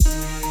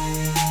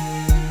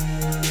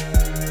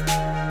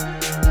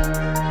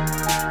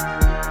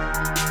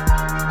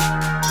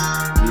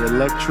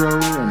Electro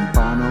and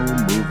Bono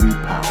Movie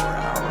Power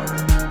Hour.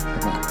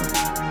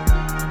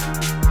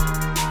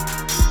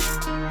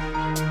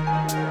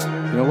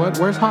 You know what?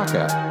 Where's Hawk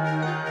at?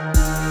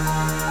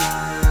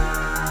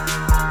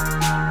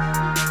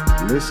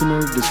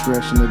 Listener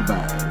discretion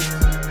advised.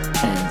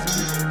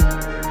 Pansy.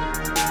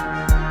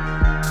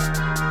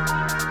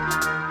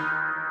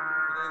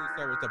 Today we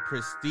start with The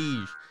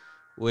Prestige,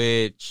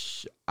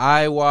 which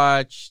I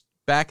watched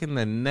back in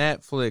the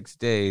Netflix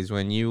days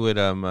when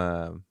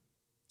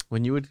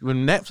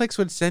Netflix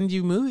would send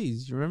you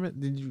movies. You remember?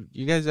 Did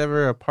you guys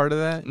ever a part of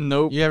that?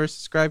 Nope. You ever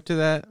subscribe to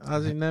that?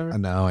 Ozzy, never?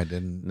 No, I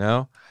didn't.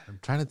 No? I'm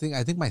trying to think.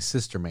 I think my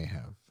sister may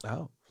have.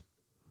 Oh.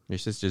 Your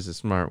sister's a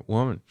smart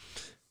woman.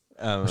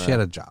 She had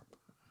a job.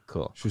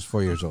 Cool. She was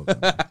 4 years old.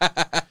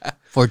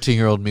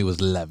 14-year-old me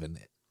was loving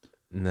it.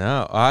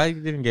 No, I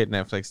didn't get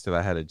Netflix till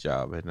I had a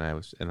job and I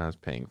was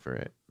paying for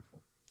it.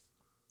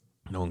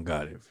 No one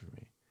got it for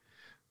me.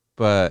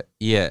 But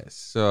yes,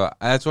 so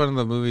that's one of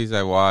the movies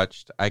I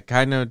watched. I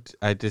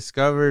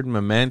discovered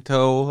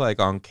Memento like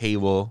on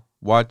cable.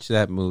 Watched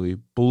that movie,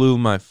 blew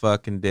my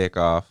fucking dick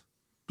off,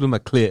 blew my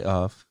clit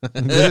off.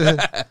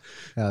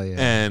 Hell yeah!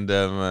 And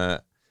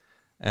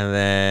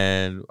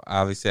then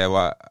obviously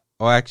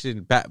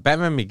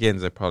Batman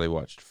Begins I probably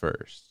watched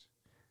first,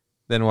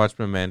 then watched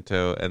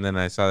Memento, and then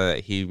I saw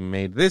that he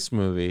made this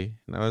movie,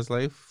 and I was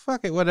like,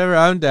 fuck it, whatever,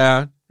 I'm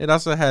down. It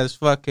also has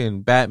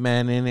fucking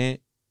Batman in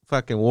it.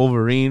 Fucking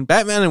Wolverine.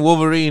 Batman and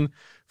Wolverine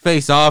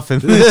face off in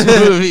this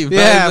movie.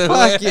 Yeah,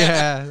 fuck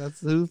yeah.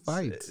 That's who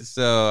fights.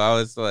 So I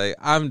was like,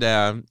 I'm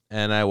down.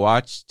 And I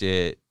watched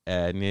it.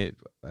 And it,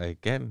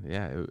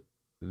 again,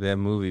 that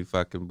movie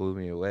fucking blew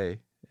me away.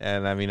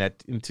 And I mean,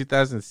 in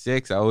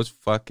 2006, I was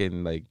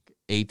fucking like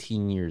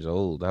 18 years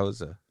old. I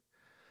was a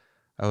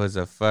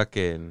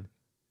fucking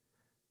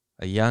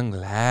a young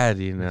lad,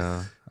 you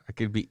know. I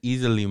could be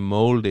easly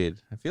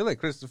molded. I feel like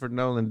Christopher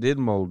Nolan did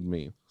mold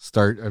me.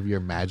 Start of your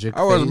magic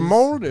I was phase?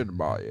 molded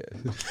by it.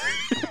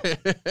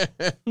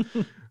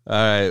 All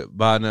right,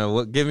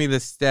 Bono, give me the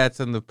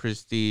stats on The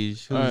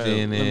Prestige. Who's right,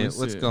 in let me it?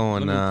 What's see.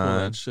 going Let me pull on?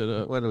 that shit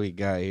up. What do we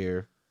got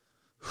here?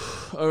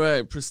 All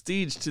right,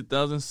 Prestige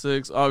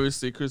 2006,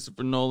 obviously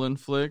Christopher Nolan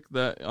flick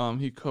that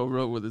he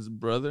co-wrote with his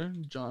brother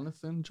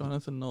Jonathan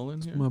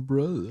Nolan here. My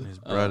brother. His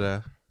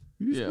brother.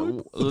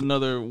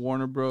 Another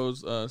Warner Bros.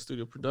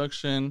 Studio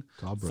production.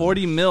 40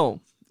 $40 million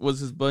was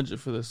his budget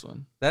for this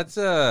one. That's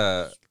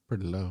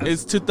Pretty low.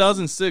 It's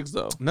 2006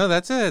 though. no.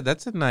 That's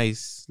a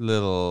nice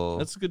little.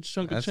 That's a good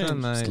chunk of That's a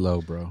change. nice. It's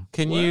low, bro.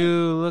 Can What?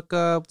 you look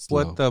up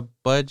Slow. what the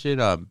budget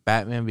on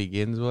Batman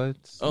Begins was?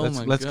 Oh let's,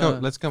 my let's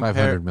God. let's compare.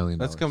 $500 million.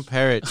 Let's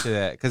compare it to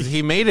that because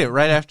he made it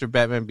right after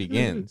Batman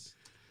Begins.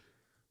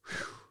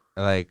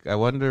 Like, I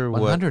wonder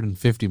what.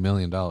 $150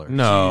 million.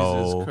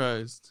 No, Jesus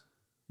Christ.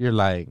 you're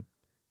lying.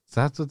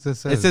 That's what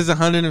this says. It says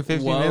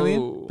 150 Whoa.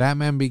 million.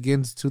 Batman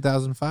Begins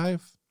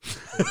 2005.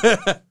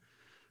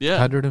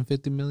 Yeah.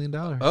 $150 million.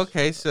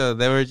 Okay, so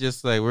they were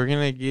just like, we're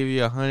gonna give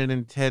you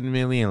 110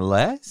 million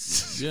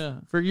less. Yeah.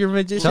 For your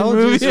magician Told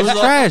you movie. it was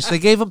trash. They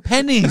gave him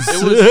pennies.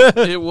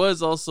 It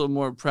was also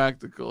more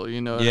practical,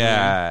 you know what I mean?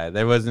 Yeah,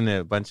 there wasn't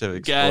a bunch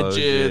of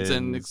Gadgets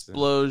and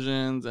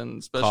explosions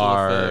and special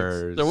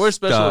effects. Cars, There were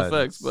special stunts.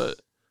 effects, but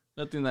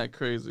nothing that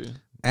crazy.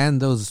 And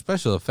those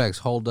special effects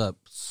hold up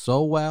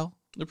so well.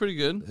 They're pretty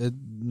good.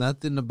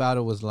 Nothing about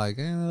it was like,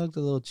 it looked a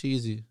little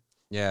cheesy.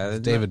 Yeah, there's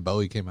David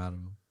Bowie came out of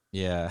him.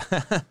 Yeah,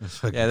 It's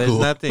fucking yeah. There's cool.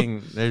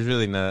 nothing. There's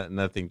really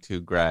nothing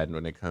too grand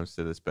when it comes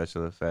to the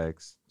special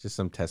effects. Just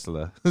some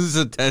Tesla,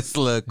 some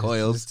Tesla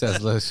coils. This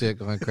Tesla shit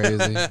going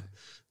crazy.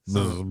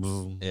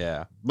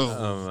 Yeah.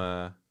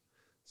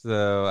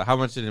 So how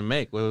much did it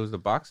make? What was the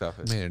box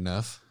office? Made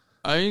enough.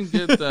 I didn't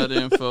get that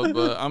info,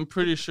 but I'm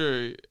pretty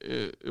sure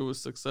it was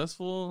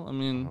successful. I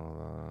mean,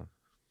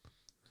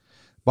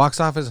 Box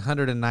office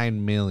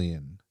 109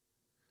 million.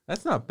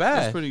 That's not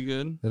that's bad. pretty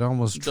good. It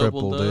almost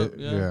Doubled tripled up, it.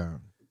 yeah. Yeah.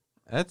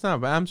 That's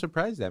not bad. I'm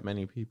surprised that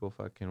many people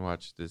fucking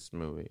watched this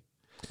movie.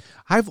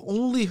 I've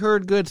only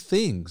heard good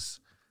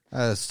things.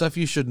 Stuff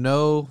You Should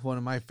Know, one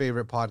of my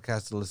favorite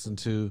podcasts to listen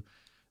to.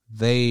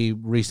 They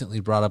recently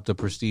brought up The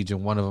Prestige,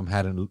 and one of them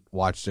hadn't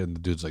watched it, and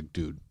the dude's like,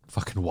 dude,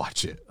 fucking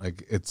watch it.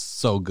 Like, it's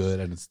so good,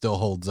 and it still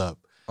holds up.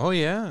 Oh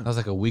yeah. That was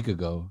like a week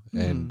ago,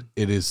 and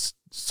it is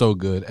so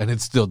good, and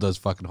it still does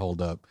fucking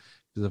hold up.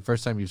 The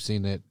first time you've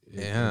seen it,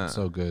 Yeah. it's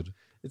so good.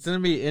 It's going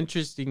to be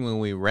interesting when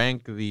we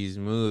rank these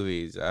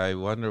movies. I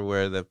wonder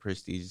where The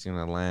Prestige is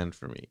going to land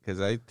for me. Because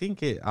I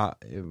think it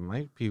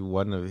might be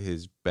one of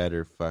his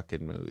better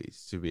fucking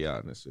movies, to be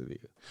honest with you.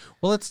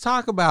 Well, let's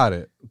talk about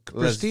it.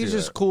 Let's Prestige do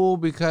is it. cool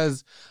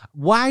because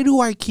why do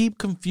I keep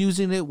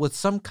confusing it with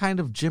some kind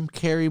of Jim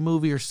Carrey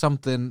movie or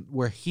something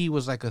where he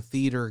was like a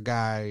theater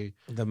guy?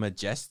 The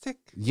Majestic?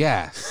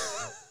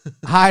 Yes.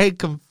 I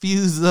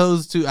confuse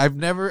those two. I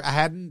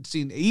hadn't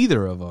seen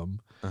either of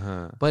them.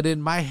 Uh-huh. But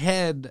in my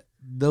head,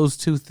 those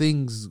two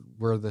things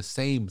were the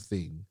same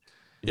thing.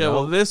 Yeah,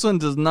 well, this one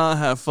does not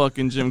have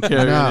fucking Jim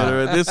Carrey in it.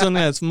 No. Right? This one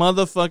has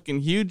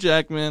motherfucking Hugh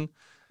Jackman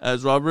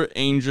as Robert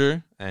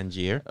Angier.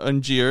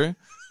 Angier.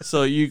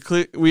 So you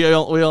click. We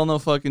all know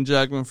fucking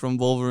Jackman from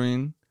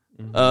Wolverine.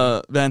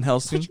 Van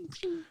Helsing.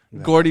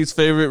 Gordy's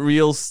favorite,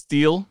 Real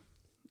Steel.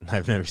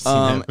 I've never seen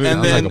that movie. And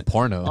Sounds then, like a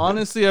porno.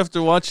 honestly,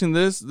 after watching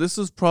this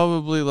is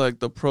probably like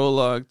the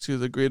prologue to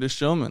The Greatest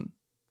Showman.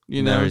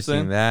 You know what Never I'm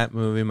saying? seen that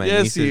movie. My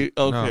Yes, nieces,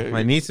 okay. no,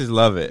 my nieces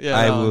love it. Yeah,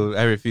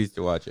 I refuse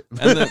to watch it.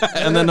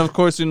 And then of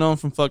course you know him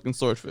from fucking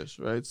Swordfish,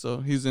 right? So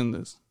he's in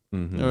this.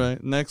 Mhm. All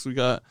right. Next we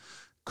got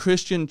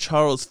Christian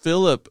Charles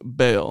Philip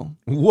Bale.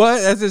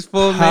 What? That's his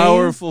full name.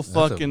 Powerful That's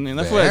a fucking name.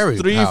 That's why very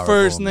it's 3 powerful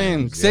first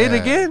name. names. Say it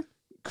Yeah. again.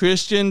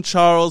 Christian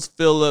Charles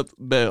Philip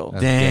Bale.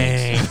 That's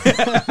Dang.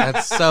 gangster.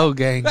 That's so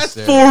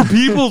gangster. 4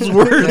 people's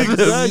worth of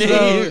Exactly.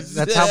 names.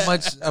 That's how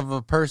much of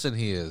a person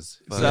he is.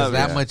 He has Savage.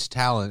 that much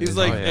talent. He's in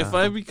like, him. yeah. if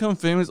I become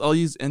famous, I'll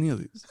use any of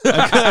these.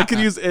 I could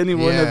use any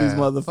one of these Yeah,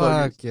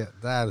 motherfuckers. Fuck yeah,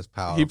 that is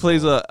powerful. He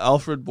plays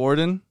Alfred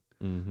Borden.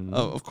 Mhm.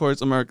 Of course,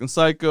 American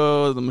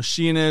Psycho, The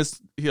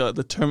Machinist,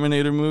 the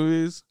Terminator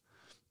movies,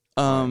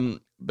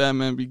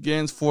 Batman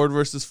Begins, Ford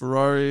versus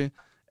Ferrari,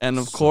 and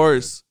of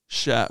course,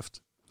 Shaft.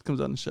 Comes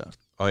out in Shaft.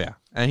 Oh yeah,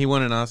 and he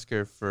won an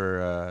Oscar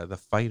for The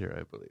Fighter,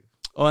 I believe.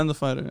 Oh, and The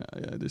Fighter.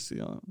 Yeah, I did see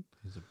all that.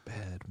 He's a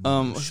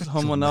bad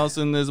Someone else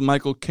in this,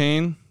 Michael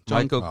Caine,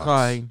 Michael Cox.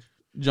 Caine.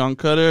 John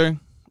Cutter.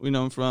 We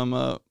know him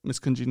from Miss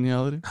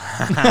Congeniality.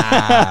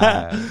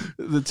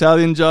 The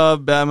Italian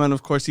Job, Batman,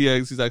 of course,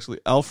 he's actually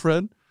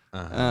Alfred.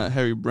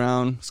 Harry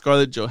Brown.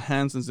 Scarlett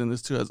Johansson's in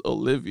this too as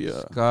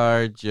Olivia.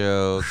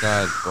 ScarJo,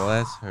 God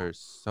bless her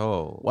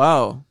soul.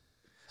 Wow.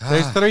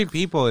 There's 3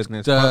 people in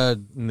this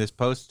The- in this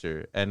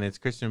poster, and it's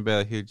Christian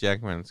Bale, Hugh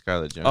Jackman, and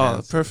Scarlett Oh,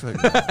 Johansson.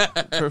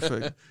 perfect.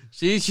 Perfect.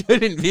 She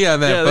shouldn't be on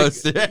that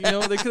poster. You know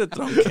what? They could have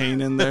thrown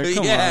Kane in there.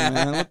 Come Yeah. on,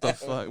 man. What the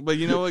fuck? But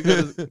you know what?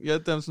 You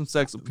have to have some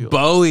sex appeal.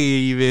 Bowie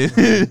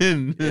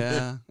even.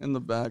 Yeah, in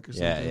the back or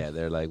something. Yeah.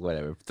 They're like,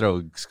 whatever.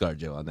 Throw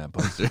ScarJo on that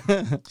poster.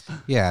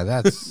 Yeah,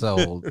 that's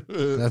sold.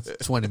 That's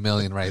 20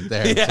 million right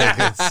there.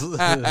 Tickets.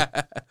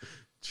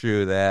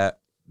 True that.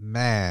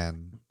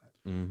 Man.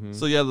 Mm-hmm.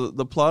 So yeah,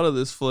 the plot of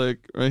this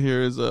flick right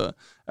here is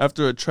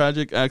after a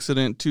tragic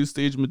accident, 2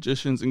 stage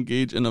magicians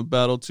engage in a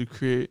battle to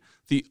create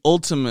the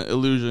ultimate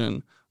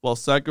illusion while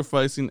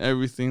sacrificing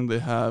everything they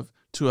have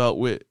to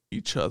outwit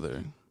each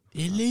other.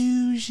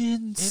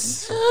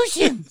 Illusions.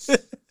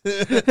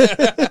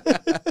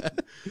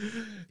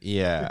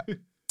 Yeah.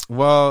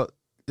 Well,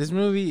 this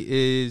movie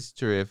is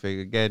terrific.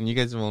 Again, you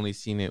guys have only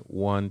seen it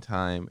one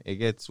time. It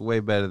gets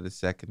way better the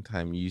second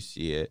time you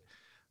see it.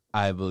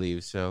 I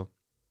believe so.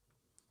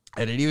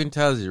 And it even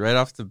tells you right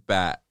off the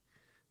bat.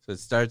 So it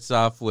starts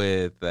off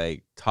with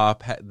like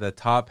the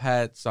top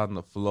hats on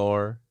the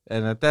floor.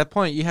 And at that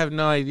point, you have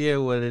no idea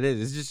what it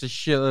is. It's just a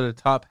shitload of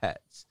top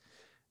hats.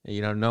 And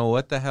you don't know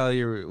what the hell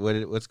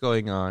what's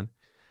going on.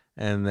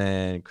 And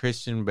then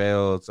Christian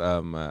Bale's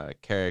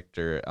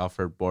character,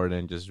 Alfred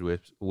Borden, just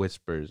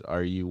whispers,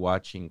 "Are you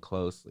watching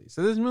closely?"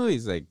 So this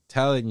movie's like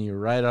telling you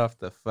right off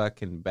the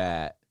fucking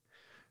bat,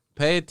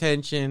 pay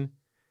attention,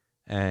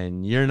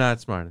 and you're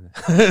not smart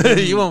enough.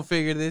 You won't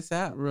figure this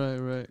out.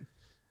 Right.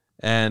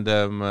 And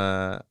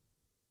I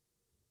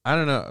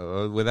don't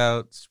know,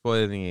 without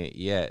spoiling it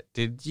yet,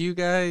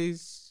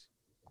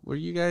 were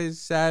you guys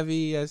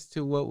savvy as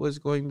to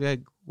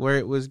where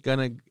it was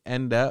gonna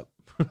end up?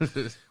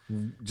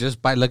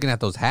 Just by looking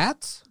at those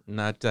hats?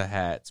 Not the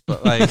hats,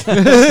 but like,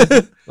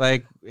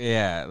 like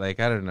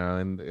I don't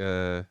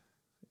know,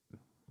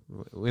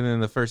 within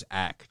the first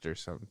act or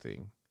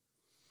something.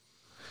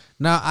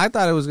 No, I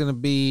thought it was going to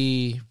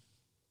be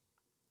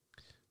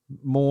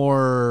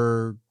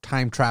more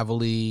time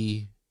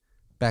travel-y,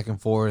 back and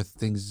forth,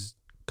 things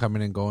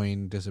coming and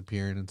going,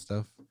 disappearing and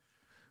stuff.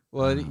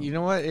 Well, you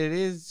know what? It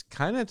is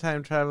kind of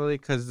time travel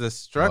because the it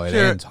structure,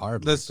 ends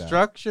hard the like that.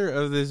 structure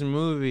of this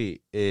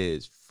movie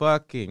is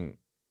fucking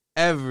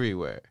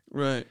everywhere.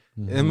 Right.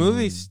 The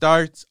movie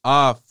starts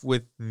off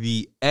with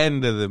the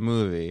end of the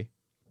movie,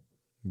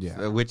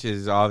 Yeah. which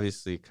is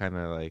obviously kind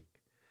of like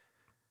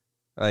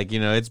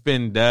it's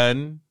been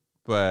done,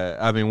 but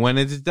I mean when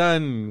it's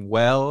done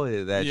well,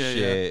 that Yeah,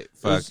 shit It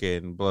was-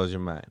 fucking blows your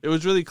mind. It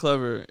was really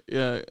clever,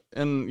 yeah.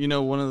 And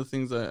one of the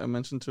things I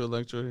mentioned to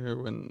Electro here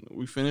when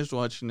we finished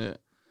watching it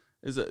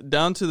is that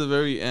down to the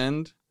very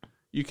end,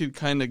 you could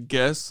kind of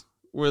guess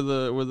where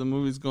the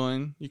movie's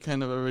going. You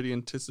kind of already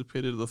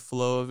anticipated the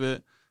flow of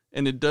it,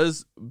 and it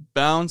does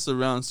bounce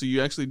around. So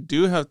you actually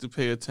do have to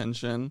pay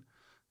attention,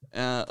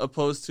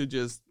 opposed to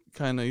just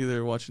kind of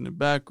either watching the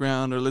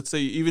background or let's say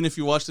even if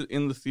you watched it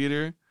in the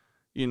theater.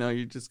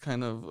 You're just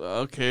kind of,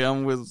 okay,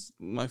 I'm with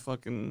my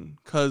fucking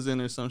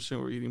cousin or some shit.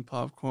 We're eating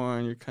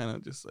popcorn. You're kind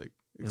of just like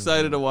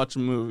excited to watch a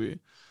movie.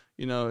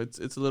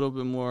 It's a little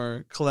bit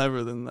more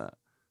clever than that.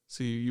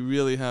 So you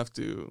really have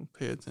to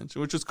pay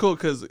attention, which was cool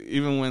because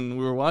even when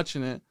we were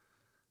watching it,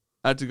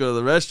 I had to go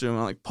to the restroom.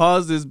 I'm like,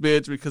 pause this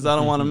bitch because I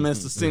don't want to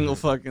miss a single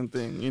fucking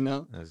thing,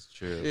 That's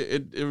true.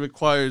 It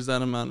requires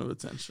that amount of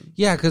attention.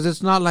 Yeah, because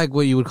it's not like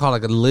what you would call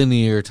like a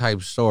linear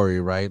type story,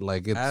 right?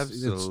 Like it's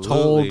Absolutely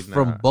told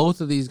from not. both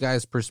of these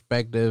guys'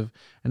 perspective,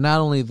 and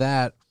not only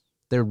that,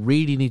 they're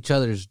reading each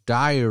other's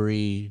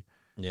diary,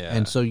 Yeah.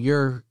 and so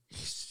you're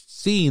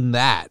seeing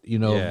that,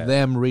 Yeah.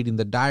 them reading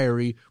the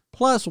diary,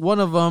 plus one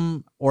of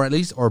them, or at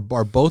least, or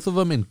both of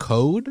them in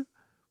code.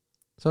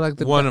 So like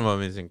one of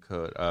them is in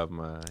code.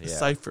 Yeah.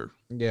 Cipher.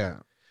 yeah.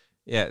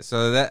 Yeah,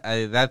 so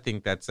I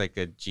think that's like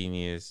a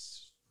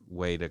genius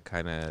way to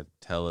kind of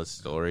tell a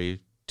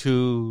story.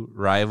 Two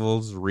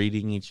rivals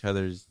reading each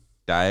other's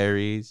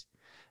diaries,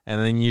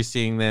 and then you're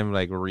seeing them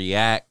like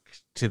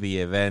react to the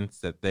events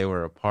that they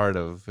were a part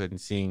of and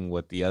seeing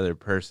what the other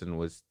person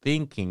was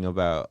thinking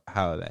about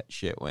how that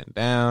shit went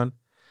down.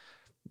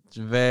 It's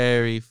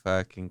very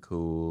fucking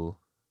cool.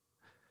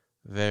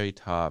 Very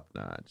top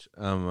notch.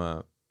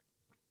 Let's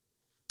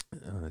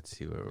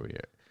see where we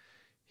are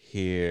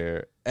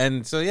here.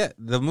 And so yeah,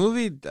 the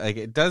movie, like,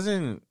 it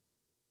doesn't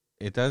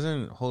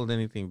hold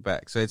anything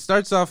back. So it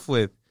starts off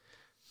with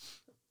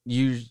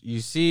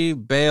you see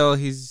Bale,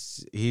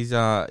 he's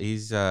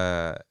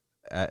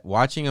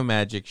watching a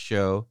magic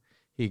show.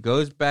 He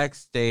goes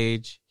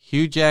backstage.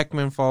 Hugh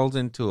Jackman falls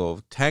into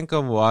a tank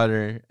of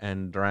water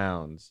and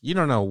drowns. You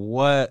don't know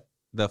what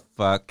the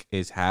fuck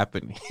is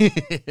happening.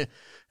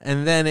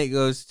 And then it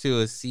goes to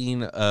a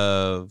scene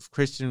of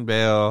Christian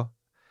Bale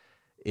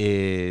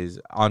is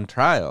on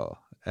trial,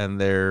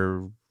 and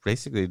they're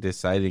basically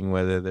deciding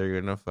whether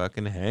they're gonna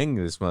fucking hang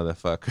this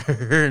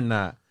motherfucker or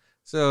not.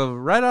 So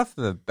right off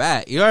the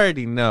bat, you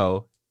already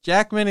know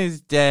Jackman is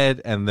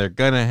dead, and they're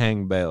gonna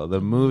hang Bale. The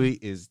movie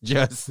is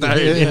just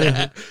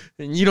starting,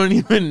 and you don't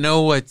even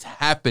know what's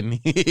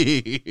happening.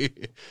 Yeah,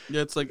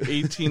 it's like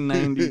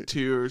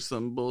 1892 or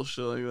some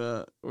bullshit like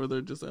that, where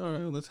they're just like, all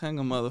right, let's hang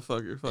a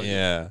motherfucker. Fuck it.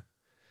 Yeah,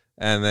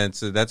 and then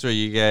so that's where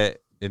you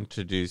get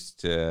introduced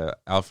to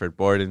Alfred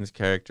Borden's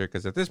character,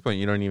 because at this point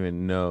you don't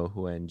even know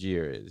who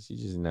Angier is. You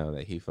just know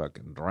that he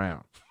fucking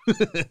drowned.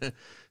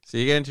 So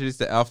you get introduced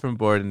to Alfred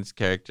Borden's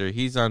character.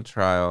 He's on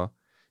trial.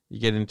 You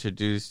get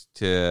introduced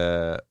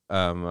to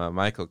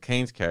Michael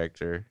Caine's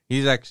character.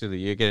 You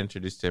get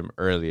introduced to him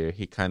earlier.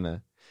 He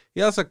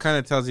also kind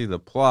of tells you the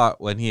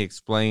plot when he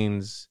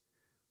explains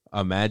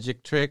a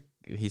magic trick.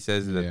 He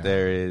says that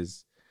there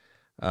is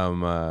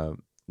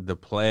the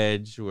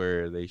pledge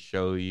where they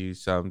show you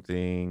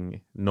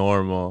something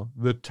normal,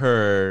 the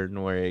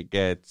turn where it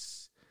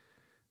gets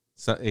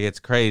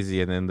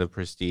crazy, and then the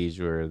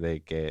prestige where they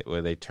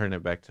turn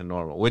it back to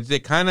normal, which they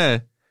kind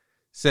of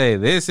say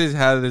this is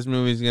how this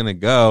movie's gonna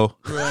go.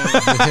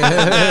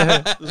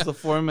 Right. This is the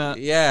format.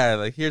 Yeah,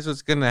 like here's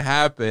what's gonna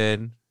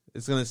happen.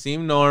 It's gonna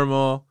seem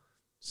normal.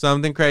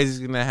 Something crazy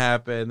is gonna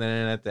happen,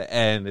 then at the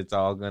end, it's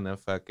all gonna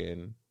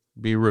fucking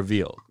be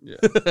revealed. Yeah,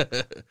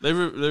 they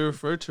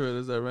refer to it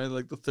as that, right?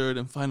 Like the third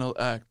and final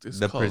act is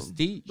called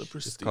Prestige. The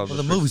Prestige. Well,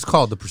 the movie's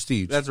called The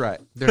Prestige. That's right.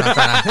 They're not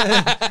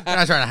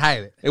trying to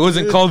hide it. It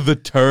wasn't called The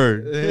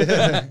Turn.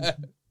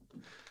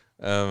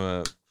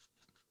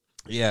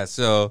 Yeah.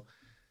 So,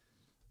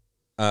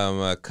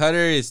 Cutter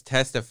is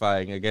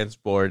testifying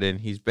against Borden.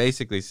 He's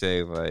basically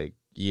saying, like,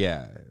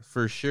 yeah,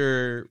 for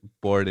sure,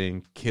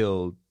 Borden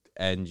killed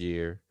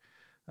Angier.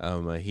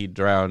 He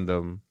drowned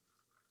him.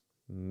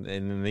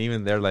 And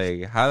even they're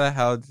like, how the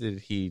hell did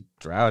he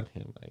drown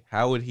him? Like,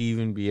 how would he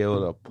even be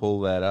able to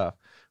pull that off?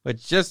 But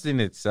just in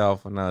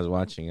itself, when I was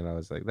watching it, I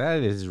was like,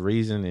 that is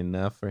reason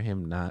enough for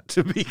him not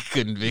to be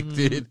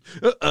convicted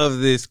of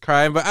this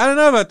crime. But I don't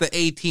know about the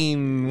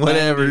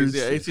 18-whatevers.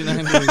 Yeah,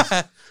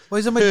 1890s. Well,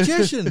 he's a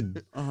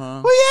magician.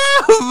 Uh-huh. Well,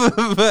 yeah,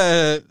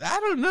 but I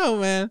don't know,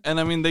 man.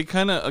 And I mean, they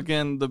kind of,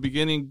 again, the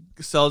beginning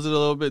sells it a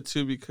little bit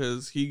too,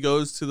 because he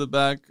goes to the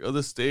back of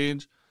the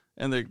stage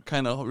and they're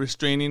kind of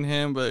restraining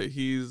him, but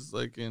he's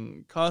like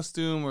in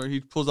costume, or he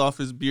pulls off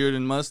his beard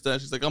and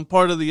mustache. He's like, I'm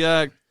part of the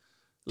act.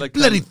 Like,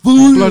 Bloody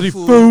fool. Bloody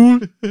fool.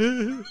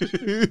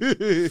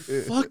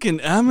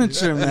 Fucking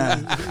amateur,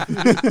 man.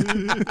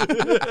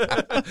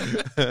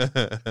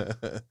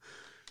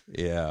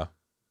 Yeah.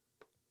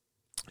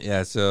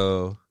 Yeah,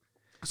 so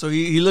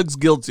he looks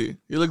guilty.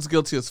 He looks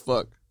guilty as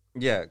fuck.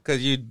 yeah,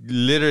 because you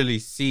literally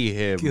see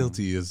him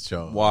Guilty as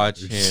charged.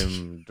 watch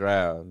him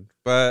drown.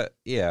 But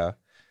yeah.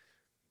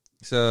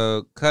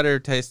 So Cutter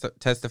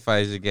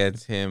testifies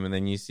against him, and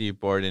then you see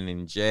Borden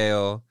in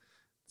jail.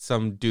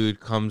 Some dude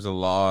comes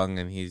along,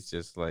 and he's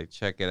just like,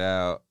 check it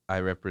out. I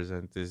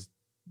represent this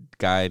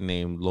guy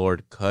named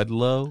Lord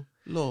Cudlow,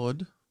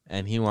 Lord.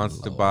 and he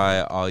wants to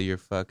buy all your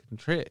fucking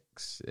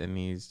tricks. And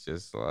he's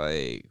just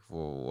like,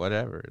 well,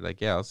 whatever. Like,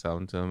 yeah, I'll sell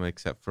them to him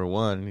except for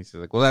one. And he's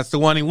like, well, that's the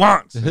one he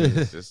wants. And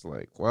he's just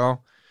like,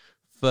 well,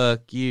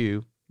 fuck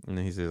you. And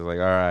then he says, like,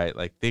 all right,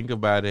 like, think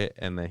about it.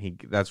 And then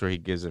that's where he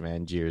gives him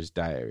Angier's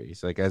diary.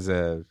 He's like, as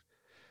a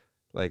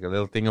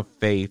little thing of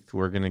faith,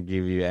 we're going to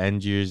give you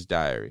Angier's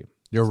diary.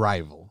 Your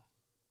rival.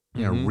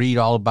 Mhm. Read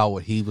all about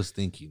what he was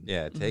thinking.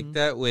 Yeah, take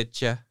that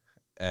with you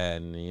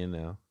and,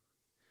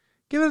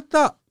 give it a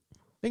thought.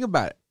 Think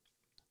about it.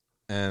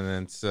 And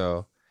then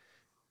so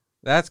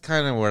that's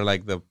kind of where,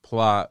 like, the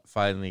plot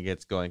finally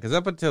gets going. Because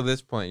up until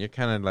this point, you're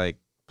kind of, like,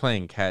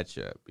 playing catch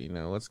up,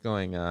 what's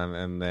going on.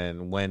 And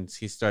then once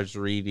he starts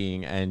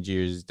reading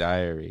Angier's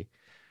diary,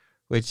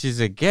 which is,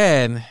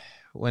 again,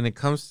 when it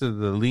comes to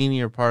the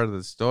linear part of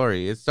the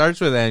story, it starts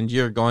with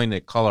Angier going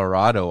to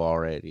Colorado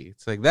already.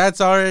 It's like that's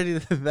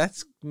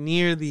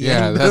near the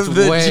end that's of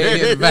the way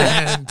journey.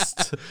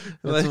 advanced.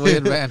 That's way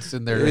advanced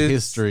in their It's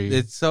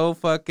history. so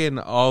fucking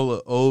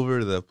all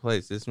over the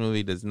place. This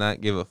movie does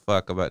not give a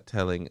fuck about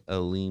telling a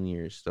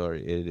linear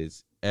story. It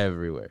is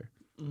everywhere.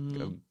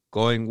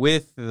 Going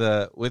with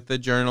the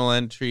journal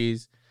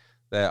entries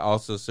that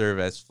also serve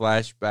as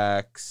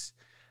flashbacks,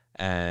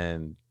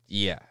 and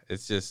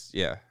it's just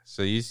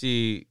So you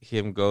see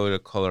him go to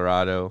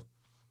Colorado,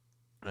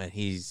 and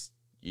he's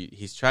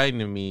trying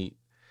to meet.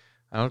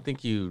 I don't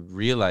think you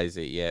realize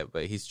it yet,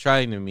 but he's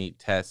trying to meet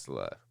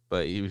Tesla.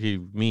 But he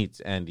meets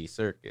Andy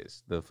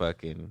Serkis, the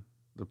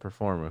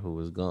performer who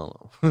was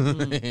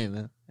Gollum, you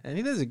know? And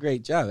he does a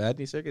great job.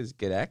 Andy Serkis is a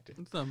good actor.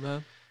 It's not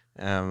bad.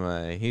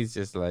 He's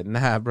just like,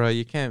 nah, bro,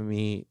 you can't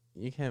meet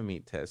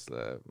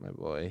Tesla, my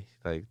boy.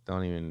 Like,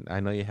 don't even. I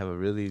know you have a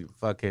really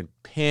fucking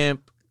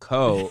pimp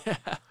coat.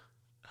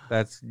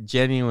 That's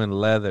genuine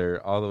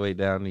leather all the way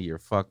down to your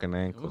fucking It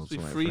ankles. must be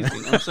my freezing.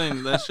 friend. I'm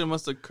saying that shit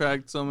must have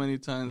cracked so many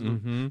times.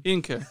 Mm-hmm. He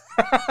didn't care.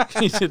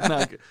 He did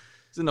not care.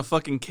 He's in a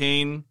fucking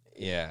cane.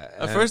 Yeah.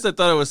 At first, I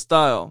thought it was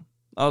style.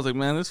 I was like,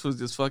 man, this was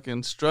just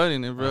fucking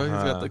strutting it, bro. He's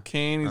got the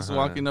cane. He's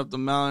walking up the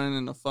mountain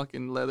in a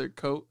fucking leather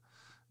coat.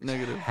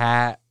 Negative.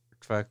 Hat,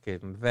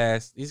 fucking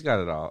vest. He's got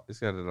it all.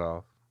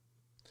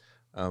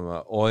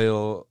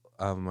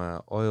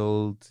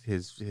 Oiled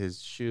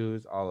his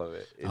shoes, all of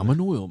it. I'm an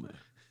oil man.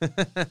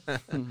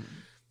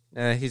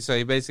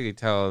 He basically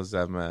tells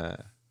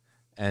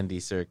Andy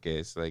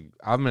Serkis, like,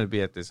 I'm gonna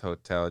be at this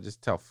hotel.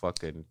 Just tell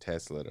fucking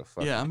Tesla to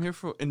fuck. Yeah, I'm here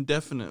for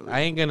indefinitely.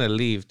 I ain't gonna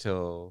leave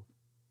till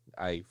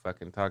I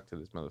fucking talk to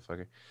this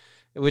motherfucker.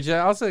 Which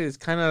also is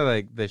kind of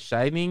like The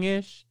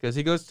Shining-ish, because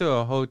he goes to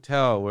a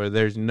hotel where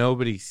there's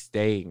nobody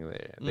staying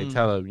there. They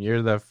tell him,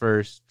 you're the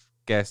first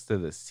guest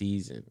of the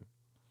season.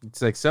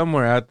 It's like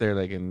somewhere out there,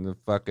 like in the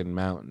fucking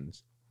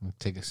mountains. I'll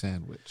take a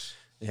sandwich.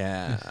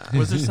 Yeah.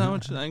 Was there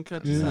sandwich? I didn't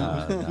catch the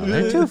sandwich. No,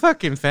 they're too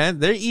fucking fans.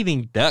 They're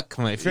eating duck,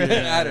 my friend.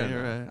 Yeah, I don't know.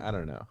 you're right. I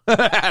don't know.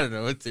 I don't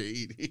know what they're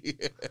eating.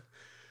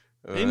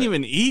 They didn't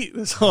even eat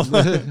this whole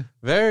time.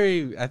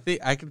 I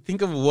think I can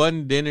think of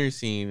one dinner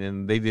scene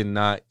and they did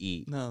not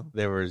eat. No.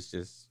 There was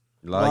just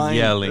a lot Wine. of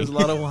yelling. There's a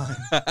lot of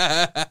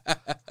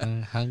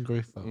wine.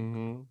 Hungry folk.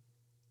 Mm-hmm.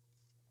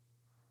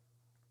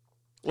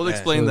 We'll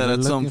explain that they're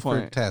at some looking for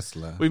point.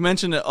 Tesla. We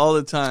mention it all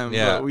the time,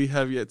 Yeah. but we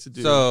have yet to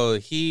do it.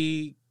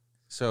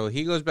 So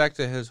he goes back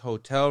to his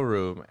hotel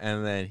room,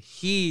 and then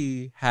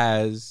he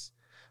has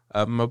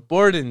a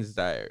Borden's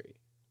diary.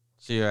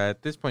 So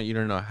at this point, you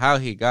don't know how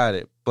he got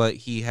it, but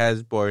he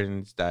has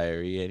Borden's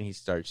diary, and he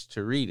starts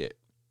to read it.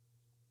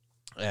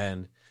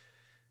 And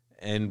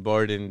in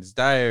Borden's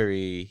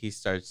diary, he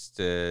starts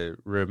to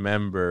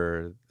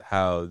remember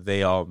how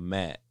they all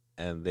met.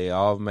 And they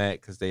all met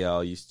because they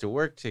all used to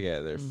work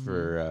together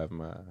for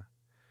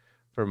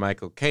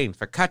Michael Caine,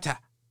 for Kata.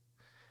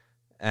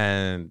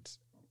 And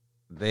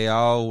they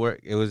all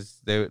work.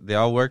 They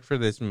all worked for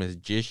this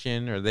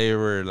magician, or they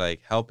were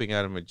like helping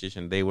out a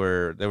magician. They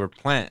were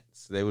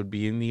plants. They would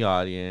be in the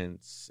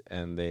audience,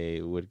 and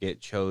they would get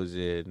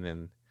chosen.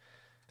 And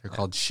They're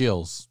called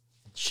shills.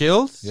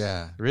 Shills?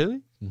 Yeah.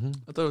 Really? Mm-hmm.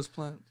 I thought it was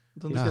plant.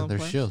 Don't they call No, them they're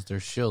plants? shills. They're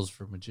shills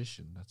for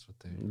magician. That's what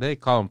They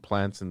call them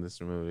plants in this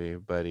movie,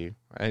 buddy.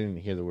 I didn't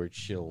hear the word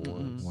shill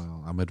once.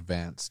 Well, I'm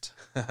advanced.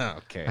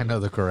 Okay. I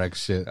know the correct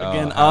shit.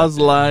 Again, how Oz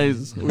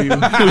lies. We've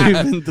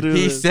been through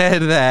He this.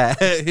 said that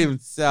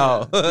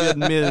himself. He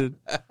admitted.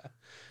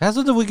 That's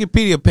what the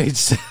Wikipedia page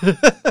said.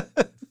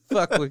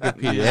 Fuck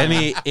Wikipedia.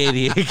 Any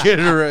idiot could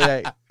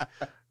write.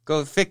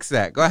 Go fix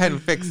that. Go ahead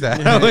and fix that.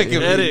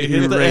 Wikipedia. Edit.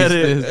 Hit the Erase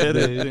edit. this.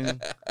 Editing.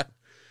 Edited.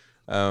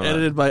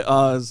 Edited by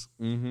Oz.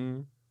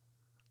 Mm-hmm.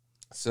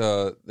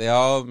 So they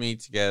all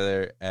meet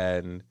together,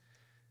 and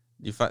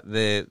you find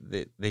they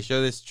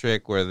show this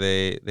trick where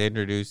they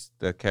introduce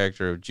the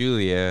character of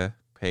Julia,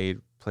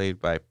 played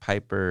by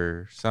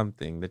Piper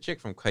something, the chick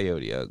from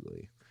Coyote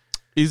Ugly.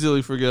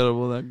 Easily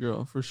forgettable, that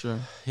girl, for sure.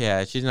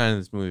 Yeah, she's not in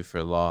this movie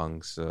for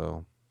long,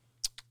 so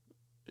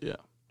Yeah.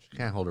 She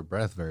can't hold her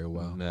breath very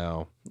well.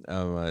 no.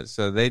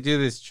 So they do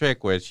this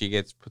trick where she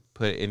gets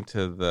put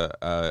into the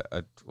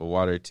a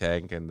water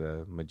tank, and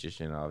the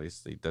magician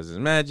obviously does his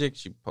magic.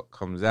 She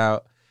comes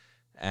out,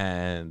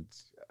 and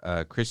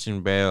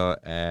Christian Bale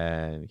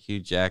and Hugh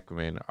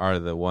Jackman are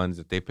the ones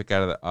that they pick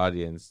out of the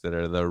audience that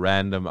are the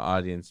random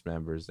audience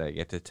members that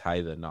get to tie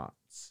the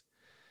knots.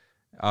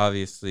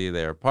 Obviously,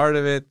 they're a part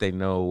of it. They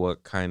know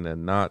what kind of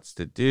knots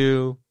to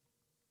do.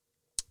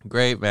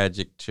 Great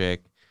magic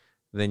trick.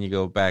 Then you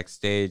go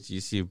backstage, you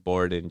see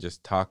Borden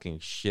just talking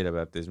shit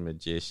about this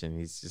magician.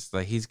 He's just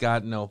like, he's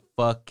got no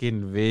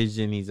fucking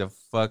vision. He's a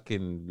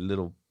fucking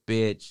little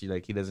bitch.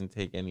 Like, he doesn't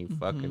take any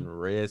fucking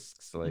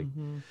risks. Like,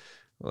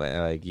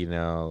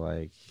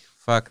 like,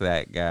 fuck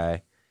that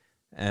guy.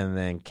 And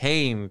then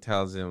Caine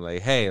tells him,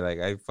 like, hey, like,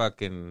 I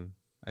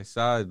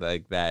saw,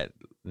 like, that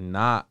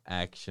knot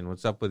action.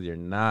 What's up with your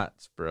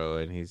knots, bro?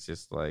 And he's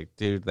just like,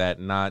 dude, that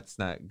knot's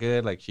not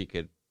good. Like, she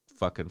could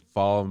fucking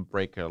fall and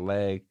break her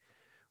leg.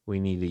 we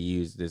need to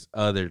use this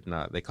other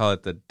knot. They call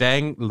it the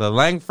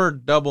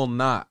Langford double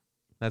knot.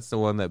 That's the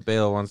one that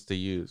Bale wants to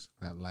use.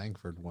 That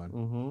Langford one.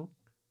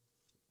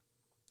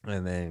 Mm-hmm.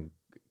 And then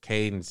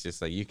Caden's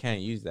just like, you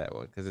can't use that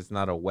one because it's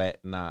not a wet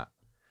knot.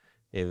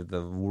 If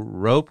the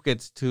rope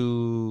gets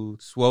too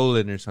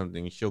swollen or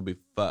something, she'll be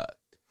fucked.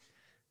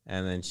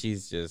 And then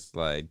she's just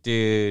like,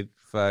 dude,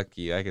 fuck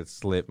you. I could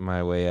slip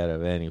my way out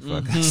of any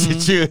fucking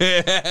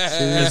situation.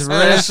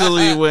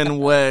 Especially when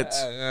wet.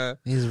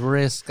 These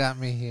wrists got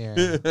me here.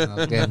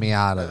 They'll get me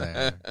out of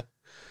there.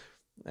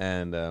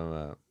 And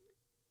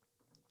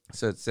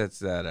so it sets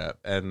that up.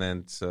 And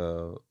then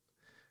so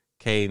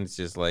Kane's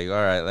just like, all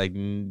right, like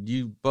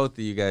both of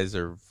you guys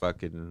are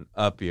fucking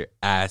up your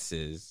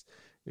asses.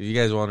 If you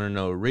guys want to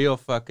know real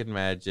fucking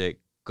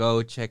magic,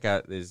 go check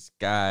out this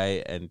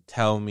guy and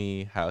tell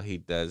me how he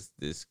does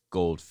this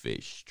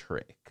goldfish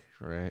trick,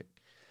 right?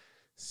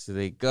 So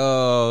they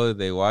go,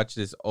 they watch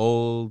this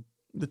old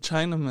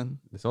Chinaman.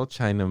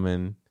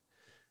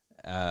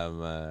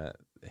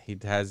 He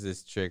has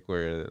this trick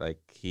where like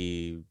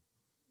he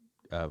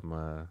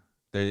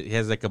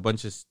has like a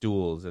bunch of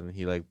stools and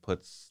he like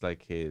puts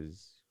like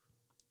his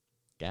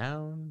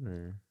gown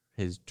or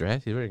his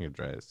dress. He's wearing a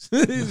dress.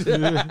 His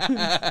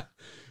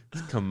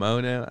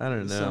kimono, I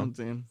don't know.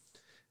 Something.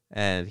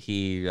 And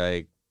he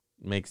like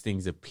makes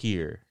things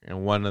appear,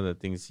 and one of the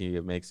things he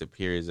makes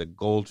appear is a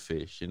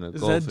goldfish in a Is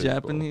goldfish that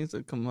Japanese?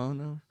 A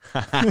kimono?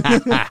 bowl.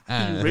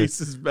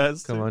 Racist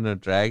bastard. Kimono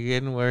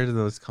dragon. Where do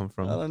those come I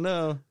from? don't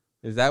know.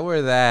 Is that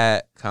where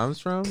that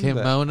comes from?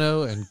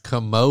 Kimono and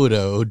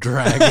Komodo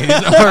dragon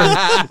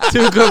are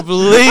two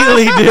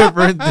completely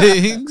different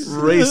things.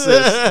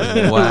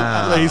 Racist.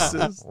 Wow.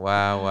 Racist.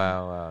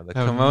 Wow. The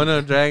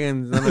kimono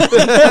dragon's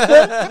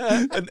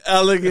An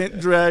elegant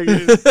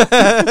dragon. with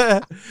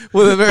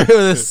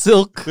a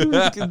silk,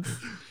 the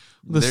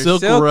They're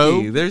silk silky.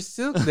 robe. They're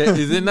silk.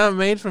 Is it not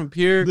made from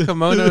pure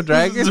kimono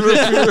dragon?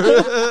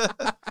 I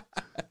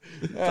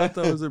thought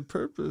that was their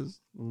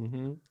purpose.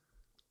 Mm-hmm.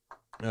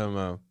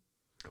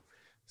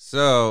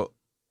 So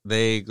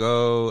they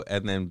go,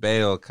 and then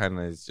Bale kind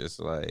of is just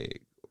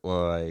like,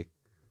 well, like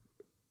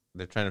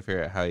they're trying to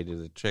figure out how he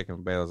did the trick,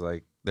 and Bale's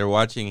like, they're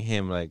watching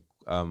him like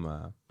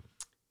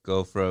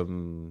go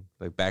from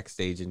like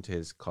backstage into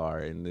his car,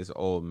 and this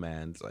old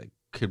man's like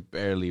could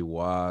barely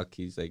walk.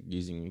 He's like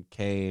using a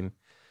cane.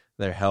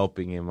 They're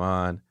helping him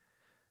on,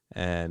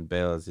 and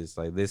Bale is just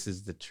like, this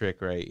is the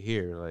trick right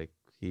here. Like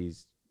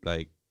he's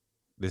like,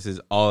 this is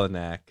all an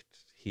act.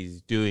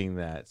 He's doing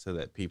that so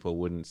that people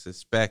wouldn't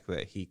suspect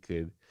that he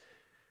could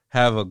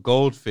have a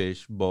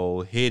goldfish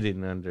bowl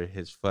hidden under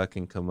his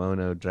fucking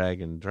kimono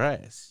dragon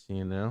dress,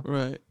 you know?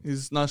 Right.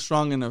 He's not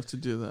strong enough to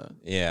do that.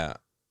 Yeah.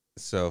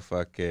 So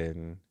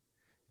fucking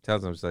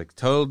tells him it's like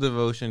total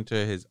devotion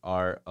to his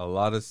art, a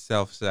lot of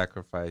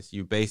self-sacrifice.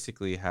 You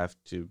basically have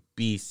to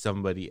be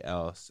somebody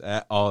else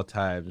at all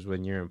times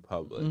when you're in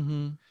public.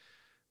 Mm-hmm.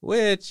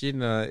 Which, you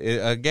know,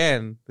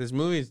 again, this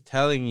movie is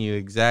telling you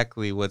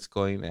exactly what's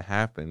going to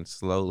happen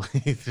slowly.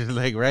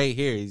 Like right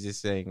here, he's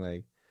just saying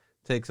like,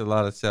 takes a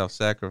lot of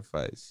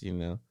self-sacrifice, you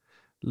know.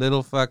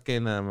 Little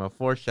fucking a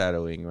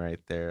foreshadowing right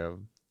there of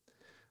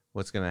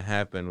what's going to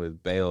happen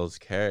with Bale's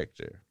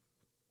character.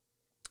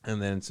 And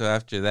then so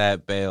after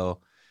that,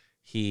 Bale,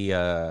 he's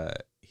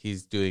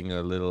doing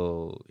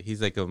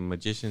he's like a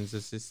magician's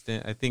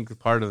assistant. I think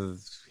part of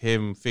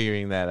him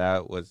figuring that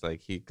out was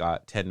like he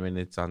got 10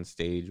 minutes on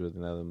stage with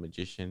another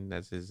magician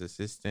that's his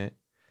assistant.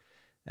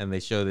 And they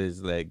show this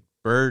like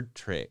bird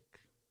trick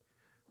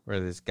where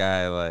this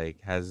guy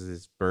like has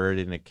this bird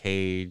in a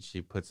cage.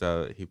 He puts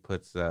a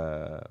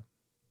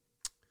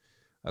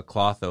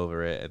cloth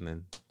over it and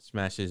then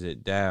smashes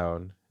it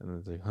down. And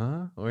it's like,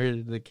 huh? Where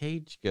did the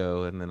cage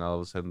go? And then all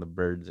of a sudden the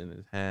bird's in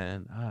his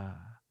hand.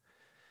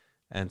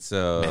 And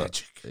so,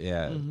 Magic.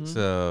 Yeah. Mm-hmm.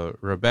 So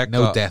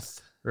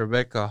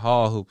Rebecca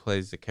Hall, who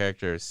plays the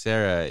character of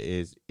Sarah,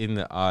 is in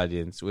the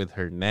audience with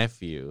her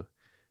nephew,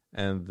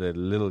 and the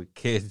little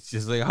kid's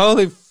just like,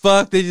 "Holy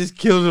fuck! They just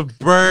killed a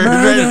bird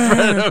right in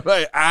front of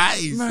my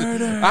eyes.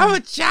 Murder. I'm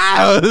a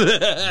child."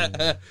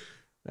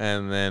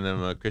 And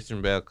then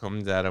Christian Bale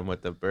comes at him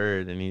with the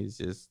bird, and he's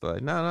just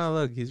like, "No,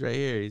 look, he's right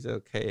here. He's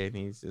okay." And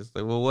he's just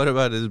like, "Well, what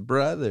about his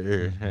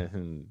brother?"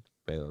 And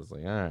Bale's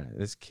like, "All right,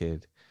 this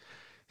kid."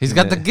 He's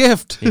got the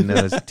gift. He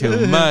knows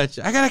too much.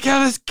 I gotta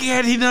kill this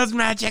kid. He knows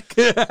magic.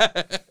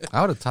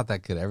 I would have taught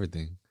that kid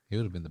everything. He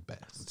would have been the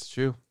best. It's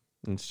true.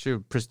 It's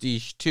true.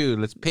 Prestige 2.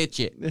 Let's pitch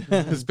it.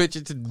 Let's pitch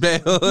it to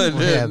Bale and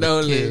Yeah, the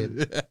Nolan.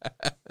 kid.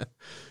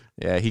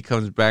 Yeah, he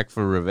comes back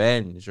for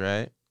revenge,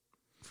 right?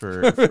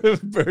 For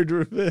Bird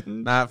revenge.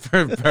 not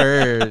for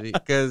Bird,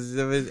 because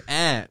of his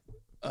aunt.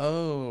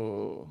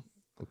 Oh.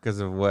 Because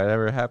of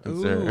whatever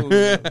happens to Ooh,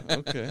 her.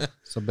 okay.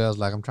 So Belle's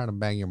like, I'm trying to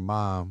bang your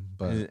mom,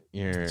 but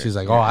Your- she's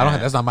like, your oh, I don't.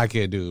 aunt. That's not my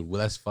kid, dude. Well,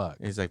 that's fuck.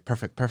 He's like,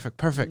 perfect. It's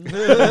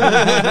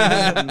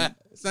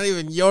not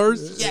even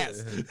yours.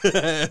 Yes.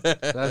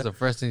 That's the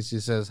first thing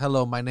she says.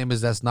 Hello, my name is.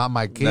 That's not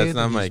my kid. That's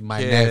not He's my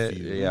my kid.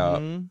 nephew. Yeah.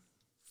 Mhm.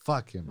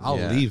 fuck him. I'll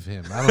Yeah. leave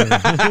him.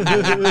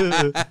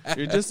 I don't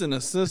You're just an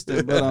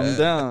assistant, but I'm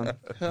down.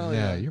 Hell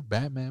yeah, yeah. you're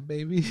Batman,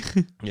 baby.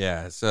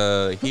 Yeah,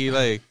 so he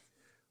like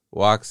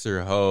walks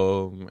her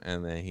home,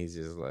 and then he's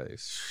just like,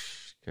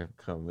 "Gonna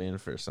come in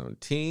for some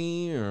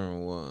tea or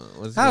what?"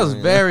 What's That was going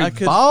on? very I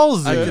could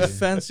ballsy.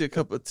 fancy a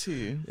cup of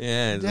tea.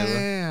 Yeah.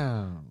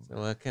 Damn. So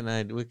what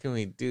can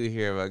we do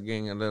here about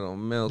getting a little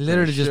milk?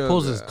 Literally and just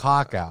pulls his sugar?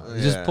 cock out.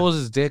 He just Yeah. pulls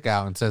his dick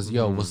out and says,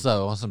 "Yo, Mhm. what's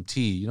up? I want some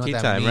tea." You know Tea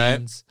what that time, right?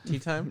 means? Tea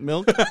time.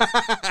 Milk?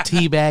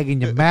 Tea bag in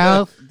your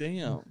mouth.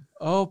 Damn.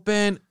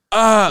 Open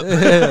up.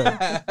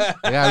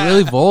 Yeah,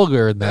 really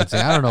vulgar in that scene.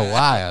 I don't know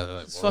why. I was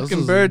like, This well, fucking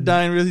is- bird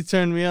dying really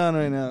turned me on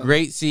right now.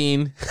 Great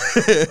scene.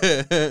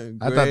 I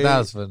thought that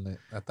was funny.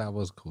 I thought that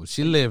was cool.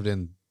 She lived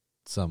in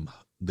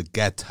the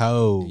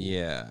ghetto.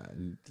 Yeah.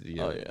 Oh,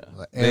 yeah.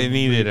 Like, They every-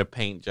 needed a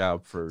paint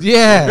job for.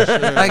 Yeah, Sure.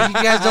 like you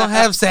guys don't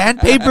have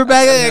sandpaper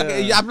back.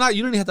 Like, Yeah. I'm not.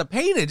 You don't even have to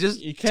paint it. Just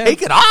You can't-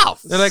 take it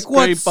off. They're like, Scrape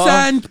what's off."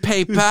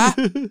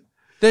 sandpaper?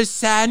 There's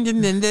sand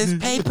and then there's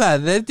paper.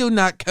 They do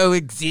not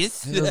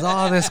coexist. It was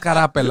all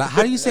descarapelada.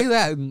 How do you say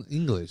that in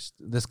English?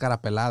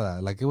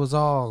 Descarapelada. Like it was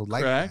all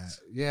like Cracked? that.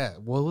 Yeah.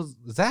 What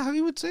is that how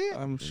you would say it?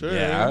 I'm sure.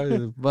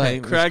 Yeah, But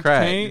paint was Cracked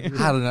paint.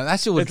 I don't know. That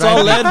shit would It's drive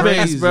all me lead crazy.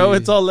 based, bro.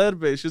 It's all lead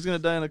based. She's gonna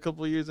die in a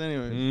couple of years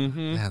anyway.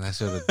 Mm-hmm. Man, that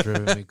shit would have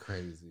driven me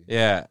crazy.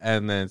 Yeah,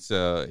 and then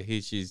so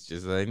she's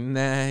just like,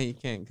 nah, you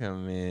can't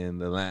come in.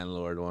 The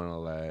landlord won't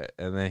allow it.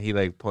 And then he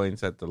like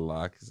points at the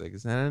lock. He's like,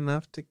 is that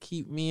enough to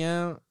keep me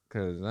out?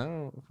 Because I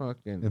don't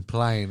fucking.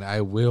 Implying I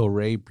will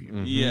rape you.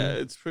 Mhm. Yeah,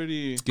 it's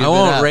pretty. Give I it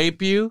won't up.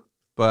 rape you,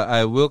 but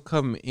I will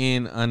come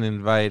in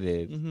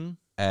uninvited, Mm-hmm.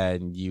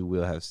 and you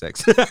will have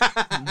sex.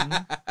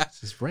 It's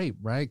just rape,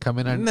 right?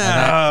 Coming in,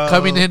 No.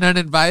 coming in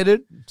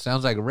uninvited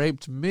sounds like rape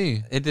to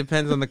me. It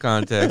depends on the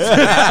context.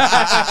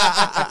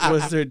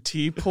 Was there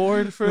tea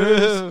poured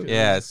first?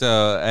 Yeah.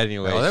 So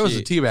anyway, Well, there was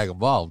a teabag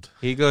involved.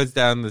 he goes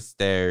down the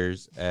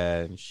stairs,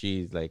 and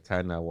she's like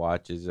kind of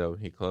watches him.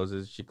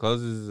 She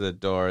closes the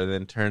door,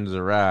 then turns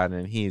around,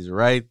 and he's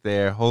right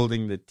there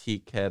holding the tea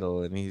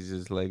kettle, and he's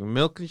just like,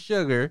 milk and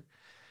sugar.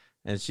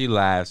 And she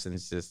laughs, and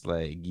it's just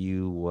like,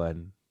 you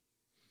won.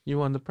 You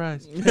won the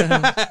prize.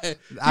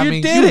 I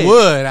mean, did you it.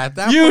 would at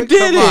that You point.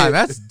 did Come on,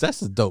 it.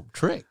 that's a dope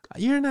trick.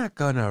 You're not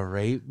gonna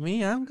rape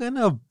me. I'm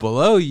gonna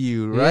blow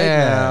you right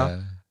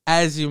now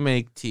as you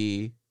make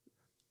tea.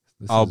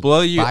 This I'll is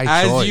blow you by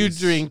as you choice.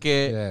 drink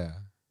it. Yeah.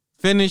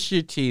 Finish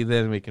your tea,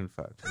 then we can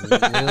fuck.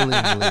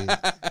 Willingly.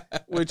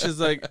 Which is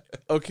like,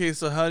 okay,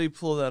 so how do you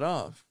pull that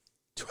off?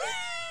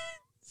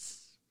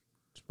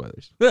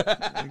 Spoilers.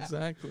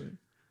 Exactly.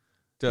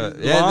 Duh.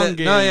 Long Yeah,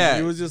 game. no, yeah.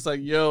 He was just like,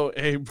 yo,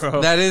 hey,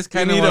 bro. That is You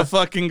kind of need to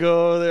fucking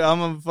go over there. I'm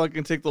gonna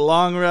fucking take the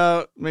long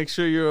route. Make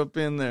sure you're up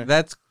in there.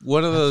 that's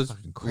one of That's those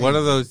fucking one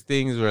of crazy. those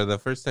things where the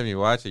first time you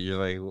watch it, you're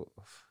like,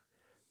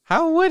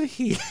 how would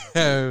he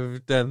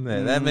have done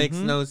that? That makes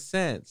Mhm. no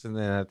sense. And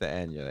then at the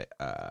end, you're like,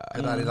 I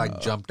thought he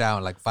like jumped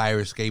down, like fire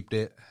escaped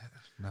it.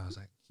 And I was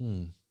like,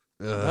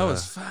 That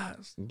was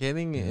fast.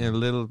 getting a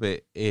little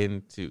bit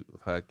into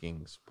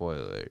fucking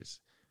spoilers.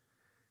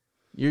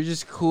 You're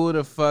just cool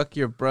to fuck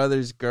your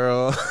brother's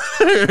girl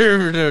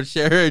or to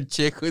share a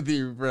chick with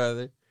your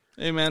brother.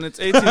 Hey, man, it's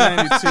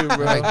 1892,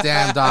 bro. like,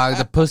 damn, dog,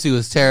 the pussy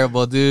was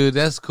terrible, dude.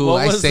 That's cool.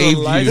 What I was saved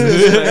the life you.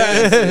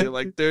 expectancy?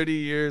 Like 30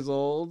 years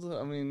old?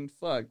 I mean,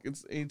 fuck.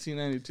 It's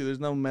 1892. There's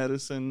no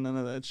medicine, none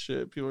of that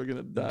shit. People are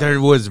gonna die. There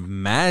was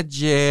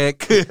magic.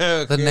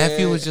 The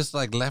nephew was just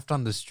like left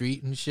on the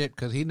street and shit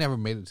because he never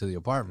made it to the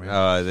apartment.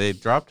 They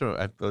dropped him.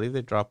 I believe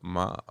they dropped him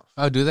off.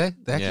 Oh, do they?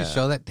 They actually Yeah.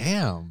 show that?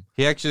 Damn.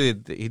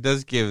 He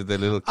does give the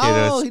little kid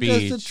Oh, a he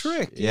speech. does the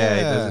trick, Yeah,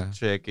 he does yeah. a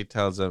trick. He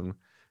tells him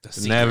The to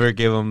secret. never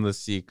give them the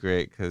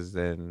secret because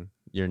then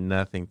you're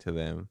nothing to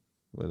them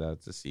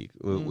without the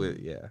secret.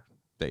 Yeah,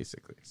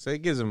 basically. So he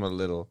gives him a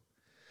little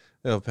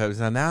pep.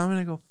 So now I'm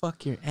gonna go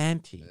fuck your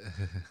auntie,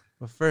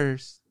 but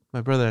first my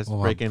brother has to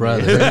Well, break in. my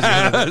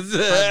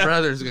here.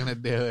 brother's gonna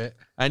do it.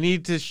 I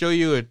need to show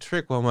you a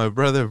trick while my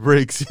brother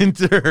breaks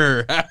into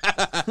her.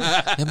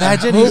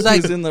 Imagine I he's hope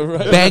like in the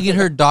right banging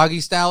her doggy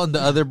style, and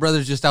the other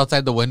brother's just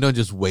outside the window,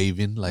 just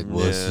waving like,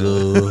 "What's Yeah.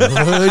 up?"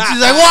 And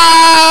she's like,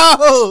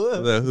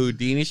 "Wow!" The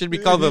Houdini should be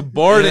called the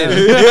Borden.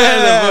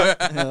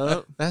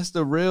 Yep. That's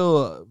the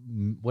real.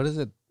 What is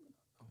it?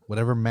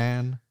 Whatever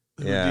man.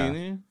 Yeah.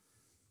 Houdini?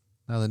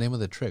 No, the name of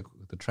the trick.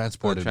 The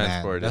transported,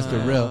 transported. man. That's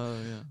the Oh, real.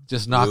 yeah.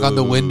 Just knock on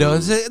the window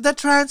and say, "The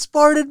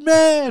transported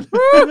man."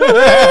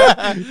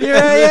 Here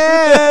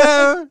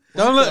I am.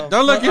 Don't look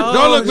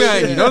behind you.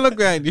 shit. Don't look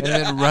behind you. And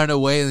then run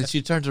away, and then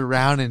she turns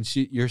around and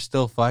you're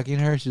still fucking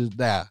her. She's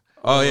yeah.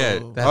 Oh yeah.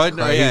 That's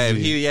no, yeah.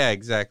 crazy.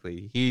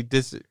 Exactly.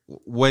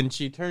 When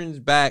she turns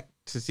back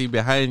to see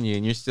behind you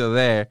and you're still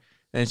there,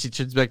 and she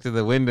turns back to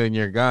the window and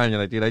you're gone. You're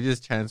like, dude, I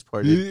just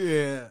transported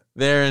Yeah.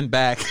 there and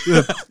back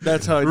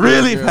That's how I do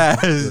really it, girl. The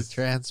fast.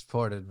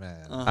 transported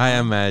man. Uh-huh. I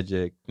am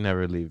magic.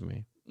 Never leave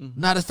me.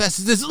 Not as fast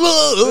as this.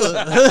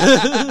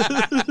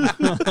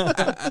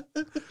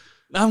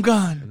 I'm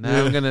gone. And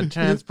now I'm gonna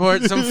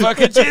transport some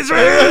fucking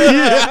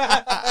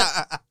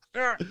cheeseburgers.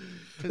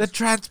 The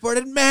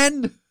transported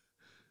man.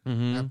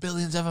 Mm-hmm. There are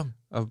billions of them.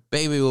 A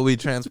baby will be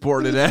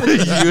transported out of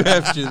you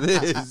after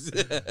this.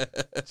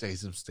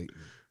 Jason Statham,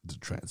 the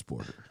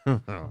transporter.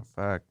 Oh,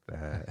 fuck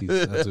that.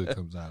 That's what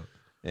comes out.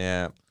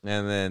 Yeah,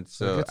 and then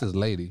So so that's his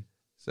lady.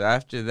 so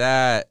after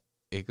that,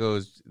 it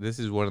goes. This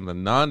is one of the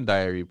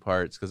non-diary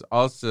parts because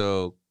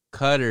also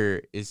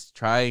Cutter is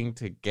trying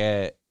to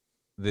get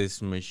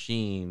this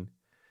machine,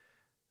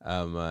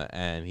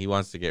 and he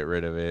wants to get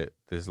rid of it.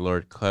 This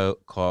Lord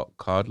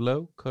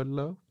Cudlow.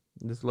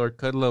 This Lord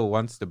Cudlow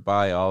wants to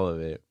buy all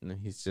of it, and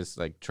he's just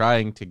like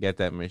trying to get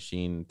that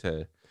machine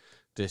to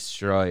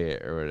destroy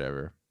it or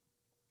whatever.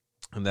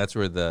 And that's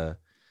where the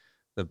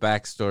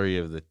backstory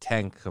of the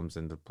tank comes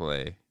into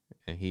play,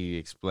 and he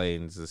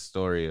explains the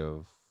story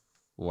of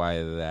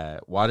why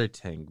that water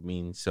tank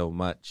means so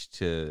much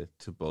to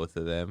both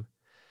of them.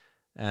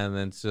 And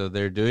then so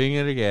they're doing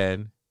it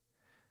again.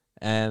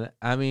 And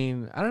I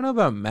mean, I don't know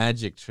about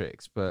magic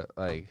tricks, but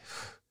like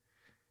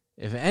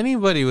if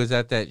anybody was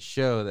at that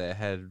show that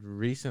had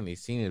recently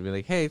seen it, it'd be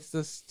like, hey, it's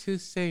those two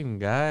same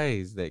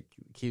guys that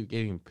keep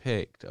getting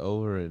picked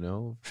over and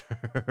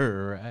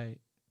over, right?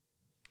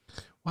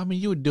 Well, I mean,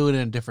 you would do it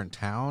in a different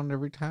town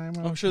every time.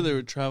 I'm sure they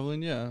were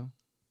traveling. Yeah.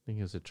 I think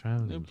it was a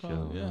traveling show.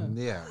 probably, huh?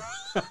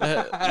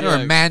 Yeah. You're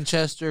in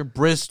Manchester,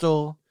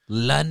 Bristol,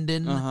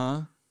 London,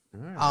 Uh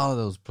huh. all of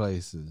those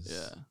places.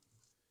 Yeah.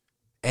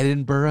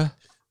 Edinburgh.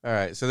 All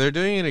right, so they're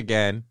doing it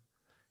again.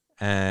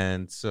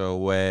 And so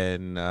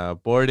when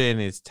Borden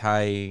is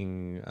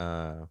tying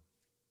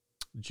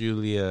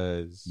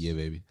Julia's Yeah,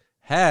 baby.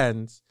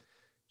 hands,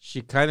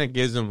 she kind of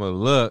gives him a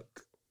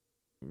look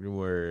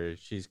where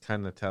she's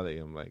kind of telling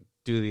him, like,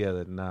 do the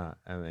other knot.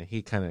 And then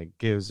he kind of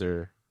gives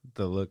her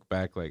the look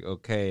back, like,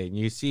 okay. And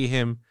you see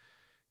him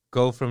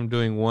go from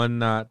doing one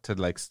knot to,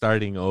 like,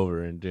 starting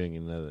over and doing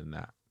another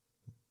knot.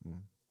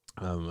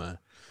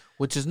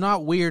 Which is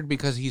not weird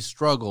because he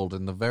struggled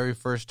in the very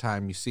first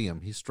time you see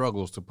him. He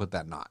struggles to put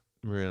that knot.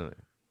 Really?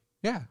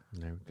 Yeah.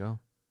 There we go.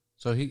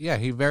 So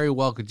he very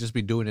well could just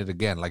be doing it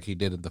again like he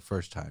did it the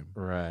first time.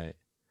 Right.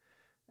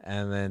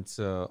 And then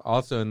so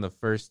also in the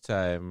first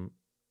time,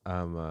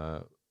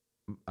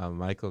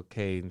 Michael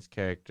Caine's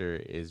character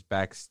is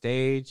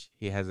backstage.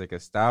 He has like a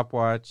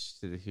stopwatch.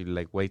 So he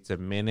like waits a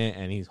minute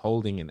and he's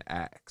holding an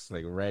axe,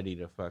 like ready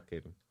to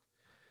fucking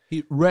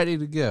Ready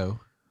to go.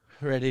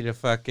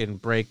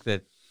 break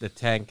the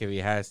tank if he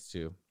has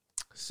to.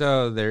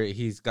 So there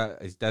he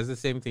does the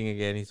same thing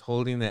again. He's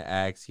holding the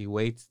axe. He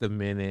waits the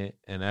minute,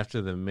 and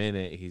after the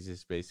minute, he's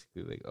just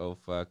basically like, "Oh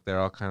fuck!"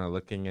 They're all kind of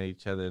looking at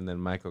each other, and then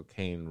Michael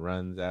Caine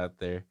runs out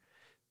there,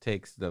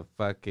 takes the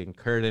fucking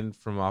curtain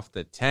from off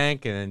the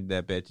tank, and then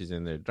that bitch is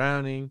in there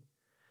drowning.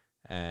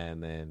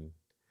 And then,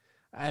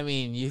 I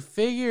mean, you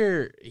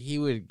figure he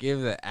would give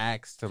the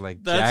axe to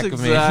like That's Jackman.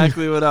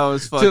 exactly what I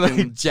was fucking. To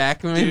like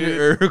Jackman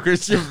Dude. or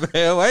Christian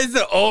Bale. Why is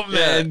the old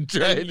man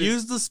trying and to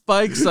use the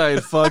spike side,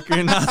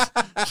 fucker,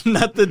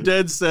 not the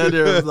dead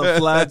center of the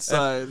flat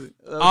side.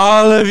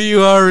 All of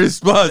you are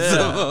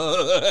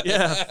responsible.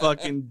 Yeah,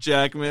 fucking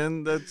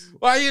Jackman. That's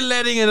Why are you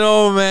letting an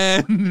old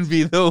man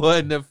be the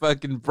one to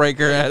fucking break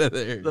her out of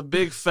there? the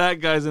big fat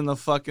guy's in the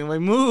fucking way.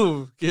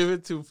 Move. Give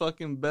it to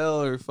fucking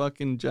Bell or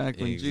fucking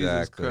Jackman.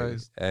 Jesus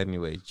Christ.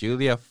 Anyway,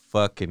 Julia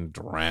fucking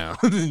drowned.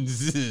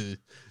 She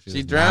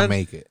does drowned. not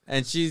make it.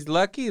 And she's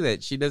lucky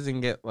that she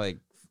doesn't get like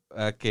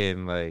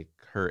fucking like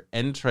her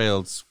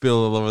entrails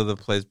spill all over the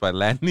place by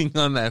landing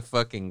on that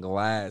fucking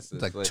glass.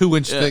 It's like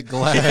 2-inch thick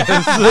glass.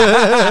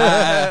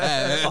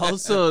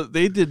 Also,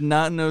 they did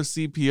not know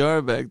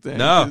CPR back then.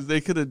 No. 'Cause they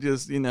could have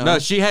just, No,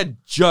 she had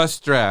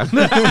just drowned.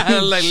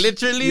 Like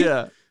literally.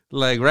 Yeah.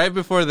 Like right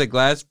before the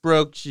glass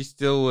broke, she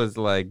still was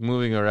like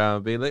moving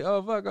around, being like,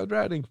 "Oh fuck, I'm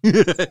drowning,"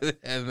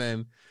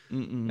 and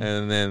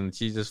then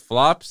she just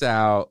flops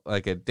out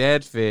like a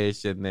dead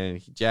fish, and then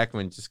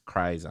Jackman just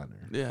cries on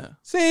her. Yeah.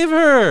 Save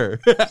her!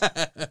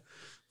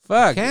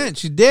 Fuck, Can't.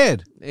 She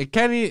did. it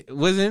can't.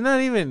 Was it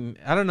not even?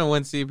 I don't know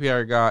when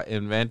CPR got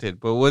invented,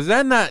 but was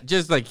that not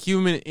just like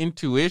human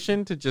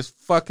intuition to just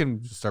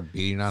fucking Start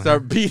beating on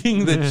start her.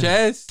 beating the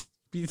chest?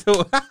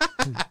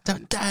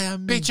 Don't die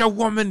on me. Beat your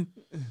woman.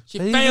 She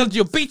They failed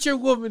you. Beat your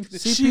woman.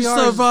 She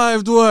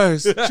survived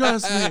worse.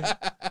 Trust me.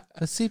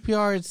 The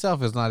CPR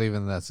itself is not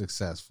even that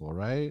successful,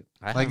 right?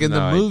 I Like have in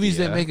the no movies,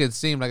 idea. they make it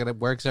seem like it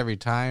works every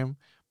time,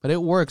 but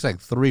it works like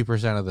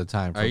 3% of the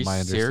time, from Are you my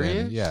understanding.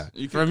 serious? Yeah,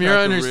 You could From your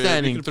crack a rib,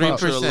 understanding, you could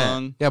puncture a 3%.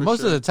 lung, yeah. for Most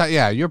sure. of the time,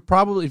 yeah. You're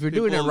probably, if you're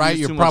doing it People right, use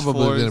you're too much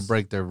probably going to force.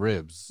 break their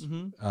ribs.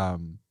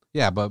 Mhm.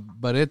 Yeah,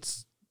 but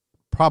it's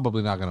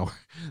probably not going to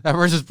work. That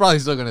person's probably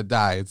still going to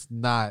die. It's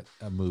not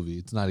a movie.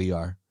 It's not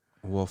ER.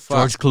 Well, fuck.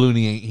 George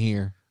Clooney ain't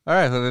here. All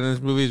right, so then this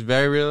movie is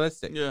very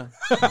realistic. Yeah.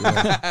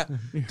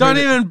 Don't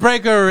even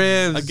break her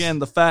ribs. Again,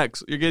 the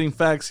facts. You're getting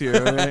facts here,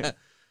 all right?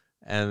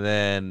 And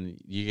then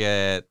you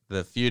get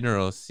the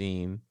funeral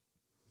scene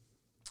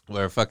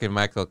where fucking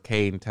Michael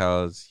Caine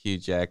tells Hugh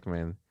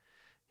Jackman,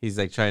 he's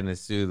like trying to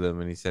sue them,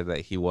 and he said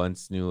that he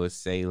once knew a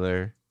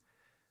sailor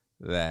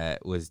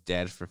that was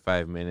dead for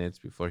 5 minutes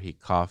before he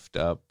coughed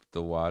up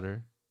the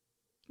water.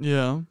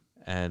 Yeah.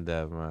 And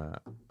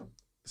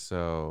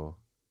so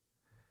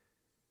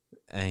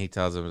And he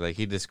tells him, like,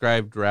 he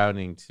described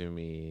drowning to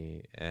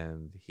me,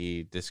 and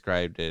he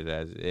described it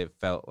as it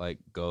felt like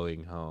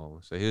going home.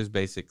 So he was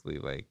basically,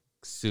 like,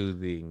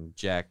 soothing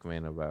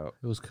Jackman about,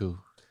 It was cool.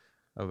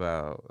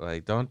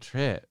 like, don't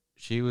trip.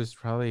 She was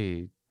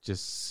probably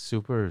just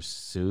super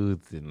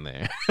soothed in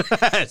there.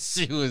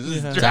 She was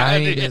just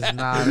Dying drowning. is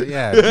not.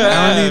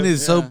 Drowning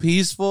is so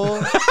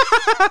peaceful.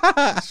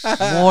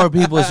 More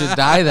people should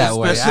die that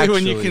way. Especially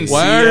when you actually. can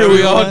Why see are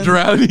we all everyone.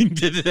 drowning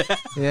to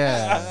death?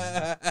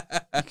 Yeah.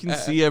 You can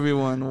see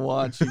everyone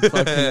watch you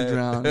fucking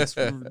drown. It's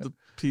the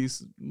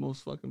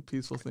most fucking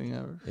peaceful thing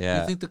ever.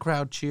 Yeah. You think the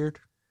crowd cheered?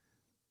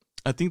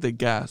 I think they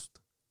gasped.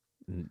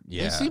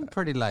 Yeah. They seemed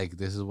pretty like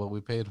this is what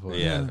we paid for.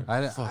 Yeah.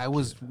 I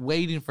was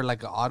waiting for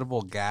like an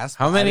audible gasp.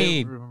 How I many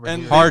didn't remember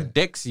and hearing hard it.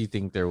 dicks you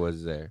think there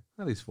was there?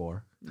 At least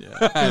 4.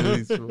 Yeah. At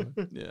least one.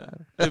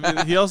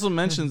 Yeah. He also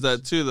mentions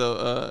that too,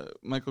 though.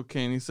 Michael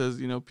Caine, he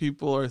says,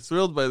 people are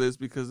thrilled by this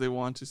because they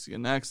want to see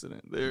an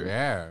accident.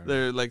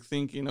 They're like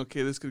thinking,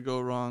 okay, this could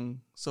go wrong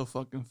so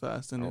fucking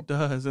fast, and it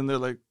does. And they're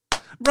like,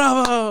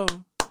 bravo!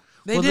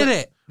 They did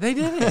it. They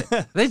did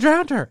it. They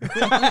drowned her.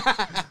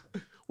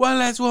 One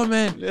less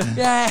woman.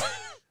 Yeah.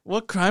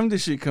 What crime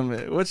did she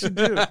commit? What'd she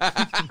do?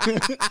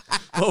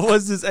 What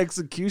was this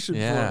execution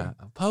Yeah.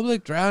 for?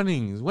 Public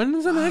drownings. When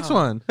is the next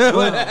one?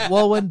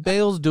 well, when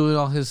Bale's doing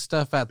all his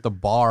stuff at the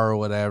bar or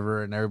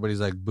whatever, and everybody's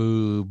like,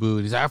 boo, boo.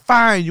 And he's like,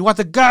 fine, you want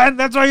the gun?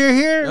 That's why you're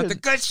here. That's the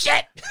good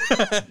shit.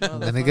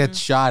 And then he gets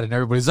shot, and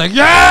everybody's like,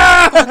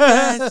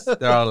 yeah!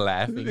 They're all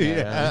laughing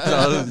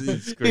at him. He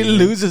Screaming.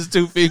 loses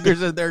 2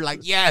 fingers, and they're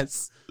like,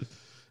 yes.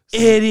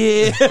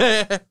 Idiot.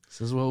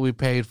 This is what we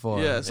paid for.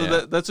 Yeah, so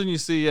Yeah. that's when you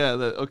see, that,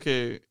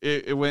 okay,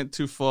 it went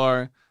too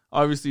far.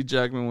 Obviously,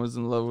 Jackman was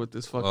in love with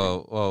this fucking...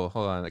 Whoa,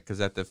 hold on.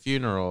 Because at the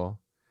funeral,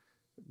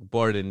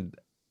 Borden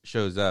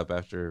shows up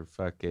after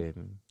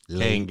fucking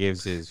Kane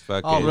gives his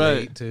fucking Oh,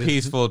 right.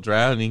 peaceful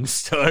drowning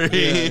story.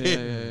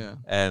 Yeah.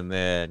 And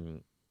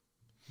then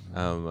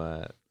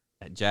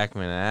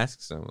Jackman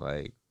asks him,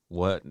 like,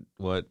 what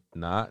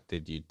knot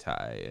did you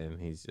tie? And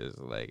he's just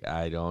like,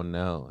 I don't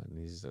know. And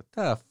he's like,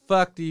 the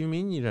fuck do you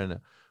mean you don't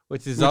know?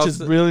 Which is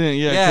brilliant,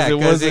 yeah,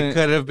 because it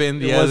could have been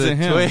the it other wasn't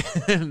him.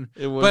 twin.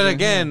 It wasn't But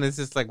again, him. it's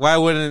just like, why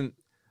wouldn't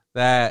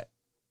that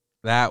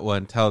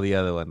one tell the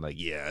other one, like,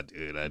 yeah,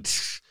 dude,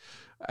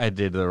 I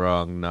did the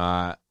wrong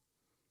knot.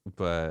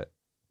 But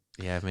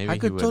yeah, maybe I he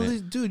could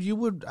wouldn't. totally,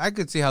 dude. I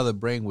could see how the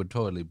brain would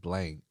totally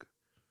blank.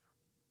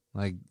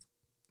 Like,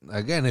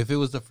 again, if it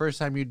was the first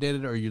time you did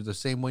it, or you're the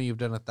same one you've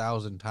done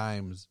 1,000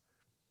 times,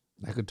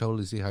 I could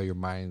totally see how your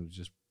mind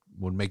just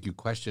would make you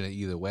question it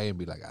either way and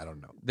be like, I don't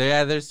know.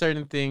 There's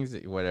certain things,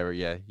 whatever,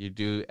 you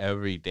do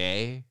every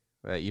day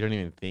that you don't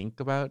even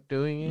think about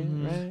doing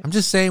it, right? I'm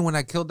just saying, when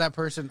I killed that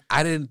person,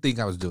 I didn't think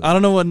I was doing it. I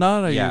don't know what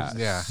knot I Yeah. used.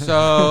 Yeah.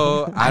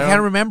 So I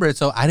can't remember it,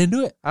 so I didn't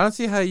do it. I don't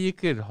see how you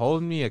could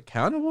hold me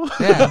accountable.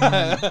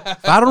 Yeah.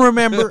 If I don't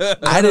remember,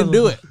 I didn't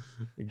do it.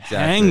 Exactly.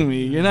 Hang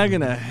me. You're not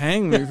going to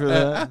hang me for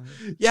that.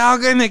 Y'all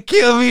gonna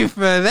kill me for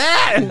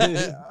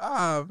that?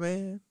 Oh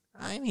man,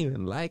 I ain't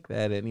even like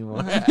that anymore.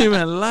 I don't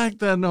even like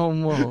that no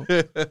more.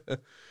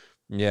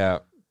 Yeah.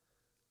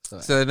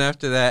 So then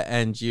after that,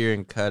 Angier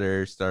and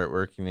Cutter start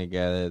working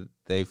together.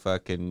 They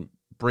fucking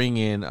bring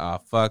in a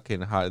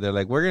fucking hot. They're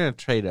like, we're gonna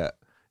trade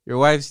up. Your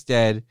wife's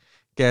dead.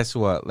 Guess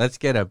what? Let's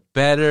get a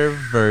better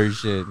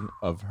version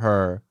of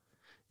her.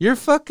 You're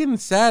fucking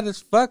sad as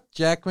fuck,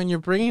 Jack, when you're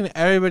bringing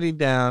everybody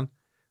down.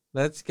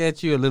 Let's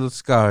get you a little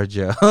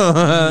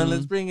ScarJo.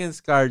 Let's bring in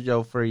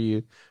ScarJo for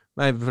you.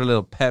 Might put a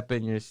little pep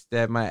in your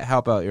step. Might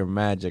help out your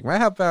magic. Might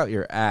help out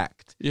your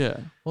act. Yeah.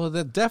 Well,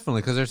 that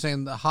definitely, because they're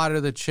saying the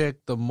hotter the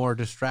chick, the more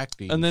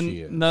distracting And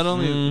she is. then not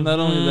only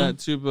that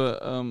too, but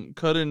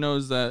Cutter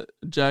knows that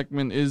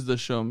Jackman is the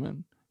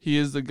showman. He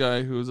is the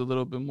guy who is a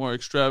little bit more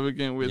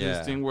extravagant with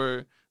his thing,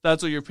 where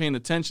that's what you're paying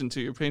attention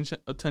to. You're paying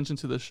attention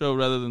to the show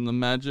rather than the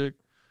magic.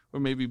 Or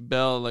maybe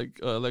Belle, like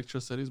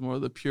Electra said, he's more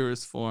of the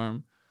purest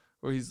form,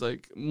 where he's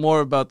like more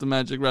about the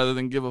magic rather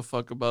than give a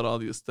fuck about all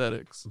the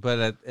aesthetics.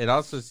 But it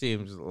also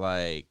seems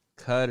like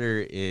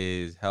Cutter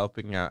is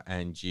helping out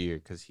Angier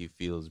because he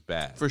feels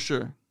bad. For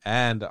sure.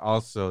 And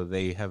also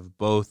they have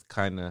both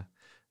kind of,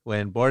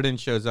 when Borden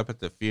shows up at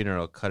the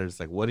funeral, Cutter's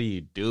like, what are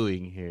you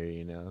doing here?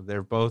 You know,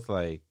 they're both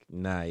like,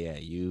 nah, yeah,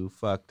 you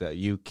fucked up.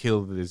 You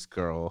killed this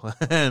girl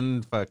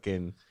and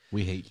fucking.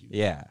 We hate you.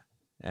 Yeah.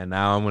 And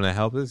now I'm going to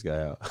help this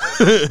guy out.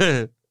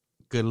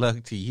 Good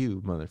luck to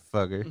you,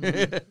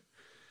 motherfucker.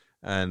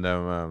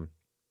 And,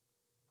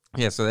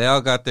 yeah, so they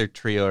all got their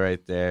trio right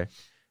there.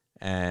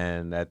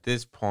 And at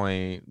this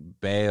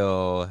point,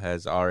 Bale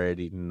has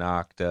already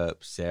knocked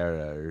up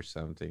Sarah or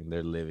something.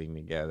 They're living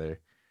together.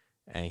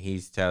 And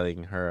he's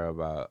telling her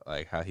about,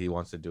 like, how he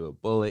wants to do a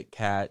bullet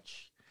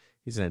catch.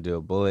 He's going to do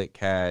a bullet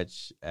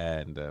catch.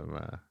 And,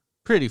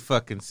 pretty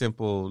fucking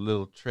simple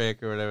little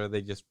trick or whatever.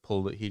 They just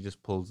pull it. He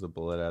just pulls the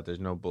bullet out. There's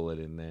no bullet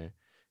in there.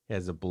 He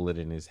has a bullet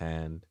in his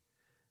hand.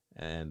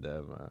 And,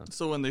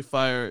 so when they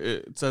fire,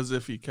 it's as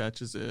if he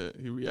catches it.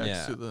 He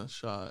reacts to the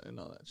shot and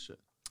all that shit.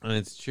 And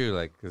it's true,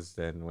 like, because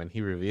then when he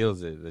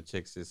reveals it, the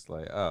chick's just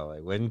like, oh,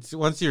 like,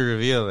 once you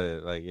reveal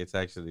it, like, it's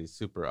actually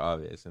super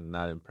obvious and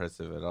not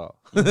impressive at all.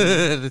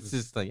 It's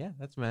just like, yeah,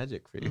 that's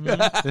magic for you.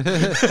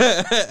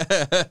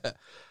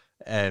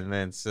 And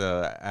then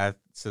so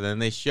then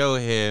they show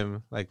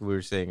him, like we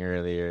were saying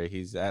earlier,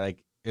 he's at,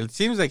 like, it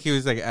seems like he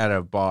was like at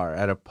a bar,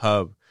 at a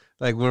pub,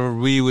 like where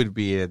we would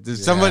be at.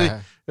 Somebody,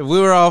 if we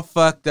were all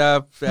fucked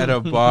up at a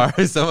bar,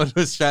 someone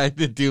was trying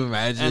to do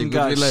magic And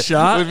got like,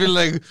 shot? We'd be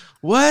like,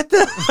 what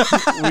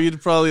the?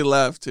 We'd probably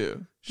laugh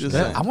too. Just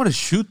saying. I want to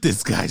shoot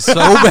this guy so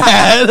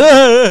bad.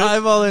 I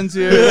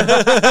volunteer.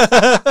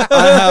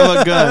 I have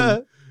a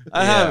gun.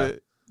 I have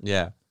it.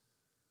 Yeah.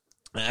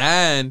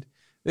 And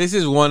this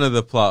is one of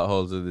the plot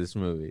holes of this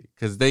movie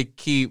because they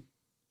keep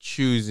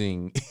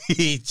choosing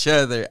each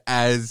other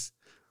as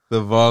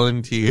the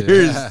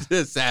volunteers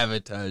to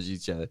sabotage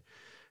each other.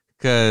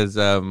 Because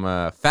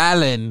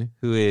Fallon,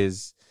 who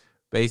is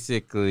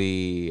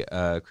basically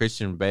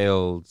Christian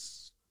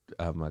Bale's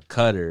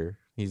cutter,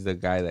 he's the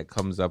guy that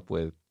comes up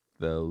with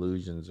the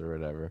illusions or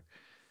whatever.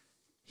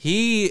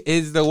 He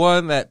is the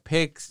one that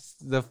picks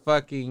the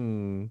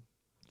fucking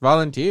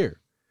volunteer.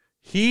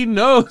 He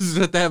knows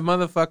what that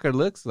motherfucker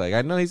looks like.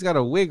 I know he's got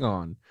a wig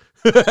on.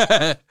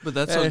 But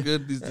that's how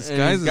good these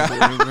disguises are,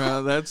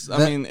 bro. I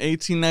mean,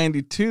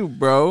 1892,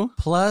 bro.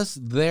 Plus,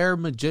 they're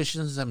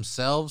magicians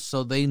themselves,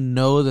 so they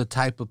know the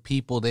type of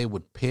people they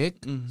would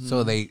pick,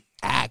 so they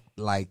act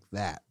like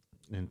that.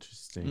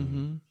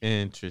 Interesting.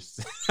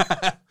 Interesting.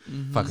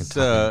 Fucking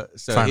So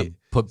trying to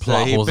put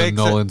plot holes in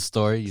Nolan's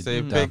story. You so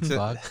he dumb picks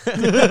fuck.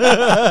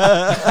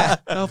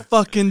 How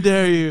fucking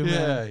dare you, man?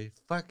 Yeah, you're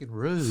fucking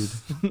rude.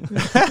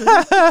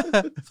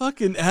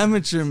 Fucking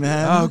amateur,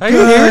 man. Oh, are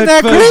you hearing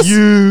that, Chris?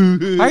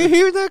 Are you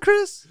hearing that,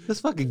 Chris?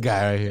 This fucking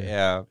guy right here.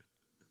 Yeah.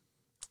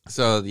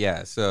 So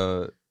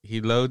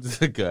he loads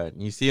the gun.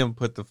 You see him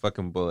put the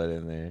fucking bullet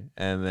in there,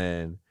 and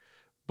then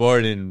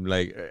Borden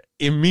like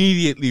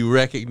immediately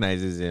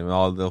recognizes him,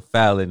 although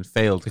Fallon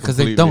failed Because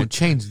completely. they don't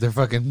change their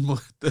fucking. No,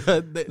 he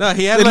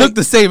They had look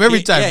the same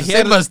every time. he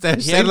Same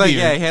mustache. He had Same like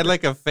beard. he had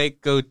like a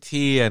fake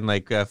goatee and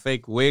like a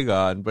fake wig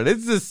on, but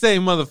it's the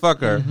same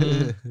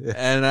motherfucker.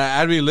 And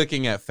I'd be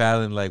looking at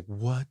Fallon like,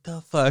 "What the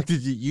fuck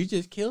did you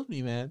just killed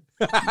me, man?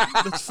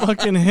 That's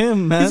fucking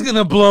him, man. He's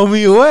gonna blow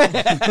me away."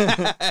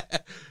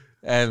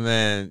 And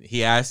then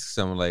he asks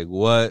him like,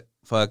 "What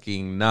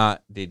fucking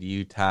knot did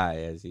you tie?"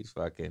 As he's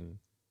fucking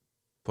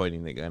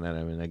pointing the gun at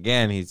him, and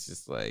again he's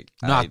just like,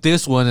 Not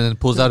this one, and then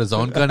pulls out his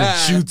own gun and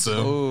shoots him.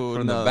 Oh,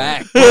 from no. the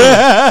back."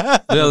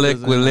 Little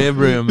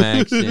equilibrium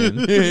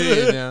action.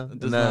 You know? It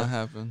does not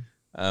happen.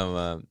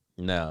 No.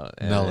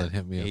 And Nolan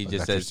hit me up. He with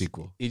just that says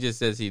sequel. he just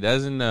says he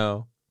doesn't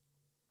know.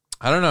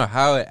 I don't know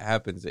how it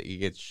happens that he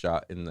gets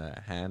shot in the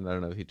hand. I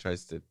don't know if he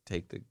tries to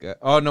take the gun.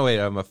 Oh no, wait.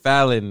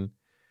 Fallon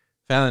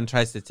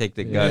tries to take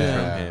the gun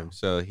from him,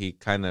 so he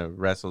kind of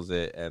wrestles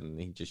it and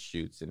he just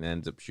shoots and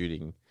ends up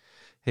shooting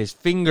his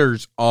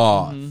fingers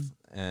off.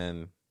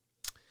 And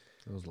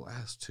Those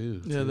last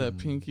two. Yeah, too. that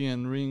pinky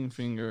and ring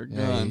finger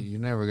Yeah, gun. you're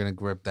never gonna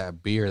grip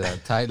that beer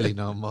that tightly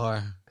no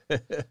more.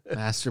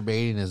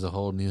 Masturbating is a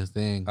whole new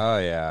thing. oh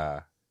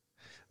yeah,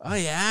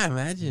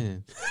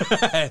 imagine.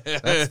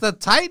 That's the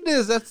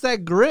tightness. That's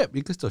that grip.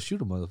 You can still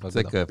shoot a motherfucker. It's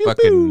like though. a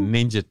fucking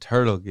Ninja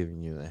Turtle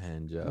giving you a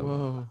hand job.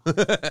 Whoa.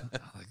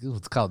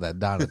 Let's call that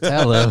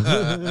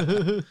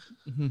Donatello.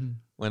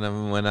 When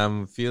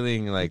I'm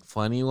feeling like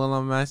funny while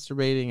I'm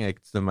masturbating,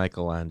 it's the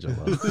Michelangelo.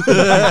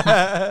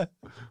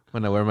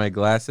 When I wear my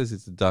glasses,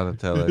 it's the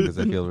Donatello because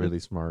I feel really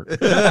smart.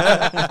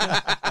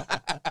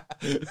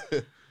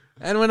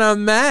 And when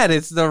I'm mad,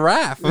 it's the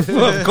Raph. Of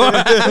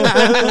course.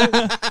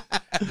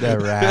 The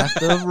Wrath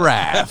of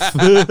Raph.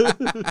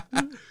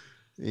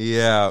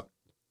 Yeah.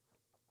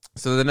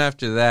 So then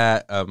after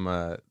that,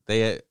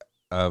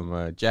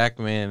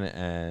 Jackman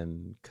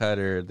and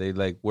Cutter, they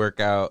like work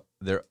out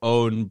their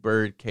own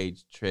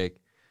birdcage trick.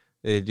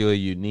 They do a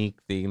unique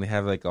thing. They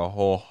have like a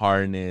whole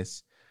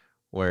harness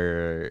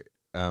where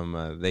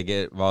they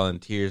get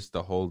volunteers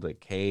to hold a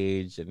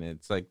cage, and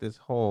it's like this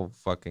whole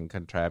fucking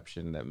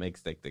contraption that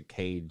makes like the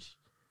cage.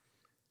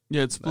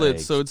 Yeah, it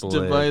splits. Like, So it's splits.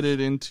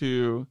 divided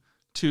into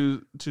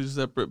two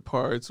separate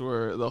parts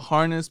where the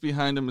harness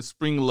behind them is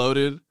spring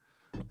loaded.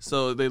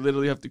 So they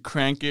literally have to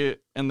crank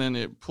it, and then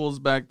it pulls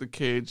back the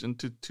cage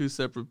into two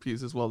separate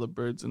pieces while the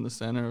bird's in the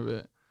center of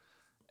it.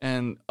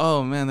 And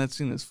oh man, that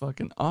scene is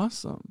fucking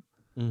awesome.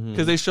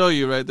 Because they show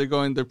you, right?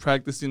 They're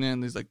practicing it,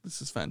 and he's like,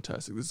 "This is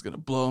fantastic. This is gonna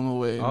blow him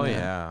away." Oh man.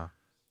 yeah.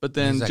 But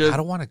then He's like, just I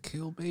don't want to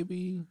kill,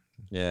 baby.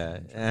 Yeah,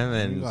 and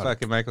then You gotta-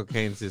 fucking Michael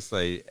Caine's just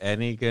like,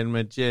 any good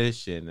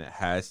magician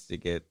has to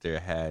get their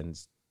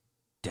hands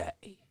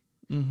dirty.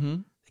 mm-hmm.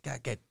 They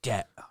gotta get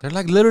dirty. They're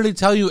like literally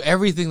tell you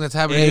everything that's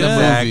happening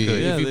Exactly. in the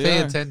movie. Yeah, If you they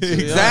pay are. attention.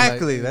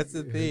 Exactly, Like, that's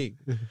the thing.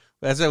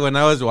 That's why when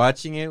I was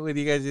watching it with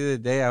you guys the other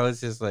day, I was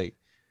just like,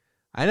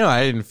 I know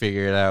I didn't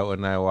figure it out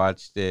when I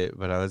watched it,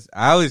 but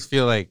I always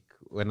feel like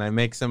when I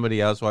make somebody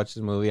else watch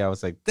the movie, I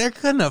was like, they're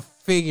gonna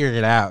figure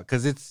it out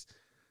because it's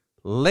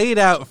laid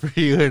out for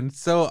you and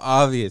so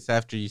obvious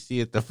after you see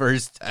it the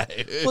first time.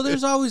 Well,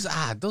 there's always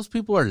those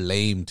people are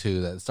lame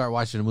too that start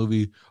watching a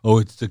movie. Oh,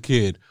 it's the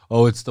kid.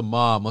 Oh, it's the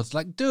mom. It's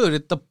like,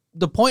 dude,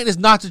 the point is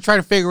not to try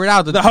to figure it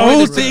out. The whole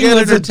point is to thing get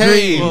was a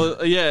entertained. dream.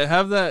 Well, yeah,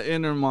 have that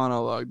inner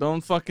monologue.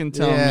 Don't fucking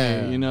tell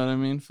me. You know what I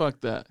mean? Fuck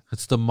that.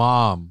 It's the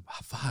mom.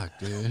 Fuck,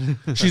 dude.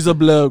 She's a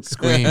bloke.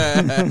 Scream.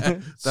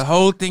 The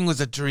whole thing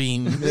was a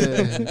dream.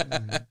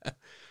 Yeah.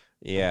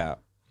 Yeah.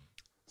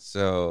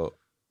 So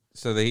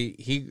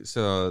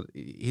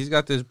he's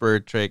got this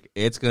bird trick.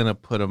 It's gonna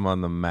put him on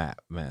the map,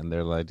 man.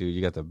 They're like, dude,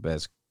 you got the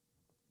best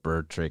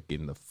bird trick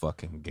in the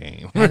fucking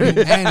game.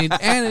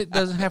 and it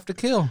doesn't have to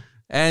kill.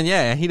 And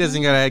yeah, he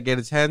doesn't gotta get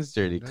his hands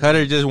dirty.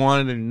 Cutter just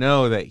wanted to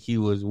know that he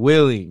was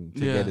willing to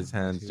get his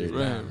hands dirty.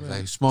 Right.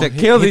 Like, smoke, To hit,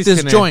 kill hit these this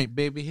canaries. joint,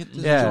 baby. Hit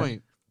this Yeah.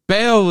 joint.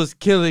 Bale was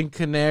killing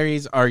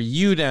canaries. Are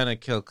you down to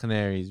kill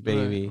canaries,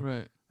 baby?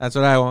 Right. That's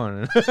what I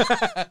wanted.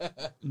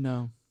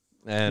 No.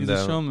 And He's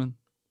a showman.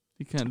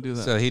 He can't do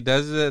that. so he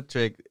does the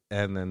trick,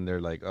 and then they're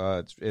like,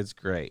 "Oh, it's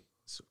great."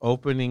 It's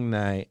opening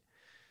night.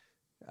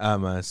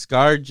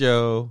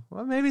 ScarJo.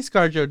 Well, maybe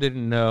ScarJo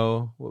didn't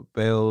know what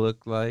Bale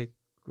looked like,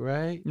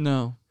 right?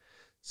 No.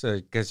 So,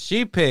 because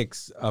she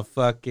picks a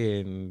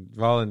fucking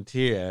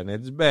volunteer, and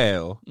it's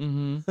Bale,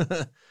 Mm-hmm.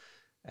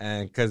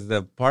 and because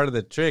the part of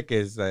the trick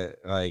is that,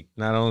 like,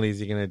 not only is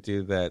he gonna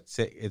do that,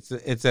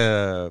 it's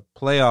a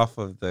playoff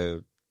of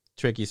the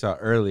trick you saw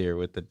earlier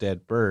with the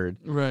dead bird.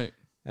 Right.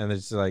 And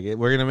it's like,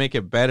 we're going to make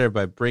it better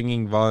by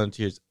bringing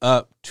volunteers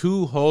up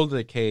to hold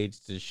the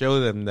cage to show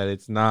them that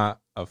it's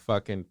not a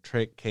fucking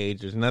trick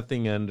cage. There's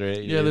nothing under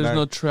it. Yeah, there's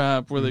no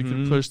trap where they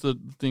can push the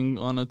thing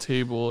on a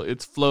table.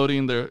 It's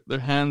floating. Their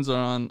hands are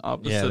on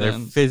opposite they're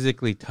ends.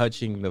 physically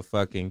touching the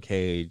fucking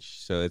cage.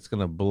 So it's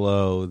going to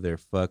blow their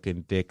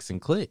fucking dicks and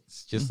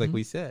clits, just like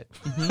we said.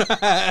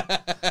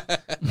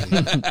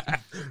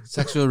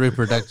 Sexual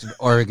reproductive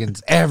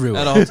organs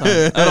everywhere. At all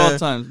times. At all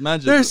times.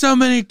 Magic. There's so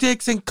many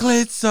dicks and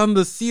clits on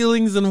the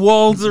ceilings and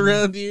walls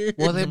around here.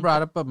 Well, they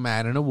brought up a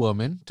man and a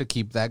woman to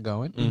keep that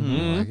going.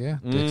 Like, yeah,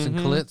 dicks and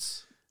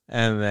clits.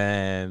 And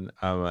then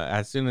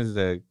as soon as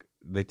they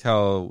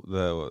tell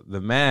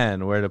the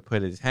man where to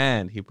put his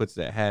hand, he puts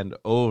that hand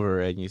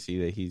over, and you see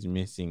that he's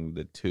missing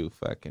the two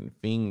fucking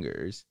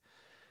fingers.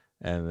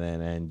 And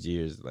then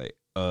Angier's like,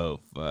 "Oh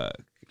fuck!"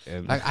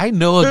 And Like, I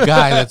know a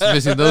guy that's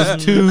missing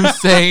those two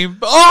same.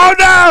 Oh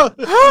no!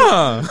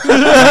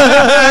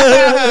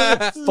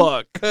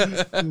 Fuck.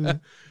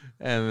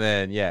 And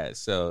then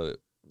so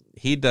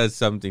he does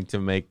something to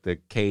make the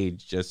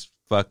cage just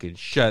fucking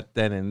shut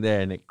then and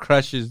there, and it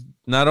crushes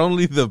not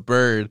only the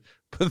bird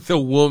but the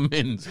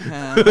woman.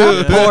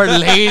 That poor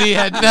lady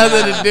had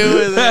nothing to do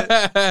with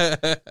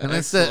it. And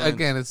it's the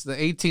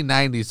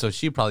 1890s, so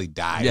she probably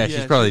died. Yeah,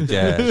 she's probably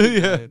dead.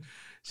 Yeah.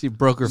 She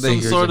broke her Some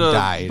fingers sort and of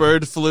died.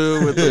 bird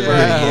flu with the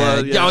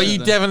bird blood. Yo, you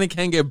definitely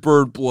can't get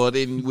bird blood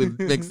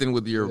mixed in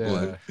with your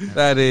blood.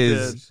 That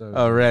is Yeah.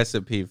 a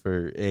recipe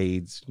for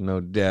AIDS,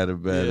 no doubt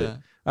about it. Yeah.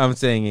 I'm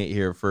saying it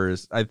here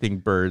first. I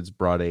think birds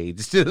brought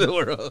AIDS to the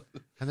world.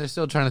 And they're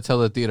still trying to tell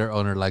the theater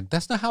owner, like,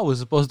 that's not how it was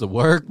supposed to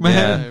work, man.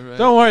 Yeah. Right, right.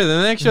 Don't worry,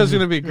 the next show's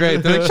gonna be great.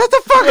 They're like, shut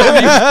the fuck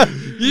up!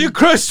 You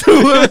crushed the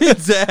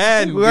woman's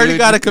hand. We already dude.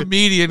 got a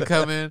comedian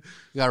coming.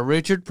 We got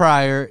Richard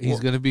Pryor.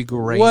 He's going to be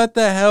great. What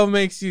the hell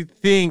makes you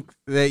think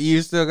that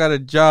you still got a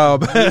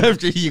job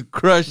after you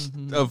crushed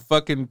a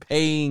fucking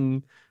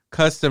paying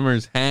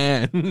customer's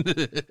hand?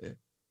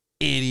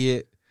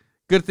 Idiot.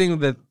 Good thing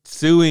that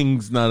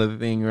suing's not a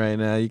thing right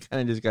now. You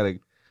kind of just gotta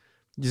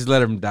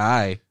let him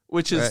die.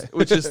 Which is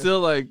still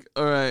like,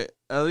 all right,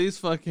 at least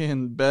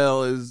fucking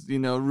Bell is,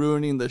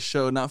 ruining the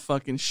show, not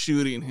fucking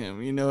shooting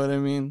him. You know what I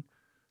mean?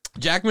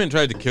 Jackman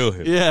tried to kill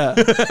him. Yeah.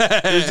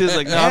 It's just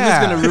like, no, I'm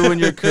just going to ruin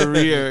your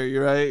career,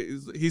 you're right?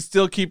 He's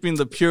still keeping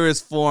the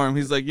purest form.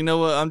 He's like, you know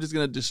what? I'm just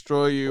going to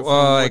destroy you.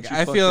 Well, like,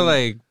 I feel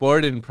like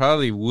Borden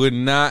probably would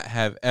not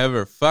have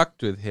ever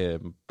fucked with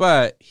him,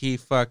 but he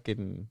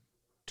fucking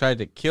tried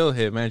to kill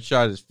him and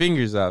shot his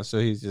fingers off. So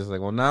he's just like,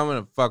 well, now I'm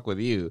going to fuck with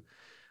you.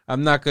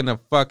 I'm not going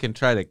to fucking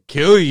try to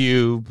kill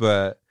you,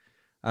 but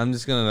I'm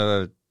just going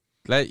to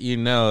let you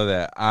know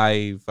that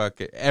I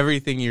fucking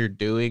everything you're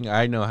doing,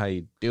 I know how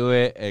you do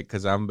it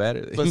because I'm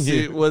better than But you.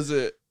 see, was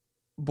it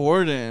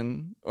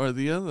Borden or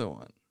the other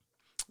one?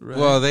 Right?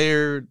 Well,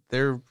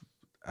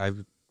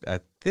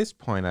 at this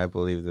point, I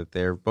believe that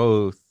they're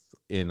both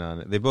in on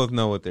it. They both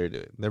know what they're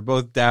doing. They're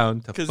both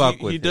down to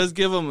fuck with he him. does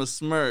give him a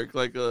smirk,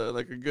 like a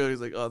good.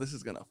 He's like, oh, this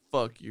is gonna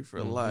fuck you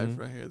for life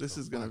right here. This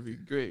is gonna be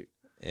great.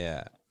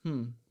 Yeah.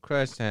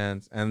 Crushed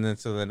hands. And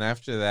then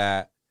after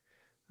that,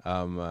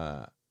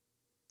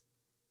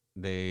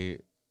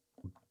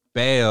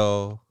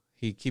 Bale,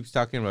 he keeps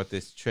talking about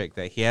this trick,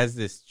 that he has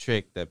this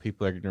trick that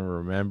people are gonna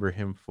remember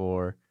him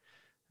for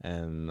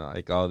and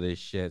like all this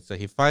shit. So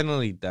he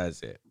finally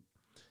does it.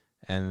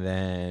 And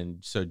then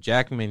so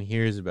Jackman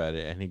hears about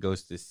it and he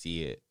goes to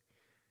see it.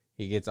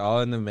 He gets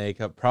all in the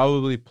makeup,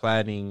 probably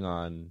planning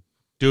on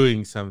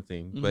doing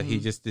something, but he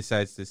just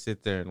decides to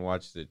sit there and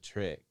watch the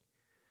trick.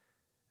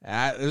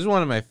 This is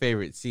one of my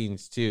favorite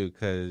scenes too,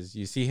 because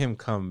you see him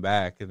come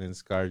back, and then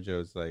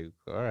ScarJo's like,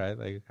 "All right,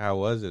 like how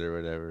was it or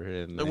whatever?"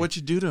 And Like, what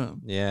you do to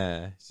him?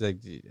 yeah, he's like,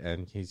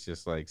 and he's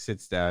just like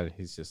sits down, and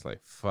he's just like,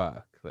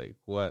 "Fuck, like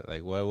what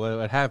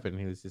happened?"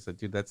 He was just like,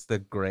 "Dude, that's the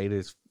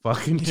greatest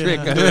fucking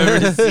trick I've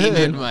ever seen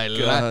in my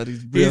life."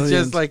 He's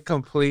just like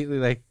completely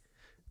like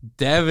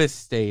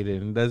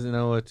devastated and doesn't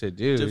know what to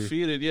do.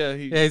 Defeated, yeah.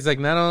 He's like,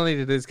 not only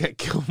did this guy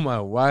kill my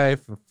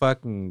wife and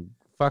fucking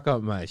fuck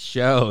up my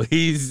show,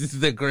 he's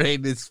the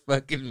greatest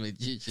fucking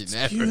magician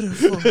ever.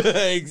 Beautiful.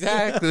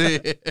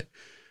 Exactly.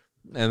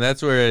 And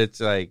that's where it's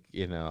like,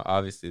 you know,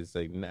 obviously it's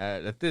like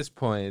at this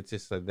point it's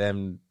just like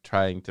them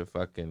trying to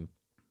fucking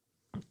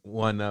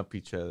one up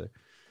each other.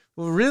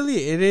 Well,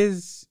 really, it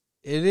is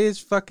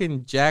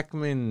fucking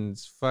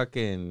Jackman's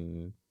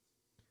fucking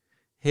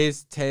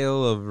his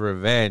tale of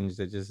revenge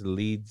that just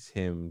leads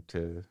him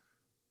to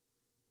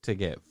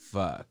get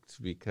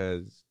fucked,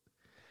 because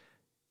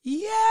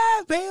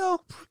yeah,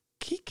 Bale,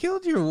 he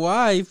killed your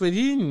wife, but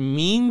he didn't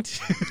mean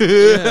to.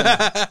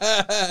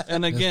 Yeah.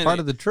 And again, it's part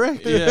of the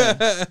trick.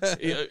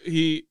 Yeah,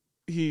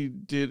 he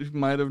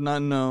might have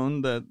not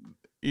known that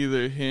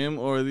either him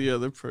or the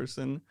other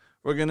person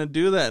were gonna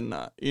do that.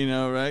 Not, you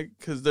know, right?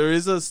 Because there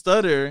is a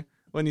stutter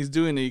when he's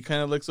doing it. He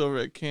kind of looks over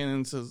at Ken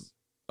and says,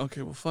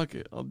 "Okay, well, fuck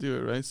it, I'll do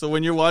it." Right. So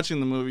when you're watching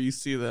the movie, you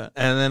see that,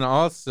 and then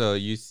also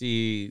you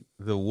see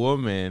the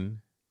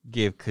woman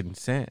give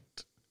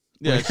consent.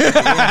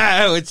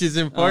 Yeah, which is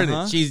important.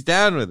 Uh-huh. She's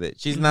down with it.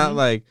 She's not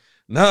like,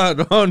 no,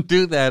 don't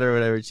do that or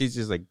whatever. She's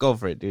just like, go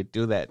for it, dude.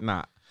 Do that.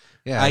 Nah.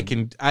 Yeah, I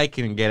can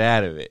get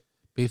out of it.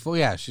 Before,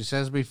 yeah, she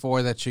says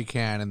before that she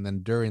can, and then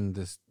during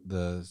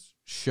the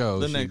show,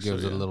 The she next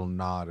gives show, a yeah. little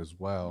nod as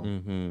well.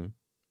 Mm-hmm.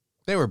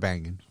 They were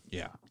banging.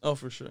 Yeah. oh,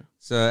 for sure.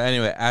 So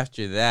anyway,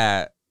 after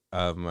that,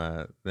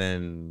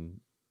 then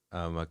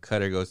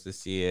Cutter goes to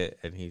see it,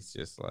 and he's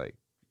just like,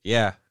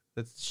 yeah,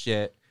 that's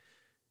shit.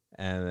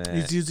 And then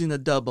He's using a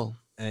double.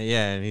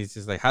 and he's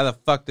just like, how the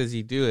fuck does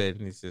he do it?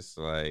 And he's just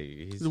like,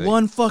 like,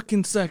 1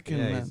 fucking second,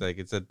 yeah, man. he's like,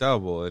 it's a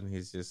double, and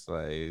he's just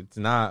like, it's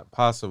not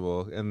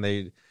possible. And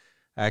they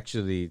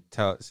actually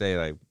say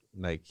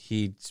like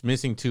he's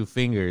missing 2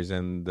 fingers,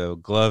 and the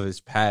glove is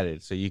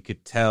padded, so you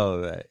could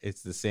tell that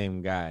it's the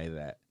same guy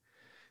that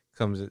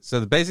comes.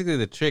 So basically,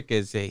 the trick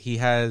is that he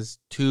has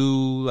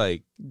 2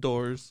 like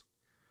Doors.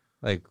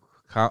 like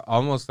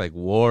almost like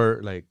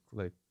like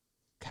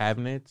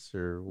cabinets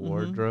or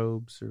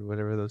wardrobes or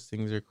whatever those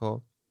things are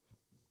called,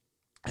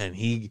 and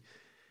he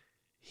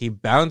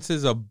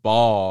bounces a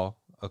ball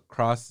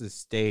across the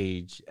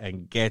stage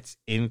and gets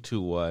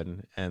into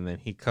one, and then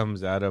he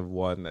comes out of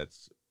one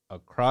that's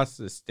across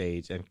the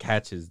stage and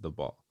catches the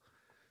ball.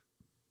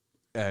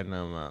 And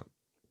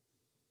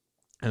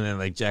then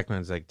like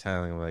Jackman's like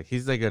telling him like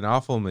he's like an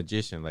awful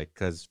magician, like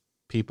because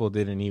people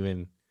didn't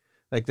even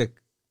like the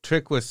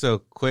trick was so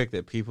quick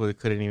that people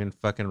couldn't even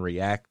fucking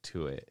react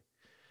to it.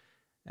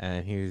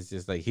 And he was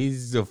just like,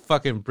 he's a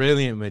fucking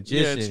brilliant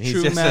magician. Yeah, it's he's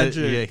true just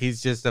magic.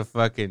 he's just a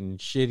fucking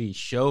shitty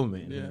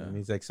showman. Yeah. And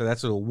he's like, so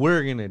that's what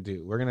we're gonna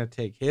do. We're gonna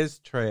take his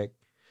trick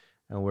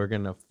and we're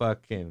gonna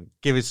fucking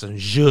give it some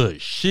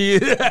zhuzh.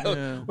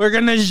 Yeah. We're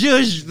gonna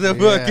zhuzh the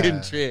Yeah.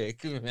 fucking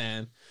trick,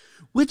 man.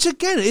 Which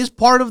again is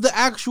part of the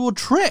actual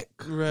trick.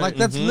 Right. Like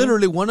that's Mhm.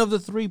 literally one of the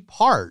 3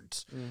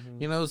 parts.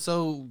 Mhm. You know,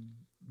 so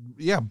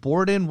yeah,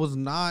 Borden was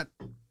not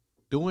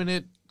doing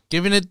it,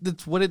 giving it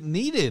that's what it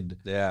needed.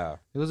 Yeah.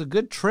 It was a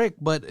good trick,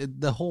 but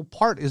the whole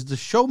part is the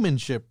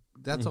showmanship.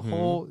 That's Mhm. a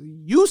whole.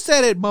 You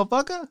said it,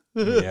 motherfucker.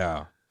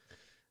 Yeah.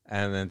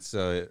 And then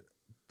so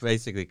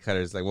basically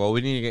Cutter's like, well,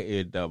 we need to get you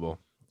a double.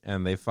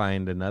 And they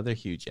find another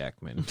Hugh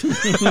Jackman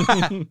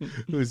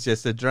who's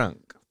just a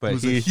drunk. But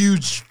Who's a he's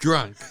huge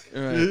drunk.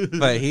 Right.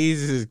 but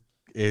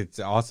it's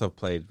also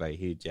played by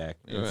Hugh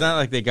Jackman. It's Right. not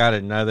like they got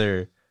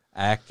another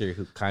actor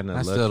who kind of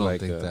I looked still don't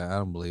like think that. I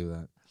don't believe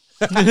that.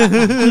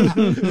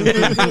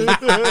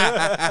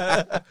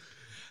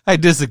 I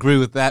disagree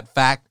with that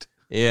fact.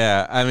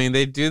 Yeah, I mean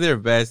they do their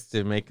best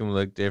to make him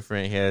look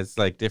different. He has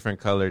like different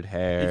colored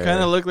hair. He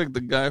kind of looked like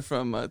the guy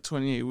from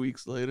 28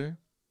 Weeks Later.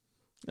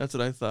 That's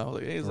what I thought.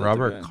 Like, hey, is that the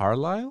Robert guy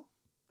Carlyle.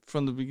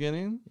 from the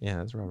beginning. Yeah,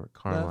 that's Robert That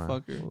Carlyle.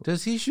 fucker.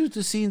 Does he shoot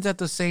the scenes at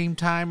the same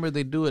time, or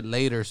they do it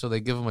later so they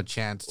give him a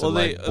chance to Well,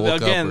 like they-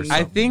 bulk again, up or I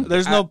something? think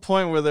There's no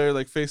point where they're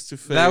like face to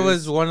face. That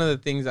was one of the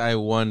things I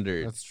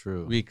wondered that's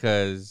true.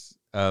 because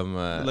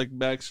like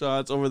back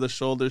shots, over the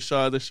shoulder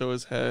shot to show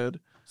his head.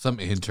 Some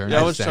intern.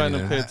 Yeah, I was trying to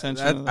standing pay there.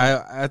 attention. to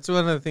that. that's one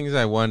of the things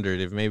I wondered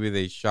if maybe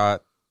they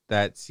shot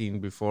that scene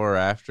before or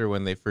after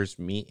when they first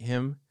meet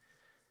him,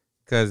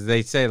 because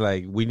they say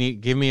like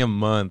give me a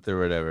month or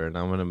whatever, and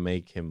I'm gonna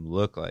make him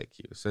look like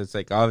you. So it's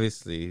like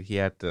obviously he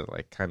had to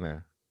like kind of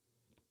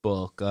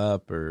bulk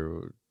up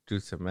or do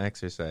some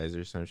exercise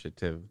or some shit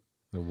to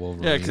The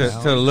Wolverine. Yeah, 'cause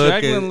out. to look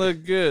Jackman at,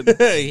 looked good.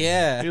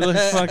 yeah, He looked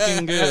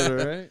fucking good,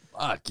 all right?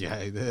 Fuck yeah,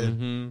 he did.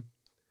 Mm-hmm.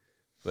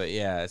 But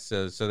yeah,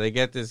 so they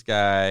get this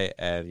guy,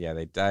 and yeah,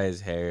 they dye his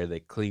hair, they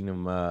clean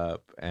him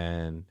up,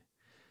 and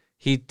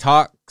he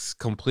talks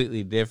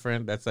completely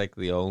different. That's like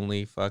the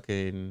only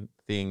fucking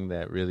thing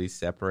that really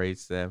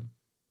separates them.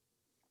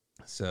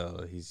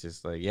 So he's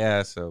just like,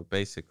 yeah. So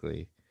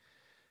basically,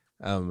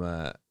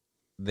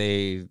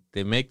 they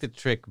make the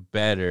trick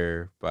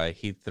better by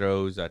he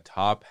throws a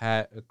top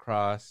hat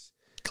across,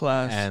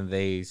 Class. and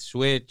they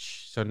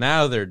switch. So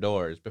now they're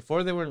doors.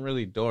 Before they weren't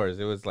really doors.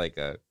 It was like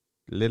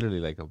literally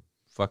like a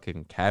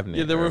fucking cabinet.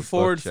 Yeah, they or were a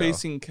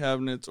forward-facing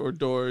cabinets or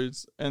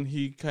doors, and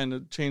he kind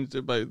of changed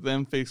it by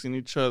them facing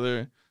each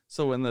other.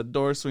 So when the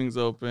door swings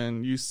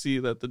open, you see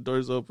that the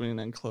door's opening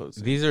and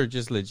closing. These are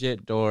just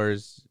legit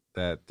doors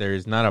that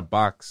there's not a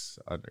box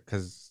under,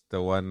 because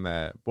the one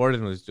that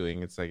Borden was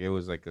doing, it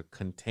was like a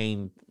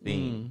contained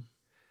thing.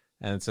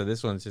 And so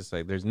this one's just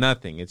like, there's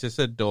nothing. It's just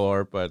a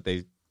door, but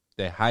they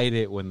hide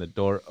it when the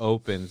door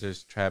opens.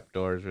 There's trap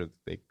doors where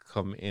they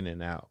come in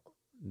and out,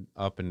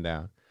 up and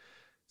down.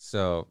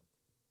 So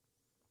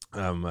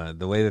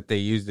the way that they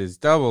use this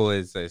double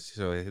is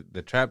so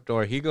the trap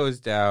door, he goes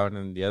down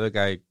and the other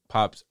guy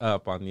pops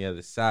up on the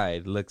other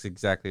side, looks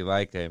exactly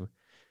like him,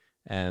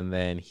 and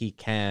then he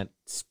can't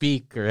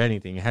speak or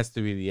anything. It has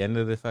to be the end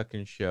of the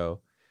fucking show.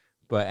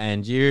 But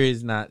Angier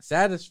is not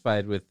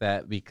satisfied with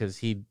that because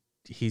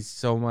he's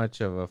so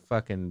much of a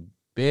fucking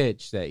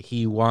bitch that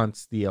he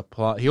wants the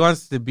applause. He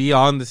wants to be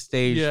on the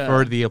stage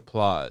for the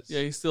applause.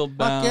 Yeah, he's still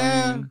bound.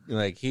 Yeah.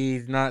 Like,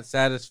 he's not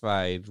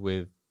satisfied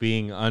with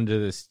being under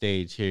the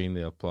stage hearing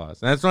the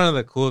applause. And that's one of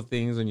the cool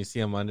things when you see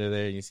him under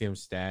there and you see him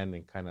stand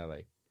and kind of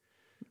like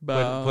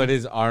put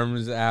his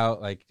arms out,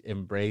 like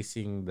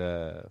embracing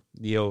the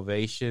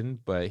ovation,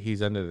 but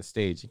he's under the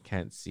stage. You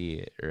can't see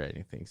it or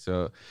anything.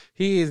 So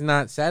he is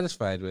not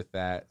satisfied with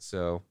that.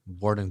 So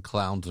Borden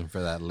clowns him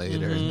for that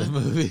later in the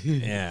movie.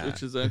 yeah.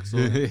 Which is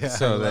excellent. Yeah,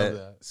 so I love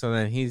that so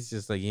then he's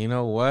just like, you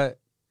know what?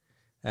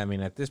 I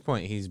mean, at this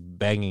point he's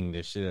banging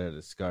the shit out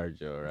of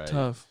ScarJo, right?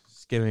 Tough.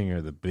 Just giving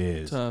her the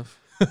biz. Tough.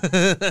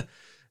 And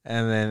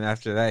then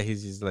after that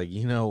he's just like,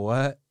 you know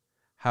what?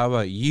 How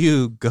about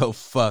you go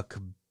fuck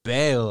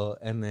Bale,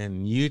 and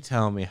then you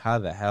tell me how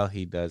the hell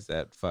he does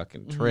that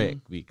fucking trick,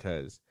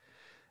 because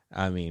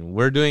I mean,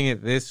 we're doing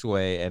it this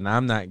way and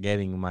I'm not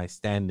getting my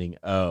standing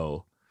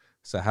O.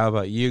 So how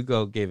about you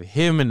go give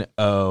him an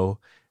O,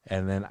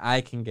 and then I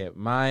can get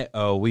my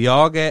O. We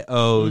all get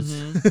O's.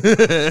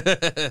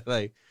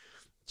 Like,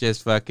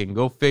 just fucking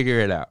go figure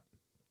it out.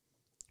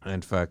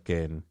 And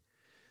fucking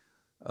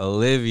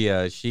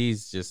Olivia,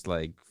 she's just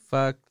like,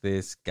 fuck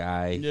this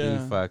guy.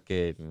 Yeah.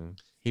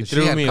 He She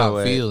threw had me caught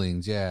away.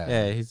 feelings, yeah.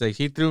 Yeah, he's like,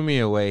 he threw me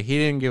away. He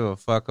didn't give a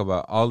fuck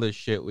about all the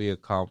shit we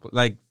accomplished.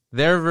 Like,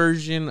 their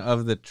version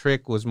of the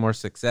trick was more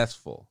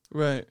successful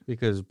Right.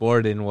 because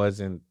Borden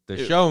wasn't the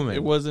showman.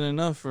 It wasn't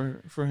enough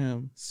for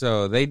him.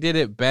 So they did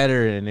it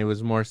better and it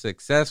was more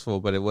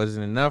successful, but it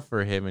wasn't enough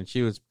for him. And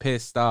she was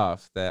pissed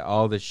off that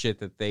all the shit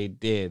that they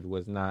did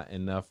was not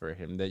enough for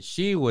him, that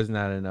she was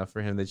not enough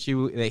for him, that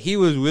he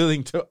was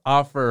willing to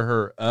offer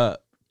her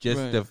up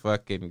just to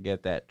fucking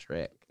get that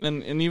trick.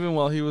 And even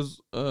while he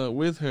was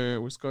with her,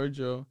 with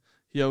ScarJo,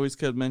 he always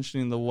kept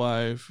mentioning the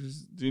wife.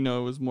 You know,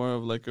 it was more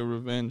of like a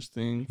revenge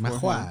thing for My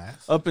him.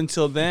 wife. Up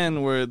until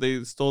then, where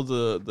they stole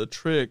the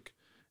trick,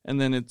 and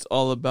then it's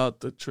all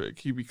about the trick.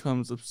 He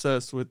becomes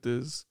obsessed with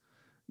this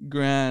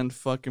grand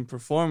fucking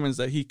performance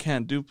that he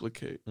can't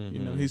duplicate. You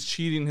know, he's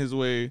cheating his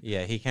way.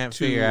 Yeah, he can't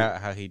figure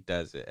out how he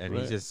does it. And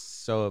he's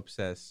just so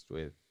obsessed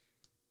with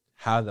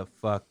how the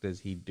fuck does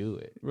he do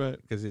it? Right.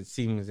 Because it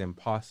seems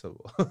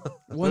impossible.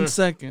 1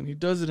 second. He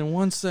does it in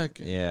 1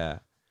 second. Yeah.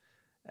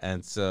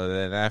 And so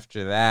then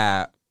after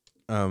that,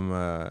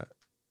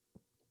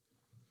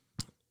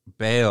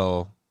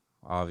 Bale,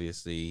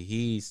 obviously,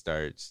 he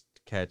starts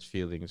to catch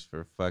feelings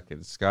for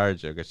fucking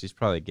ScarJo because she's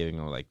probably giving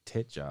him like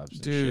tit jobs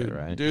and shit,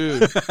 right? Dude.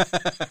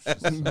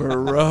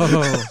 Bro.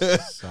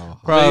 So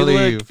hot.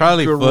 Probably great.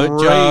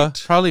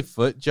 probably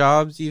foot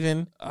jobs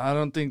even. I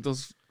don't think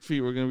those feet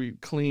were going to be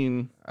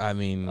clean. I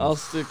mean, I'll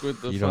stick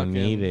with the you fucking... don't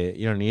need it.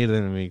 You don't need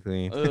them to be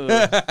clean.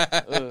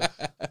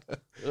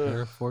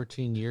 Her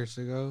 14 years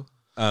ago,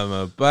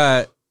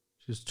 But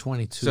she was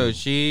 22. so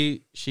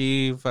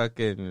she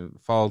fucking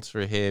falls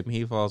for him.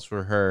 He falls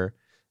for her,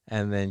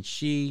 and then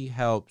she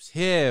helps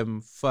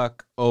him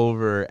fuck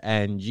over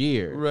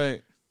Angier.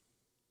 Right.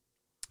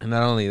 And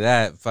not only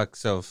that,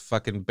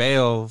 fucking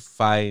Bale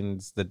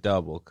finds the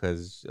double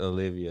because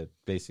Olivia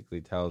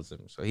basically tells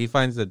him. So he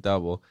finds the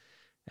double,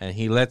 and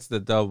he lets the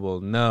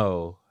double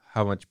know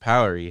how much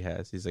power he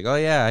has. He's like, oh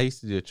yeah, I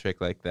used to do a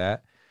trick like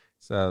that.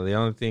 So the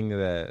only thing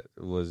that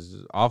was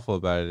awful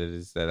about it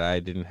is that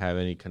I didn't have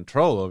any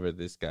control over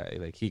this guy.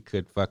 Like, he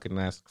could fucking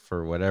ask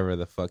for whatever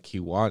the fuck he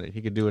wanted.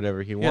 He could do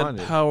whatever he wanted. He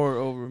had power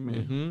over me.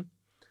 Mm-hmm.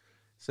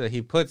 So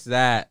he puts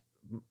that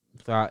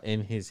thought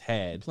in his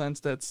head.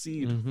 Plants that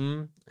seed.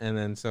 Mm-hmm. And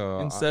then so...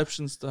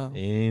 Inception style.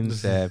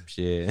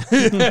 Inception.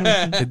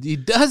 He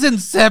does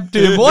incept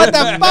him. What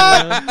the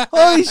fuck?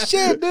 Holy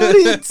shit, dude.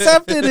 He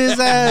incepted his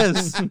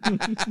ass.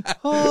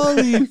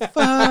 Holy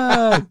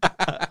fuck.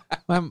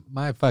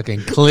 My fucking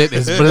clit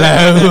is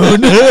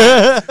blown.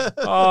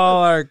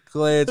 All our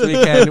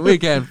clits, we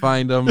can't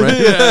find them.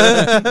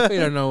 Right? We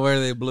don't know where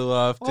they blew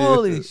off to.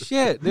 Holy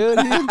shit, dude!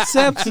 He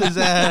incepts his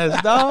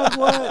ass, dog.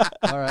 What?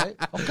 All right,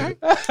 okay,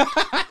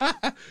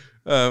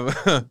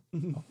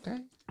 okay.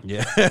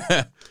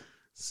 Yeah.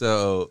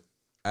 So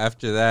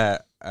after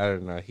that, I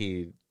don't know.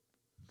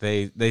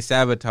 They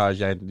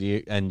sabotage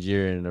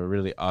Angier in a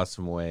really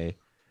awesome way.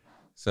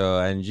 So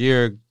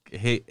Angier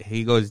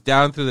he goes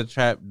down through the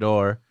trap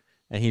door,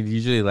 and he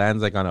usually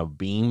lands like on a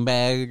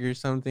beanbag or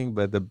something,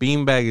 but the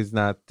beanbag is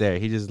not there.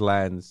 He just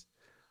lands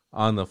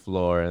on the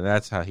floor, and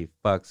that's how he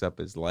fucks up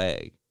his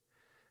leg.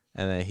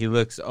 And then he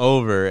looks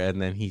over,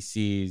 and then he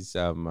sees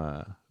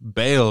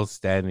Bale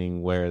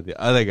standing where the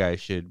other guy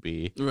should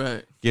be.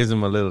 Right. Gives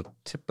him a little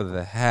tip of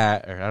the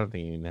hat, or I don't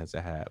think he even has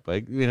a hat,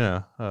 but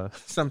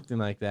something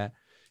like that.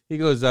 He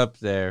goes up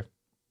there,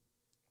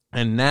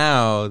 and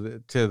now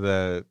to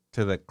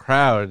the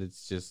crowd,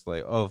 it's just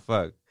like, oh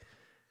fuck,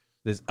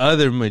 this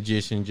other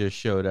magician just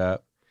showed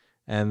up,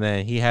 and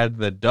then he had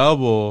the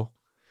double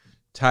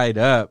tied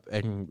up,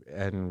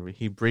 and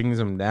he brings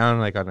him down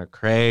like on a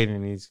crane,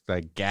 and he's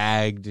like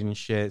gagged and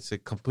shit. So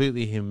it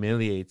completely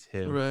humiliates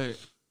him, Right.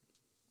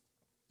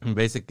 and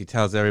basically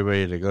tells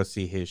everybody to go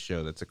see his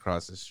show that's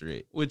across the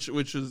street. Which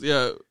was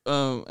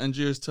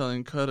Angier's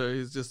telling Cutter,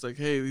 he's just like,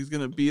 hey, he's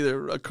gonna be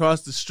there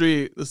across the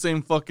street the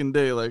same fucking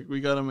day. Like, we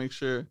gotta make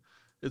sure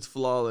it's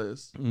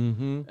flawless.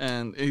 Mm-hmm.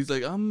 And he's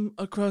like, I'm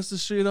across the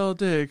street all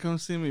day. Come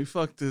see me.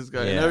 Fuck this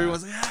guy. And Yeah.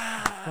 everyone's like,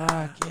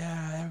 Fuck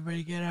yeah,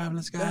 everybody get up,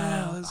 let's go.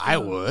 let's go. I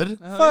would.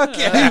 Oh, Fuck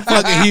yeah, he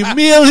fucking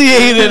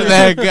humiliated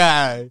that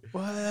guy.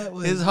 What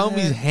was His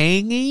homie's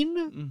hanging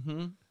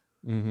Mm-hmm.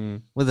 Mm-hmm.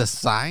 with a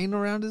sign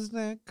around his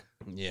neck.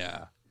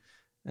 Yeah.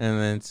 And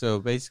then so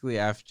basically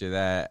after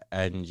that,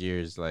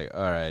 Angier's like,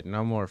 all right,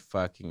 no more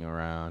fucking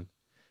around.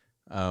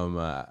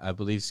 I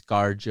believe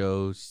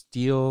ScarJo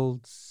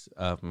steals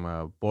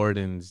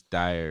Borden's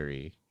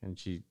diary, and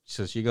she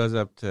goes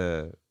up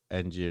to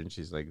Angier and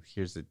she's like,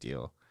 here's the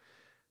deal.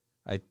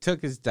 I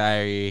took his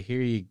diary,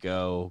 here you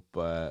go,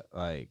 but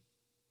like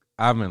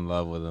I'm in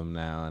love with him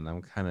now and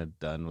I'm kind of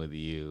done with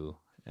you.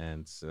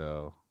 And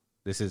so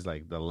this is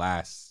like the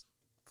last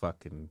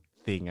fucking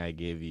thing I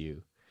give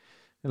you.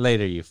 And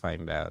later you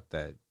find out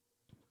that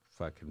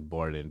fucking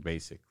Borden,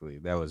 basically,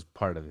 that was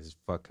part of his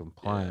fucking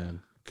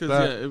plan.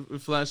 Because, it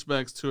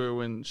flashbacks to her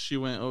when she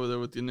went over there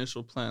with the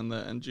initial plan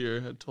that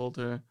Angier had told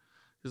her.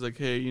 He's like,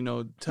 hey,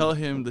 tell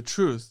him the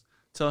truth.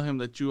 Tell him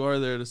that you are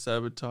there to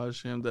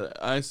sabotage him,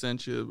 that I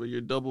sent you, but you're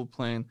double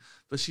playing.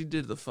 But she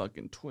did the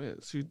fucking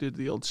twist. She did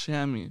the old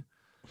chamois.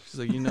 She's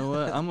like, you know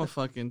what? I'm going to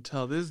fucking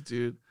tell this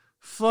dude,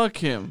 fuck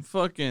him.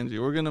 Fuck Angie.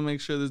 We're going to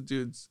make sure this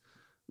dude's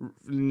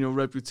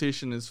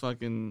reputation is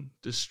fucking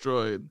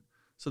destroyed.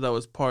 So that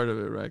was part of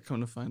it, right?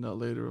 Come to find out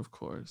later, of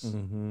course.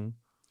 Mm-hmm.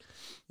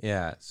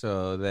 Yeah,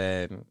 so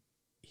then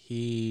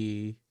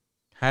he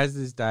has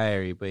this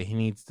diary, but he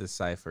needs to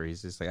decipher.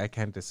 He's just like, I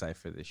can't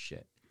decipher this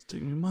shit. It's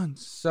taking me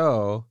months.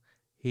 So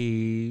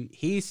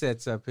he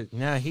sets up,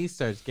 now he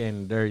starts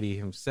getting dirty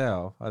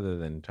himself, other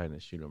than trying to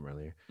shoot him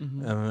earlier.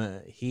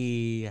 Mm-hmm.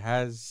 He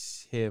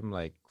has him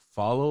like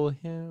follow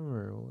him,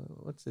 or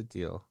what's the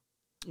deal?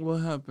 What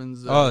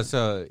happens?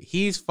 So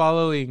he's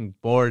following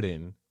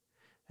Borden,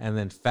 and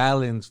then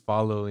Fallon's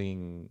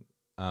following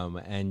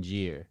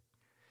Angier.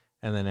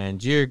 And then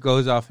Angier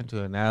goes off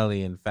into an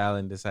alley, and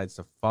Fallon decides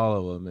to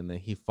follow him, and then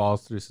he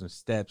falls through some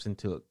steps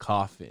into a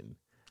coffin.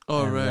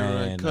 Oh, and right.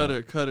 then,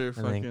 Cutter and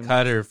fucking. then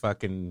Cutter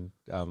fucking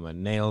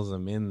nails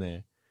him in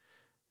there.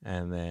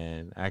 And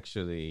then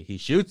actually he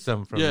shoots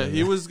him from Yeah, the-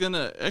 he was going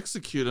to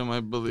execute him, I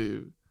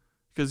believe.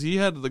 Because he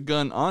had the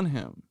gun on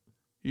him.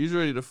 He was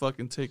ready to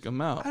fucking take him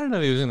out. I don't know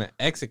if he was going to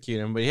execute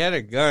him, but he had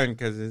a gun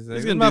because this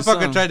gonna do motherfucker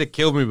something. tried to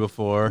kill me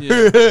before.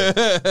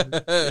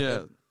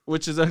 Yeah,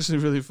 which is actually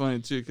really funny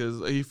too,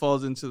 because he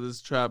falls into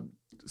this trap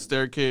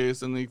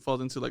staircase and then he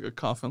falls into like a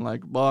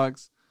coffin-like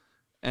box,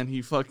 and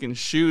he fucking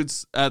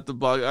shoots at the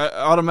box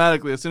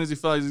automatically. As soon as he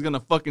falls, he's gonna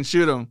fucking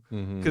shoot him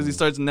because he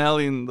starts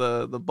nailing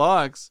the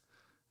box.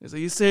 He's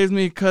like, "You saved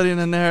me cutting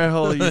an air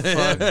hole, you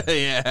fuck."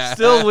 Yeah.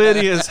 Still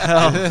witty as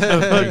hell.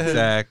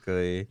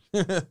 Exactly.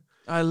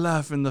 I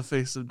laugh in the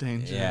face of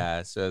danger.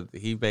 Yeah, so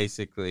he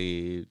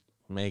basically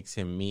makes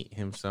him meet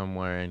him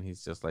somewhere, and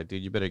he's just like,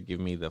 dude, you better give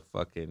me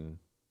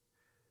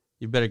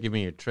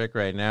your trick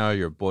right now, or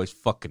your boy's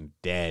fucking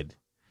dead.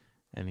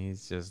 And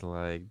he's just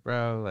like,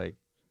 bro, like,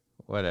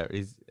 whatever.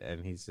 He's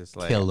just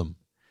like, Kill him.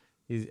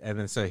 And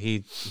then so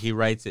he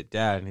writes it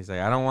down, and he's like,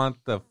 I don't want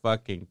the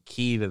fucking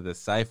key to the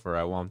cipher,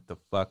 I want the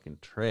fucking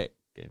trick.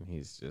 And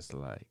he's just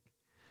like,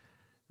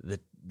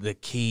 the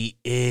key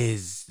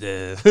is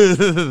the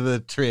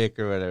the trick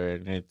or whatever,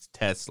 and it's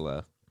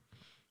Tesla.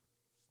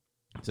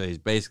 So he's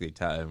basically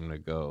telling him to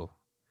go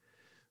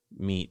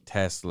meet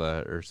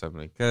Tesla or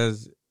something,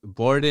 because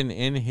Borden,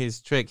 in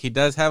his trick, he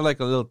does have like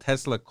a little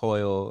Tesla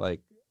coil like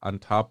on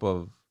top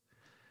of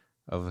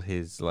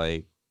his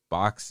like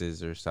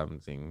boxes or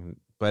something.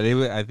 But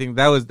I think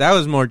that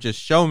was more just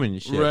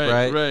showmanship,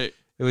 right? Right.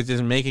 It was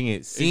just making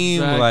it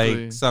seem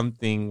Exactly. like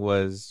something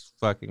was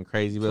fucking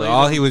crazy, but Played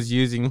all him. he was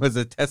using was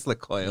a Tesla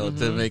coil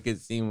to Mhm. make it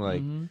seem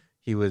like Mhm.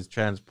 he was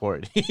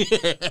transporting.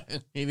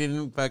 He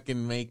didn't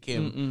fucking make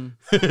him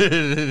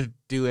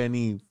do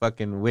any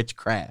fucking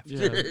witchcraft.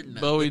 Yeah,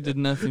 Bowie did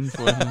nothing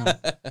for him.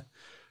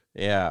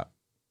 Yeah.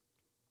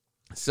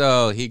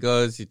 So he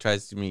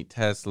tries to meet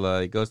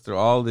Tesla. He goes through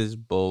all this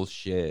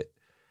bullshit.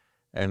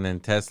 And then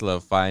Tesla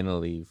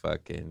finally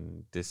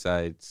fucking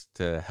decides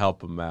to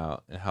help him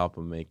out and help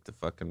him make the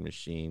fucking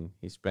machine.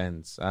 He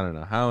spends, I don't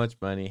know how much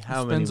money,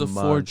 how many spends a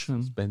months.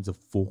 fortune. Spends a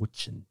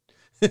fortune.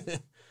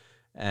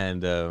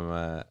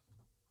 And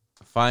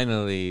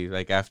finally,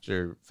 like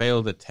after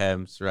failed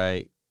attempts,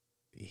 right?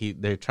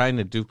 They're trying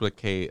to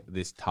duplicate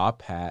this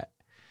top hat,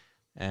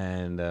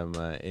 and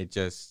it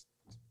just,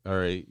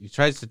 or he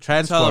tries to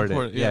transport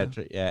Teleport,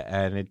 it, yeah,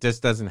 and it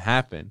just doesn't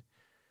happen.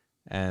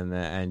 And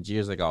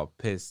Gio's like all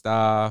pissed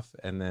off,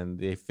 and then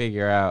they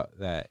figure out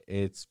that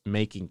it's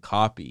making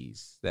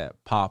copies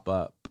that pop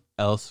up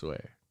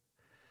elsewhere.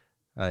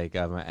 Like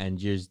and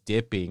Gio's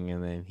dipping,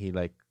 and then he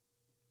like,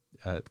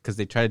 because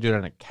they try to do it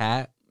on a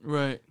cat.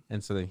 Right.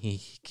 And so then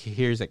he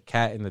hears a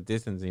cat in the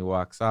distance and he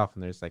walks off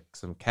and there's like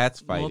some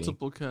cats fighting.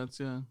 Multiple cats,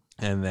 yeah.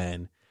 And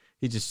then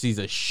he just sees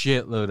a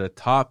shitload of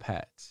top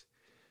hats.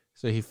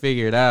 So he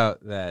figured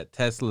out that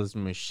Tesla's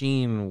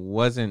machine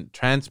wasn't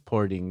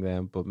transporting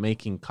them, but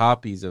making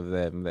copies of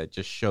them that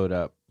just showed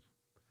up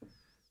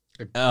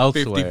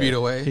elsewhere. 50 feet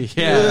away.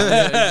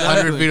 Yeah. Exactly.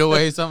 100 feet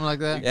away, something like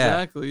that. Yeah.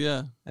 Exactly,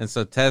 yeah. And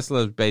so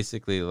Tesla's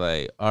basically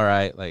like, all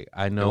right, like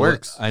I know It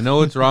works. I know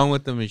what's wrong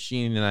with the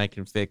machine and I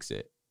can fix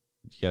it.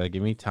 You gotta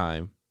give me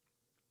time.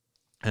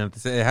 And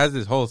it has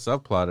this whole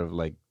subplot of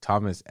like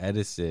Thomas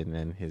Edison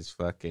and his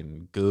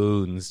fucking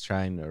goons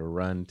trying to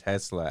run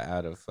Tesla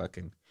out of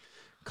fucking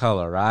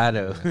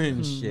Colorado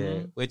and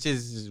shit, which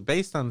is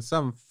based on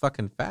some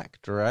fucking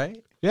fact,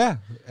 right? Yeah.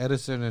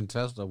 Edison and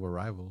Tesla were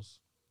rivals.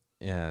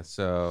 Yeah,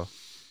 so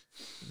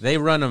they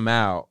run him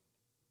out,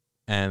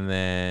 and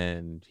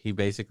then he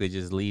basically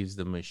just leaves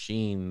the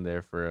machine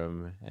there for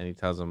him, and he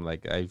tells him,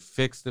 like, I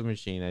fixed the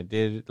machine. I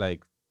did,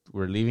 like,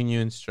 we're leaving you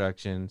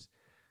instructions,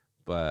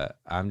 but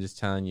I'm just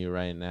telling you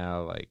right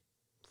now, like,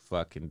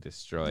 fucking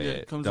destroy it.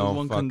 It comes with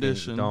one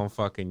condition. Don't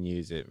fucking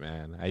use it,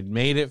 man. I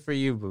made it for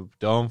you, but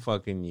don't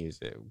fucking use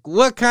it.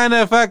 What kind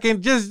of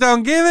fucking, just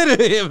don't give it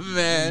to him,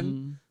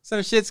 man.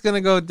 Some shit's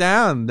gonna go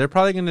down. They're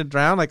probably gonna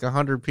drown like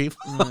 100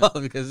 people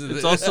because of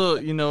it's also,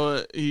 you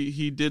know,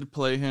 he did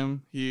play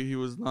him. He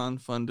was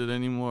non-funded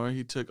anymore.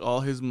 He took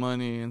all his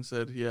money and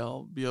said, yeah,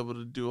 I'll be able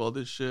to do all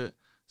this shit.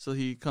 So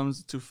he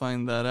comes to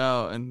find that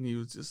out, and he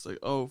was just like,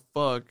 oh,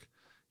 fuck.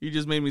 You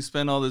just made me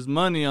spend all this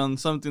money on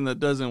something that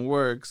doesn't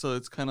work. So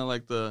it's kind of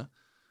like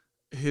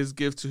his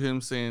gift to him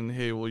saying,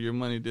 hey, well, your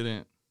money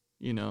didn't,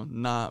 you know,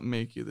 not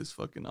make you this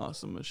fucking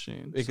awesome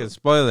machine. Because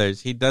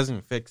spoilers, he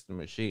doesn't fix the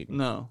machine.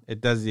 No.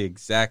 It does the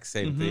exact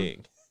same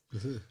thing.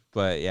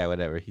 But yeah,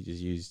 whatever. He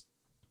just used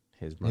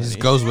his money. He just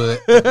goes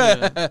with it.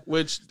 Yeah.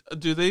 Which,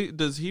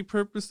 does he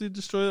purposely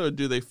destroy it, or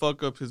do they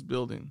fuck up his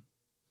building?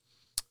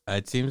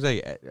 It seems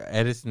like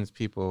Edison's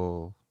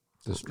people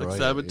Destroy Like it,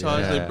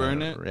 sabotage, yeah. they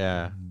burn it?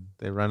 Yeah.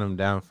 They run him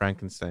down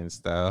Frankenstein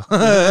style.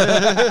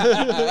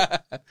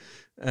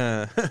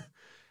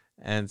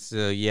 And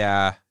so,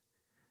 yeah,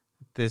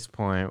 at this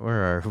point,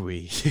 where are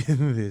we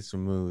in this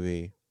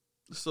movie?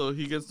 So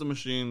he gets the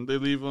machine. They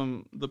leave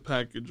him the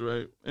package,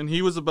 right? And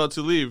he was about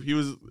to leave. He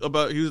was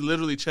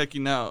literally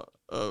checking out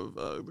of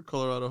the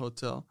Colorado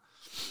hotel.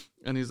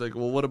 And he's like,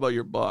 well, what about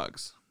your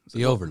box? He's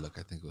The like, Overlook,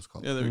 I think it was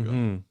called. yeah, there we go.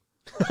 Mhm.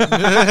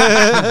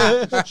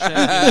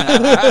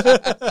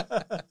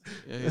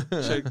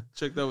 Yeah,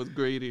 check that with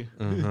Grady.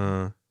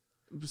 Uh-huh.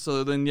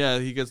 So then, yeah,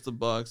 he gets the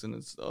box, and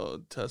it's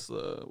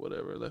Tesla,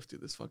 whatever, left you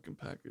this fucking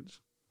package.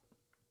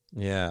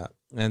 Yeah.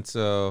 And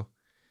so,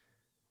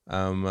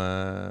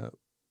 at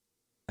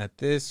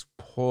this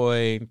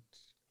point,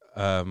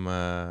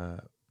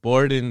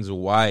 Borden's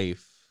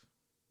wife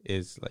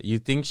is like, you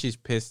think she's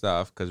pissed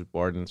off because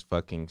Borden's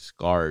fucking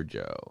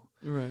ScarJo.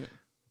 Right.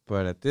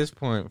 But at this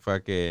point,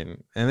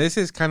 fucking, and this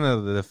is kind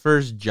of the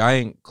first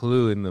giant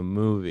clue in the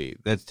movie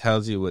that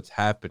tells you what's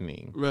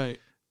happening. Right.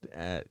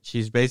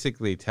 She's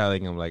basically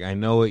telling him, like, I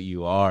know what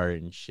you are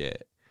and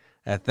shit.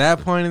 At that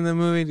point in the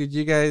movie, did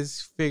you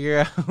guys figure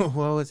out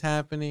what was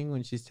happening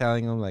when she's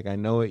telling him, like, I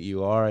know what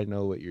you are, I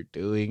know what you're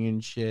doing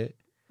and shit?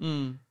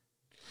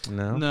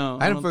 No, No?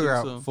 I didn't don't figure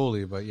think out so.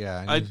 fully, but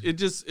yeah. It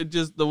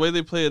just the way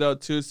they play it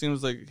out too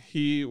seems like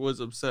he was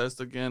obsessed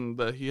again,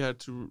 that he had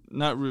to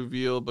not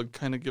reveal but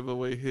kind of give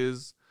away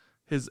his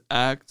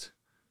act.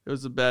 It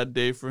was a bad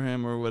day for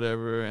him or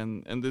whatever,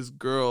 and this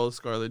girl,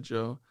 Scarlett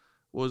Jo,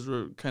 was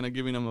kind of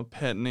giving him a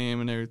pet name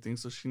and everything,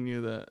 so she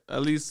knew that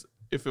at least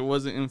if it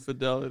wasn't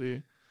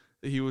infidelity,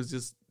 that he was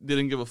just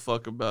didn't give a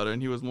fuck about it,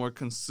 and he was more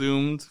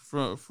consumed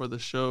for the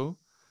show,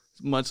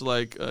 much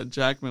like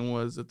Jackman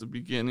was at the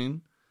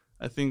beginning.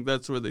 I think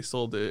that's where they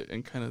sold it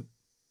and kind of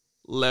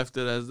left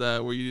it as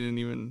that, where you didn't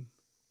even...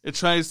 It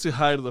tries to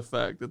hide the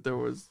fact that there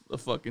was a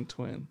fucking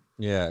twin.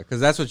 Yeah, because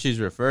that's what she's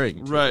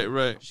referring to.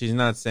 Right. She's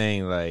not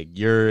saying like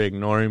you're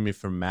ignoring me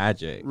for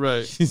magic.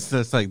 Right. She's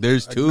just like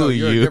there's two no, of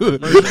you're a you.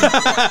 different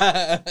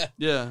person.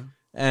 Yeah.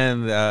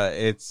 And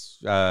it's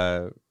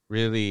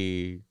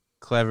really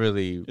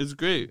cleverly It's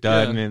great.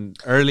 done. Yeah. And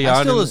early I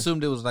on, still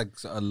assumed it was like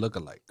a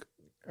lookalike.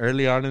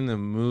 early on in the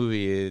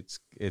movie,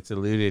 it's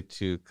alluded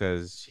to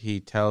because he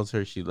tells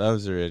her she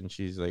loves her, and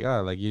she's like,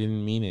 "Oh, like you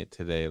didn't mean it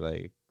today.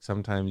 Like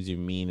sometimes you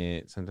mean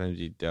it, sometimes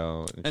you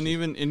don't." And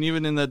even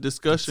in that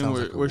discussion Sounds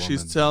where, like a where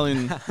she's woman.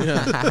 telling,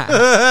 yeah,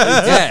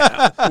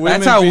 yeah, that's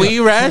Women how be- we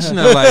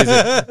rationalize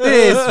it.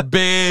 This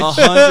bitch,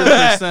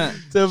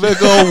 100%.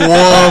 typical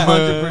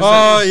woman. 100%.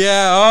 Oh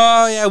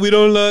yeah, we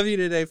don't love you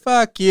today.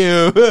 Fuck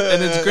you.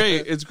 And it's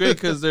great. It's great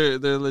because they're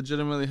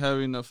legitimately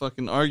having a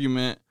fucking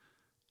argument,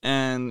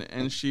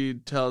 and she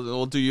tells,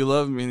 "Well, do you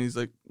love me?" And he's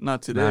like,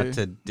 "Not today." Not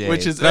today.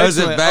 Which is throws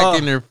it excellent. back Oh,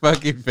 in her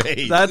fucking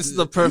face. That's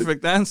the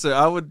perfect answer.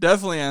 I would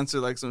definitely answer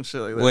like some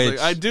shit like that. Which- Like,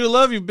 I do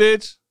love you,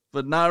 bitch,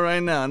 but not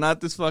right now. Not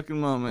this fucking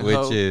moment. which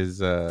ho. is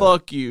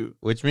Fuck you.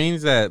 which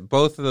means that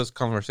both of those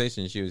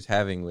conversations she was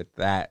having with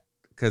that,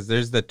 because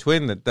there's the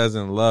twin that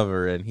doesn't love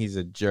her and he's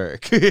a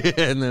jerk,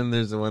 and then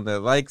there's the one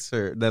that likes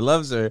her, that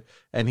loves her,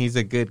 and he's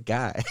a good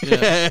guy.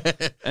 Yeah.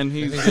 And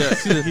he's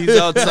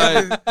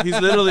outside. He's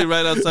literally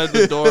right outside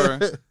the door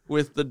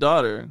with the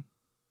daughter.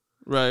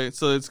 Right.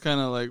 So it's kind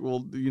of like,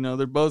 well,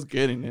 they're both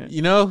getting it.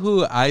 You know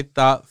who I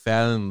thought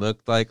Fallon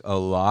looked like a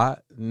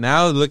lot?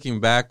 Now looking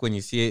back, when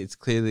you see it, it's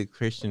clearly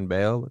Christian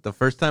Bale. But the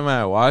first time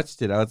I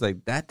watched it, I was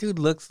like, that dude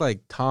looks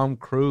like Tom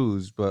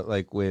Cruise, but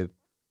like with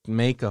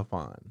makeup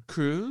on.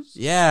 Cruz?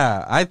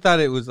 Yeah, I thought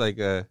it was like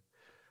the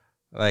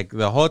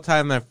whole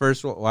time I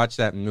first watched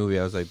that movie,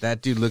 I was like,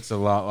 that dude looks a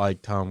lot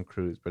like Tom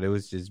Cruise, but it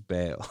was just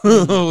Bale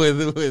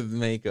with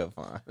makeup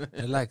on.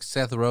 They're like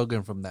Seth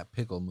Rogen from that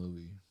Pickle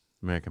movie.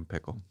 American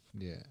Pickle.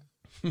 Yeah.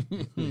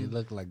 He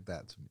looked like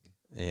that to me.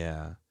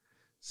 Yeah.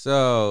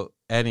 So,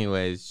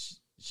 anyways,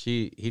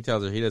 he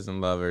tells her he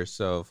doesn't love her,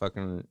 so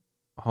fucking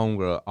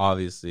homegirl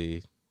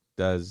obviously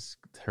does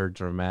her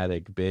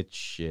dramatic bitch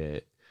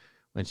shit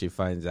when she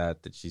finds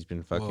out that she's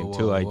been fucking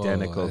two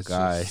identical That's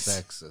guys.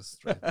 just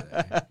sexist right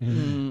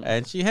there.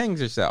 And she hangs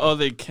herself. Oh,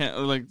 they can't,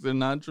 like, they're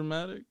not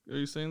dramatic? Are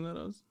you saying that,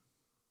 Oz?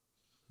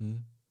 Hmm?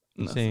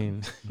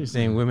 You're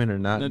saying women are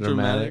not Not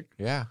dramatic?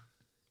 Yeah.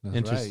 That's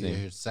Interesting.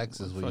 Right. You're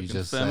sexist what you Fucking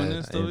just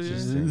feminist said. over here.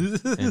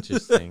 Interesting.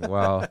 Interesting.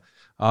 Well,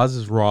 Oz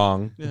is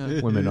wrong.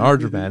 Yeah. Women are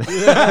dramatic.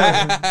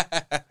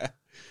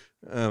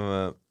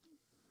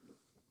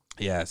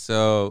 Yeah,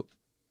 so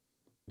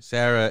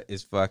Sarah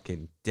is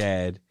fucking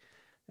dead.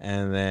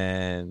 And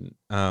then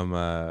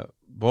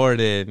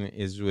Borden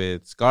is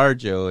with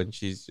ScarJo, and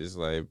she's just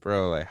like,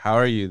 bro, like, how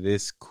are you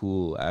this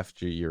cool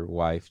after your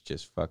wife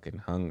just fucking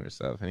hung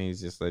herself? And he's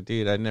just like,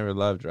 dude, I never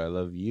loved her. I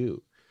love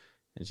you.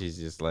 And she's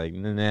just like,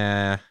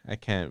 nah, I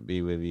can't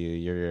be with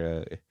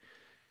you.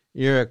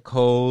 You're a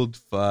cold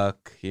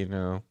fuck,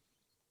 And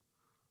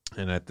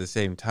at the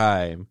same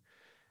time,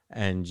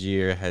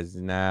 Angier has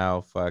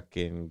now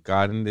fucking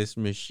gotten this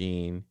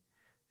machine,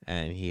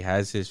 and he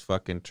has his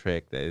fucking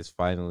trick that is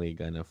finally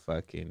gonna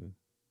fucking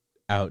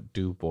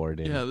outdo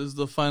Borden. Yeah, this is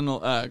the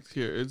final act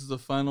here. It's the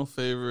final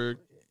favor.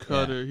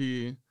 Cutter,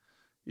 he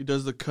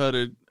does the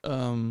Cutter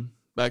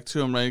back to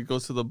him, right? He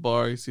goes to the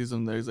bar, he sees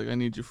him there. He's like, I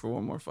need you for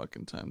one more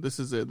fucking time. This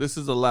is it. This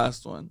is the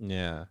last one.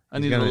 Yeah. I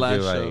need the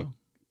last show.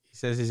 He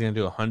says he's gonna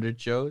do 100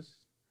 shows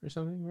or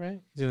something, right?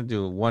 He's gonna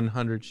do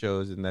 100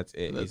 shows and that's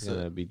it. That's He's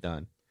gonna it. be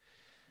done.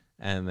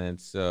 And then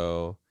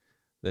so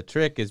the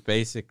trick is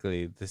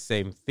basically the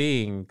same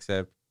thing,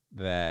 except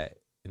that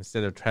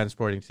instead of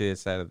transporting to the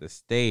side of the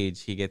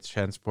stage, he gets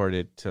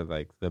transported to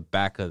like the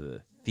back of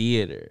the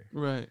theater.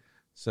 Right.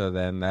 So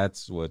then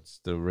that's what's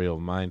the real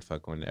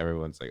mindfuck when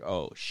everyone's like,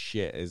 oh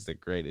shit, is the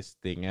greatest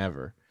thing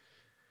ever.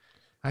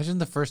 Imagine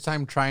the first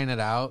time trying it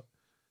out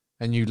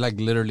and you like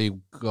literally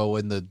go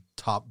in the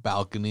top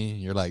balcony.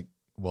 You're like,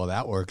 well,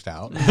 that worked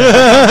out.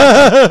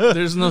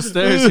 There's no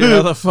stairs here.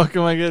 How the fuck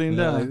am I getting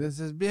You're down? like, this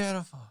is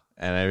beautiful.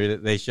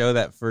 And they show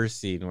that first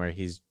scene where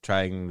he's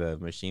trying the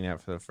machine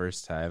out for the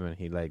first time, and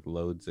he like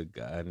loads a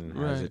gun and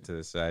has Right. it to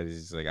the side.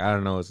 He's just like, I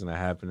don't know what's gonna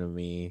happen to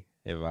me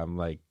if I'm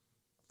like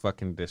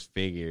fucking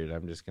disfigured.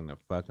 I'm just gonna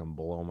fucking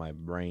blow my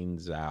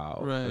brains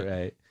out,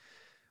 Right.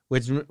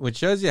 Which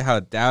shows you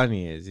how down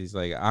he is. He's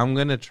like, I'm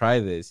gonna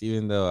try this,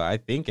 even though I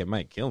think it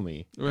might kill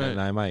me, Right.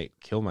 and I might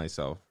kill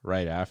myself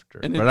right after.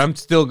 And but I'm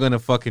still gonna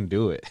fucking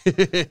do it.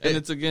 And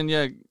it's again,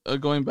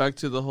 going back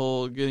to the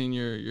whole getting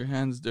your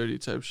hands dirty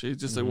type shit.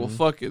 It's just like, well,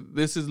 fuck it.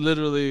 This is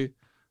literally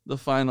the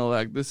final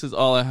act. This is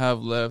all I have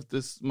left.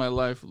 My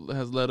life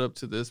has led up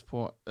to this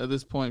point. At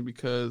this point,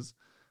 because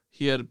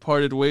he had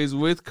parted ways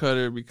with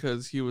Cutter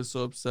because he was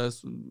so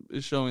obsessed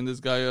with showing this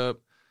guy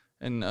up,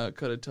 and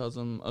Cutter tells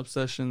him,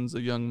 "Obsession's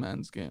a young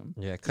man's game."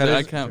 Yeah, He's like,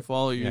 I can't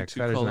follow you to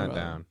Cutter's Colorado. not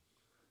down.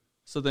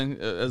 So then,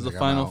 as Like, a I'm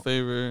final out.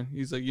 favor,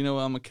 he's like, you know what?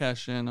 I'm gonna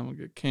cash in. I'm gonna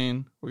get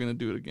Kane. We're gonna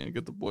do it again.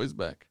 Get the boys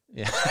back.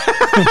 Yeah.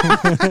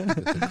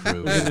 The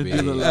crew, We're gonna do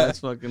the baby.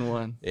 last fucking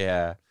one.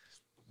 Yeah.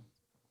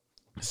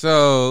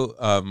 So,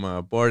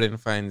 Borden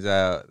finds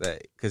out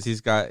that because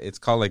it's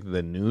called like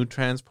the new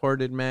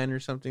transported man or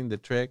something, the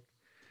trick.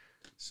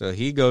 So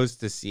he goes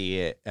to see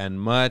it, and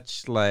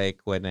much like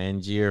when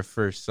Angier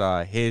first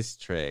saw his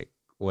trick,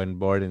 when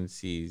Borden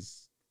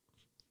sees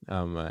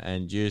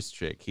Angier's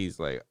trick, he's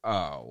like,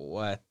 "Oh,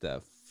 what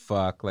the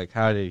fuck? Like,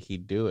 how did he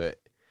do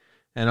it?"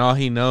 And all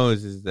he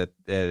knows is that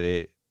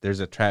there's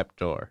a trap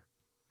door.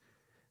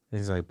 And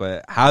he's like,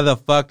 "But how the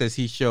fuck does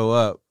he show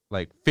up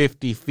like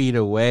 50 feet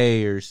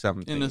away or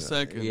something in a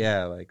second?"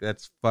 Yeah, like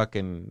that's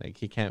fucking like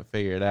he can't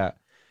figure it out.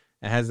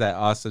 It has that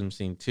awesome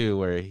scene too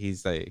where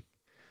he's like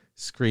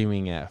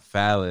screaming at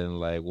Fallon,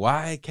 like,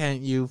 "Why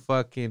can't you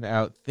fucking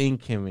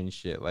outthink him and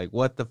shit? Like,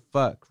 what the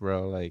fuck,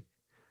 bro? Like,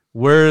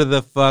 we're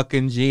the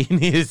fucking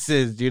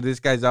geniuses, dude.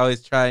 This guy's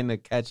always trying to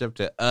catch up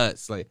to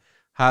us. Like,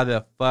 how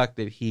the fuck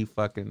did he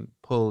fucking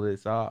pull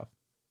this off?"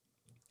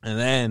 And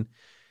then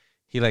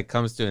he like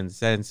comes to his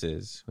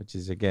senses, which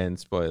is again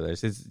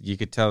spoilers. You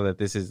could tell that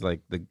this is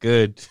like the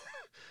good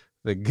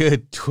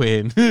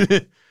twin,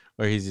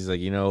 where he's just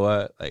like, you know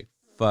what, like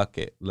fuck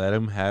it, let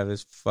him have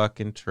his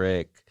fucking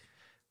trick.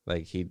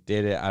 Like he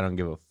did it. I don't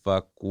give a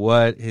fuck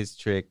what his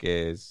trick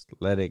is.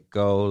 Let it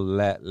go.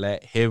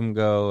 Let him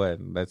go,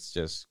 and let's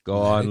just go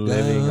on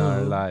living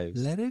our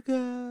lives. Let it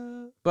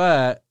go.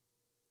 But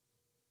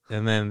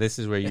and then this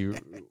is where you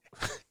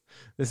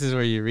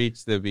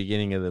reach the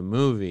beginning of the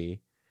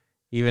movie.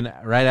 Even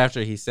right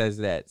after he says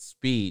that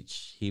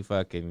speech, he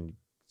fucking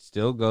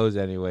still goes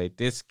anyway,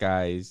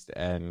 disguised,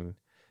 and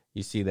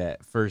you see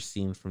that first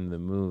scene from the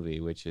movie,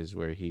 which is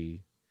where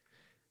he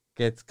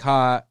gets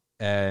caught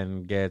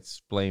and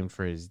gets blamed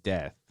for his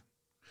death.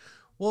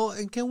 Well,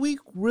 and can we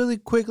really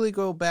quickly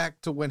go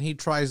back to when he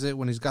tries it,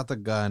 when he's got the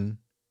gun?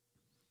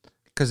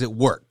 Because it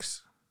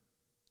works.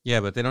 Yeah,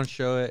 but they don't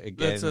show it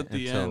again That's at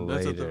the until end. later.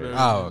 That's at the very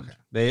Oh, end.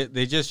 okay.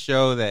 They just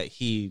show that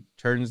he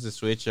turns the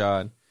switch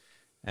on,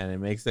 and it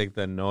makes like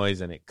the noise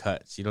and it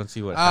cuts. You don't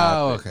see what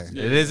happens. Okay.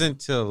 It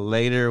isn't till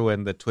later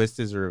when the twist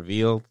is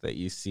revealed that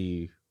you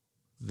see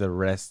the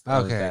rest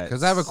of Okay, that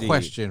because I have a scene.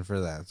 question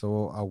for that,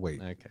 so I'll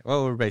wait. Okay.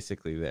 Well, we're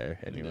basically there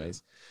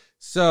anyways.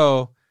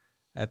 So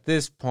at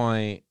this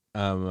point,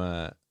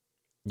 you're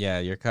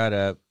caught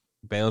up.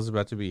 Bale's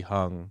about to be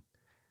hung.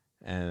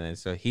 And then,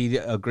 so he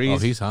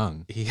agrees. Oh, he's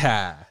hung.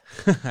 Yeah.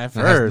 I've That has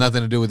heard.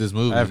 nothing to do with this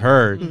movie. I've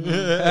heard.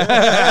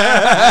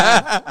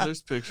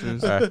 There's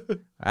pictures. I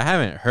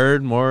haven't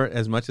heard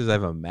as much as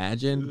I've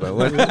imagined, but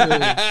what?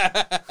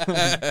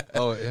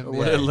 Oh,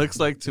 What it looks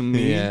like to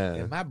me. Yeah.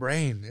 in my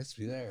brain, it's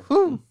there.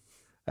 Whew.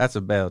 That's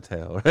a bell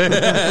tail.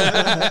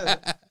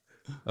 A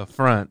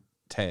front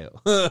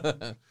tail.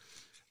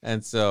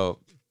 And so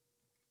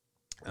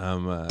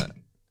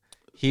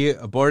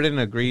Borden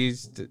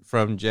agrees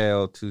from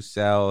jail to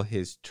sell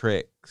his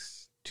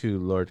tricks to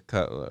Lord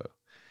Cutlow.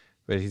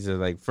 But he said,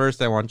 like,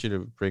 first I want you to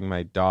bring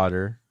my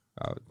daughter.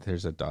 Oh,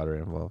 there's a daughter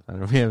involved. I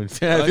don't know.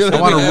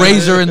 I want to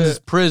raise her in this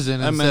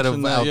prison I instead of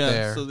mentioned that, out yeah.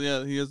 there. So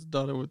yeah, he has a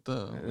daughter with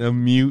the. A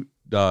mute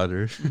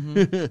daughter.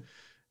 Mhm.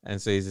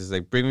 And so he's just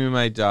like, bring me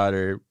my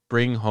daughter,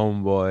 bring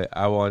homeboy,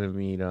 I want to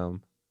meet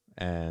him,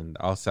 and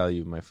I'll sell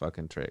you my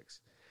fucking tricks.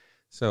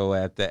 So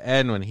at the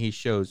end, when he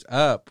shows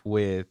up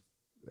with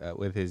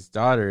his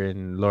daughter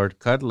and Lord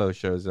Cudlow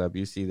shows up,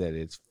 you see that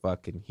it's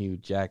fucking Hugh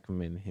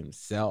Jackman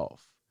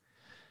himself.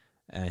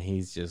 And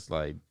he's just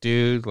like,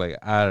 dude, like,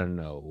 I don't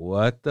know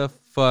what the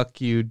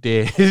fuck you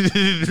did.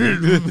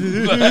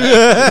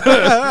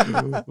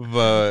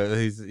 But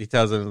he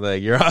tells him,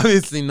 like, you're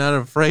obviously not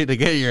afraid to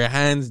get your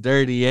hands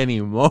dirty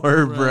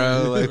anymore,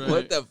 bro. Like,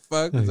 what the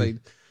fuck? It's like,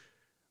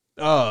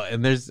 oh,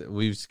 and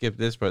we've skipped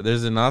this part.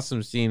 There's an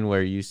awesome scene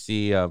where you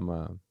see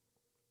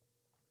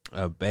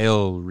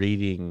Bale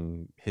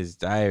reading his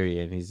diary,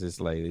 and he's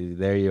just like,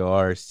 there you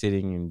are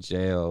sitting in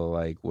jail,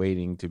 like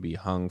waiting to be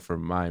hung for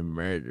my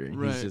murder.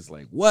 And he's just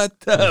like,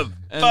 what the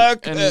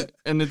fuck?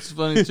 And it's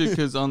funny too,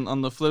 because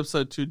on the flip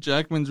side too,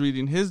 Jackman's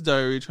reading his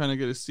diary, trying to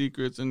get his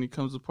secrets, and he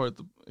comes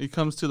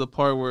to the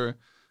part where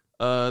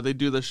they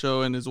do the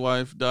show and his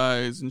wife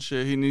dies and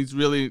shit. He's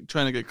really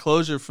trying to get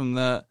closure from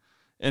that.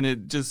 And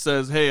it just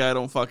says, hey, I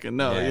don't fucking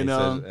know, you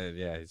know?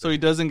 So he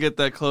doesn't get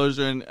that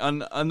closure.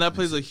 And that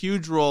plays a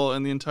huge role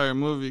in the entire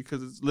movie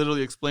because it's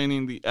literally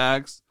explaining the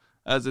acts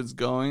as it's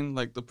going,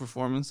 like the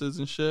performances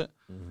and shit.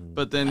 Mm-hmm.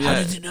 But then,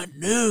 How did you not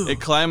know? It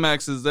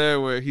climaxes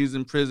there where he's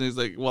in prison. He's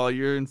like, while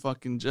you're in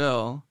fucking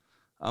jail,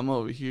 I'm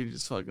over here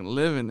just fucking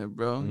living it,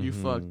 bro. Mm-hmm. You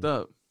fucked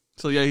up.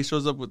 So, yeah, he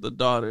shows up with the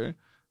daughter.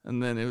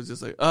 And then it was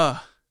just like,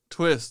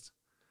 twist.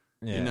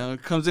 Yeah. You know,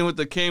 it comes in with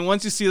the cane.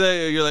 Once you see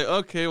that, you're like,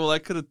 okay, well, I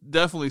could have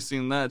definitely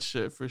seen that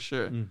shit for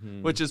sure.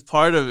 Mm-hmm. Which is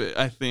part of it,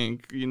 I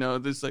think. You know,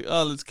 it's like,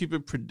 let's keep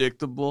it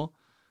predictable.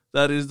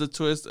 That is the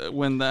twist.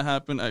 When that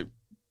happened, I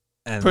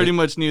pretty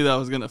much knew that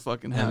was going to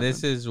fucking happen. And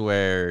this is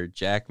where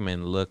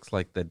Jackman looks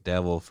like the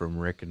devil from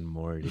Rick and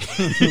Morty.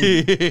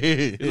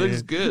 He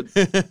looks good.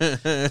 Dude,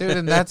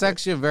 and that's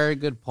actually a very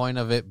good point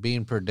of it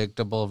being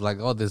predictable. Of like,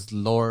 oh, this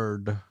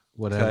Lord,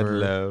 whatever.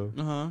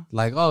 Cudlow.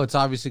 Like, oh, it's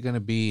obviously going to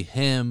be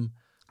him.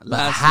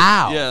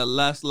 how? Yeah,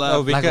 last laugh. Oh,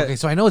 Like, because okay,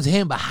 so I know it's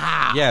him, but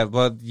how? yeah,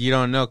 but you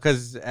don't know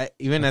because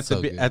even That's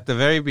so good. at the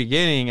very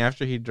beginning,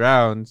 after he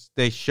drowns,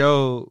 they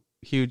show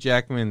Hugh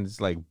Jackman's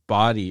like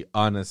body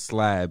on a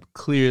slab,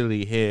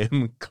 clearly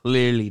him,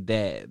 clearly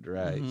dead,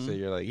 right? Mhm. So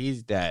you're like,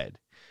 he's dead.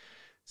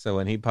 So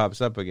when he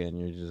pops up again,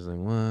 you're just like,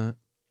 what?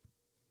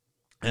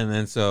 And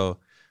then so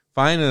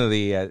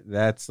finally,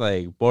 that's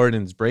like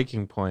Borden's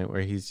breaking point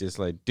where he's just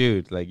like,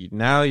 dude, like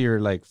now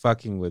you're like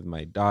fucking with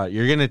my daughter.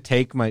 You're gonna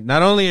take my.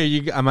 Not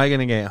only am I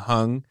gonna get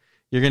hung,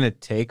 you're gonna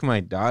take my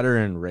daughter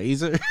and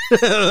raise her.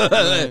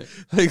 Right.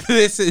 Like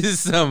this is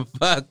some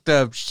fucked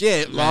up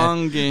shit.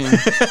 Long game.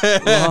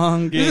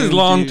 Long game. This is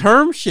long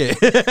term shit.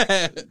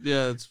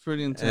 Yeah, it's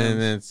pretty intense.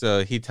 And then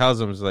so he tells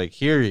him, he's like,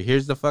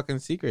 here's the fucking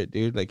secret,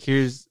 dude. Like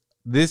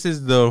this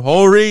is the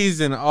whole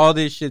reason all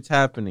this shit's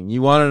happening.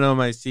 You want to know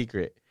my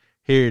secret?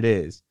 Here it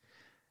is.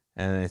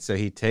 And then so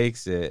he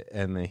takes it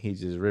and then he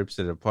just rips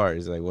it apart.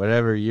 He's like,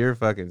 whatever your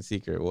fucking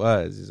secret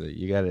was, he's like,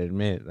 you got to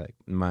admit, like,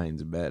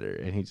 mine's better.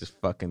 And he just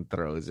fucking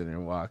throws it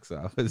and walks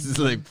off. It's just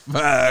like,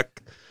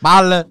 fuck.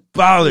 Baller.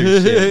 Baller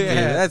shit. Yeah.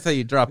 Dude. That's how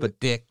you drop a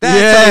dick.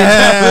 That's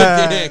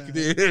how you drop a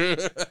dick, dude.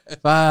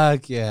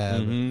 Fuck yeah.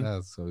 Mhm.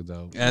 That's so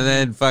dope. And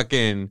then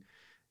fucking,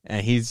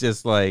 and he's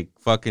just like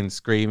fucking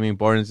screaming.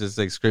 Borden's just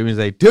like screaming. He's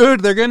like, dude,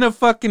 they're gonna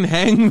fucking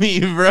hang me,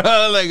 bro.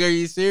 Like, are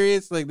you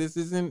serious? Like, this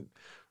isn't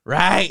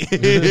right.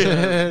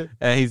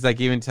 And he's like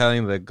even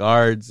telling the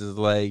guards, is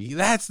like,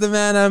 that's the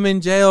man I'm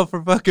in jail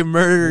for fucking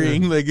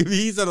murdering. Like, if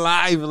he's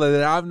alive, like,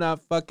 I'm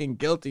not fucking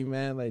guilty,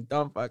 man. Like,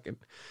 don't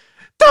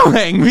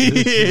hang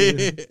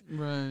me.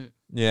 Right.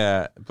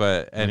 Yeah,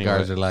 but The anyway.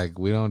 guards are like,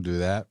 we don't do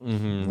that.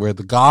 Mhm. We're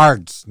the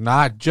guards,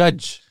 not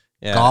judge.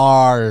 Yeah.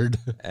 Guard.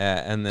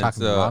 And then Talking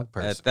to the so wrong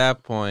person. at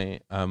that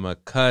point, a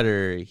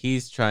Cutter,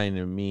 he's trying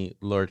to meet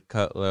Lord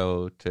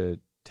Cutlow to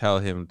tell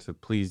him to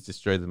please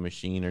destroy the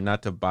machine or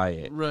not to buy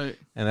it. Right.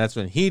 And that's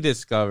when he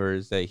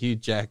discovers that Hugh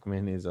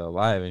Jackman is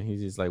alive, and he's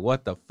just like,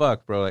 what the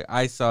fuck, bro? Like,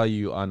 I saw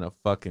you on a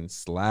fucking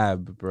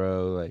slab,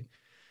 bro. Like,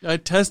 I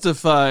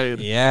testified.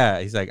 yeah.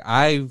 He's like,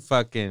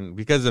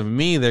 because of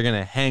me, they're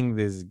gonna hang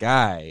this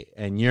guy,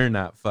 and you're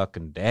not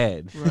fucking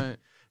dead. Right.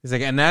 He's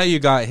like, and now you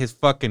got his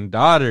fucking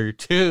daughter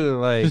too.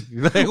 Like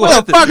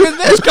What the fuck is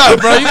this guy,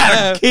 bro? You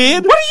got a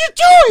kid? What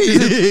are you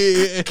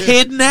doing?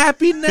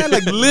 Kidnapping now?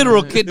 Like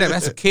literal kidnapping.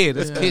 That's a kid.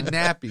 That's Yeah.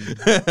 kidnapping.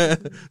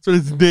 That's what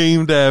it's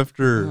named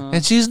after. Uh-huh.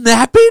 And she's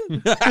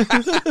napping?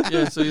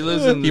 Yeah, so he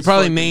lives in He this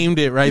probably fucking- named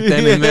it right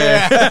then and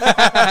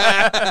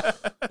there.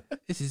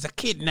 This is a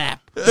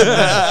kidnap.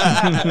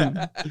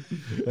 Yeah,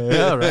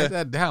 Yeah, write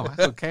that down.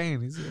 Michael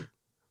Caine. He's a-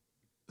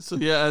 So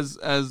yeah,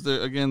 as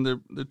they're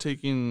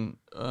taking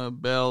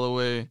Bale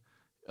away.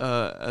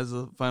 As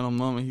a final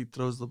moment, he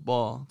throws the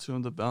ball to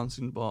him, the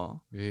bouncing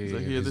ball. He's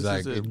like, "Here, He's this like,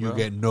 is it, and you bro."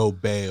 get no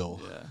bail.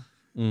 Yeah.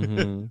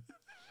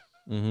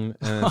 Mm-hmm. Mm-hmm.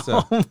 And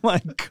so, Oh my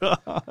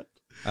god.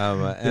 and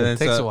Yeah, then it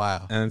takes so- a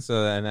while. And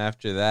so then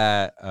after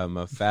that,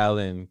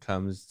 Fallon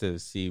comes to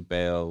see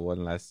Bale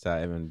one last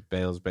time, and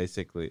Bale's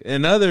basically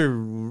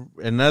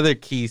another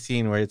key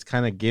scene where it's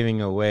kind of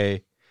giving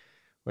away,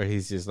 where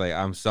he's just like,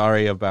 "I'm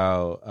sorry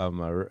about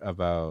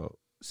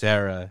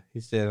Sarah." He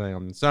said, like,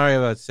 "I'm sorry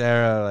about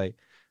Sarah. Like,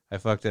 I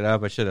fucked it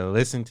up. I should have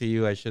listened to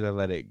you. I should have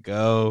let it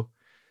go."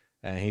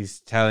 And he's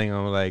telling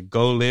him, like,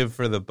 go live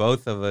for the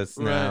both of us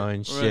now Right,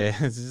 and shit.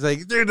 It's just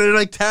like, dude, they're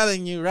like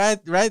telling you right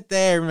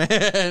there,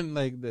 man.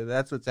 Like,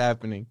 that's what's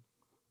happening.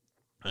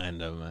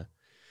 And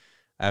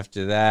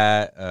after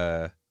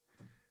that,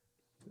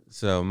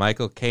 so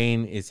Michael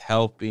Caine is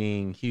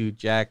helping Hugh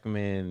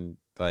Jackman,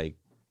 like,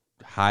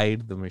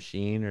 hide the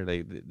machine, or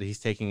like he's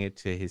taking it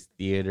to his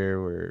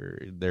theater where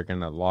they're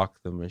going to lock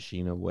the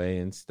machine away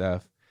and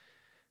stuff.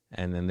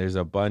 And then there's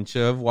a bunch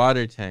of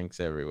water tanks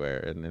everywhere.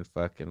 And then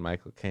fucking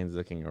Michael Caine's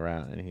looking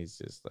around, and he's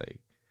just like,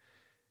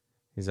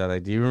 he's all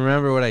like, do you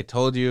remember what I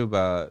told you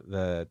about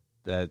that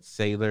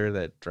sailor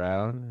that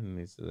drowned? And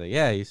he's like,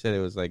 yeah, you said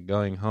it was like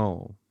going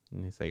home.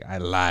 And he's like, I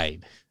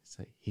lied. It's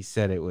like, he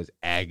said it was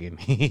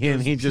agony.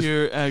 And he just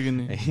Pure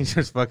agony. he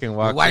just fucking Your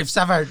walked. wife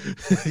suffered.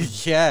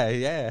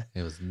 Yeah.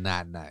 It was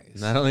not nice.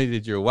 Not only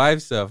did your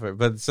wife suffer,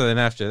 but so then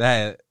after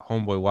that,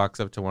 homeboy walks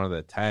up to one of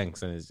the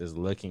tanks and is just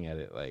looking at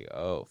it like,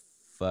 oh,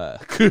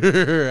 fuck.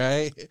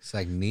 Right? It's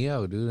like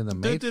Neo, dude, in the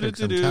Matrix.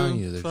 I'm telling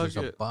you, there's Fuck just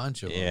a it.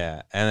 bunch of them.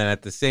 Yeah. And then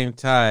at the same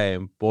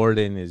time,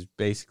 Borden is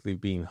basically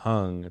being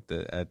hung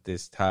at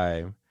this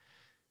time.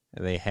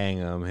 And they hang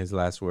him. His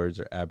last words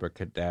are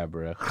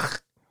abracadabra.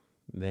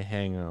 They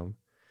hang him.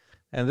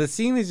 And the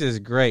scene is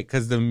just great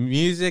because the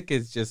music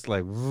is just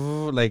like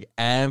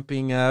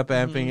amping up.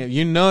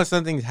 You know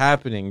something's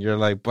happening. You're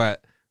like,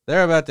 but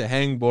they're about to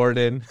hang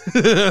Borden.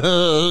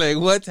 Like,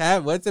 what's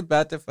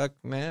about to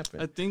fucking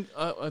happen? I think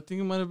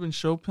it might have been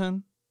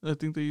Chopin. I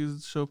think they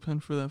used Chopin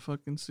for that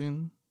fucking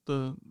scene.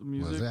 The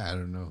music. Was it? I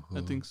don't know. I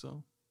think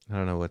so. I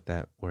don't know what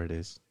that word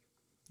is.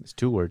 It's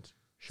 2 words.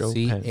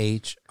 Chopin.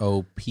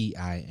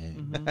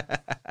 CHOPIN.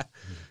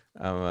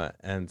 Mhm.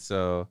 And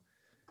so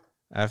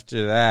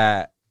after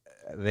that,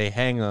 they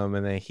hang him,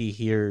 and then he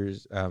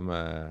hears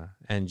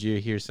Angier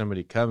hears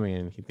somebody coming,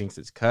 and he thinks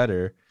it's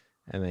Cutter,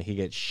 and then he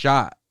gets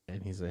shot,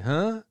 and he's like,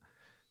 huh?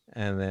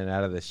 And then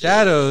out of the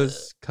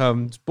shadows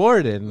comes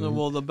Borden.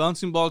 Well, the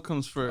bouncing ball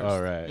comes first.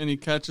 All right. And he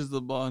catches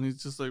the ball, and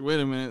he's just like, wait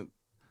a minute.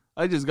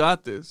 I just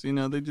got this. You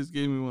know, they just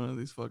gave me one of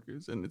these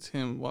fuckers, and it's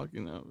him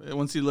walking up. And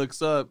once he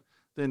looks up,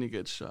 then he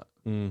gets shot.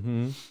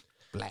 Mm-hmm.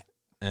 Black.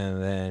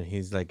 And then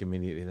he's like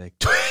immediately like,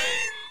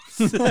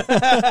 twins!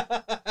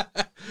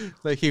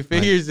 Like he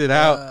figures it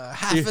out.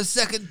 Half a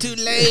second too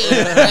late.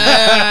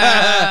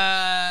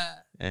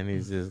 And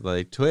he's just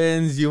like,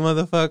 twins, you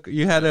motherfucker.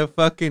 You had a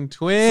fucking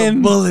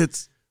twin. So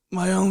bullets,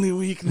 my only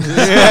weakness.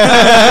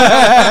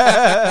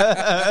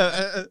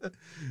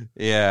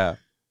 Yeah.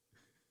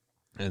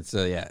 And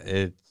so, yeah,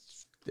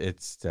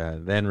 it's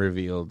then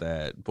revealed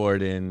that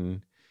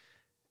Borden,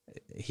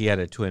 he had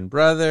a twin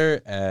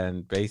brother,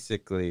 and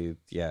basically,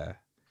 yeah,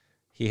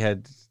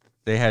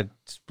 they had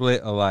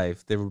split a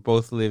life. They were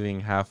both living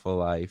half a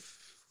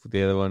life.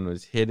 The other one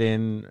was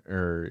hidden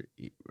or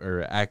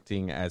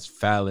acting as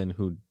Fallon,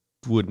 who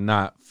would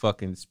not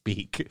fucking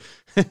speak.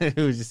 It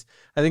was just,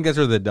 I think that's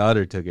where the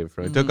daughter took it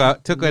from. Took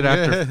it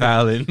after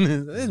Fallon.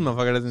 This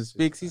motherfucker doesn't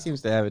speak. He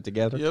seems to have it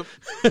together.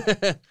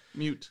 Yep.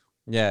 Mute.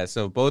 Yeah,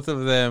 so both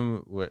of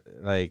them were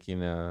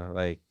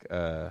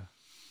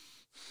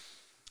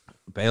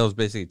Bale's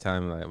basically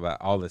telling him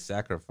about all the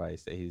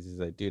sacrifice that he's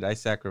like, dude, I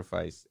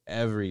sacrificed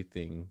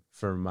everything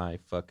for my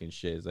fucking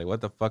shit. It's like, what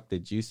the fuck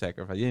did you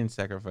sacrifice? You didn't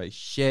sacrifice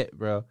shit,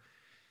 bro.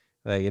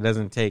 Like, it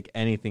doesn't take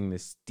anything to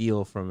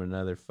steal from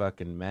another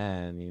fucking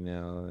man, you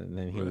know? And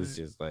then he was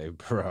just like,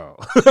 bro,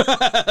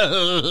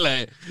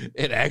 like,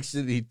 it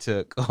actually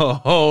took a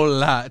whole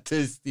lot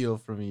to steal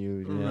from you,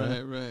 you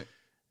know? Right.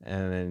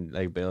 And then,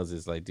 like, Bale's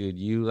just like, dude,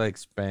 you, like,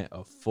 spent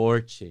a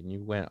fortune.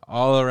 You went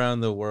all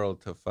around the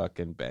world to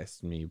fucking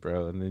best me,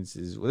 bro. And this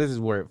is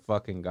where it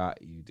fucking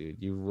got you,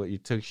 dude. You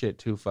took shit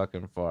too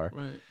fucking far.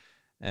 Right.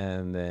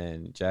 And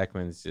then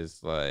Jackman's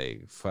just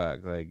like,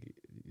 fuck. Like,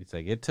 it's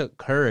like, it took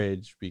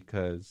courage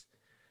because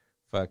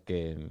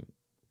fucking,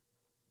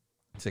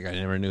 it's like, I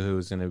never knew who it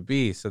was going to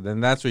be. So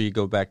then that's where you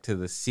go back to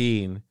the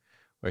scene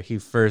where he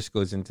first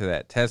goes into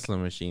that Tesla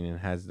machine and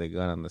has the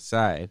gun on the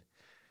side.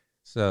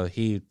 So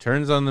he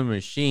turns on the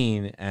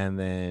machine, and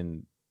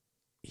then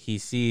he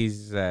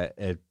sees that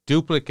a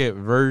duplicate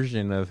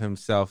version of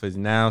himself is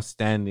now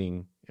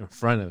standing in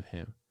front of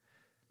him.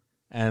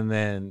 And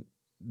then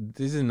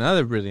this is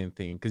another brilliant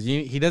thing, because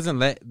he doesn't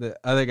let the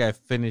other guy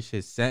finish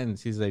his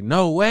sentence. He's like,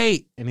 no,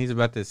 wait. And he's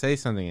about to say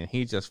something, and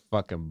he just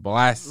fucking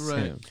blasts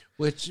him.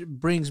 Which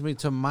brings me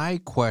to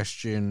my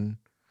question.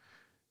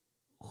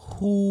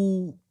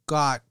 Who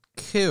got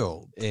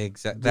killed?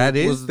 Exactly. That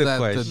is the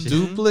question. Was that the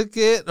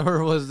duplicate,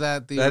 or was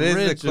that the original? That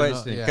is the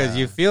question, because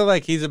you feel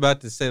like he's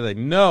about to say, like,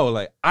 no,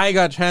 like, I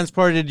got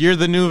transported, you're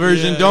the new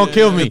version, don't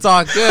kill me. It's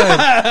all good.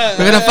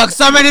 We're gonna fuck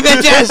so many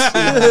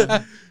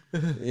bitches.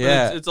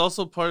 Yeah. It's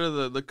also part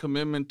of the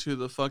commitment to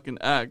the fucking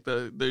act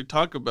that they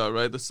talk about,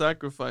 right? The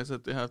sacrifice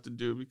that they have to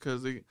do,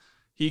 because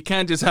he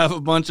can't just have a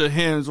bunch of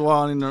hymns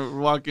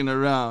walking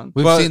around.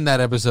 We've seen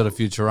that episode of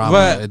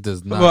Futurama. It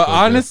does not. Well,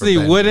 honestly,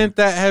 wouldn't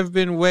that have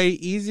been way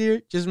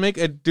easier? Just make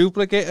a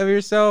duplicate of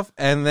yourself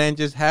and then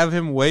just have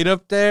him wait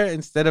up there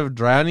instead of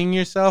drowning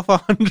yourself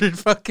 100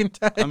 fucking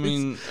times. I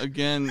mean,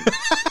 again,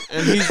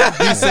 and he's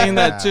saying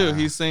that too.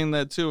 He's saying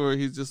that too, where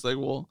he's just like,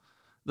 well,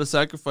 the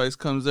sacrifice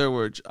comes there,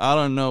 where I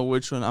don't know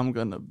which one I'm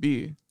gonna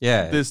be.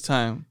 Yeah. This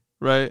time,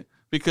 right?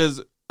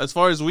 Because as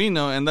far as we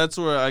know, and that's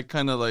where I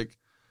kind of like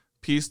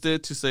pieced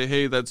it to say,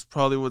 hey, that's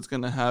probably what's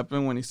gonna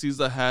happen when he sees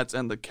the hats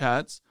and the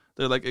cats.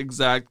 They're like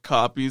exact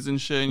copies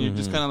and shit, and you're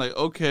just kind of like,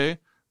 okay,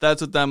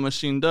 that's what that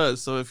machine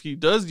does. So if he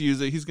does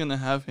use it, he's gonna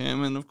have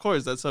him, and of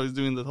course that's how he's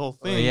doing the whole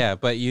thing. Yeah,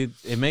 but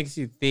it makes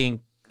you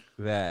think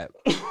that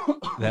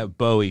that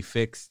Bowie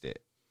fixed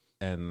it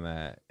and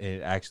that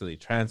it actually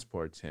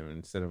transports him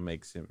instead of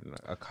makes him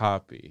a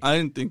copy. I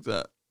didn't think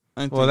that.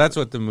 Well, that's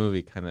what the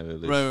movie kind of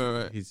alludes.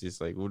 Right. He's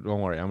just like, well, don't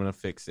worry, I'm gonna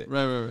fix it.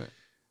 Right.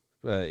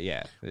 But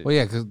yeah. Well,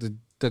 yeah, because the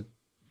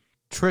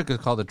trick is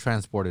called the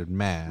transported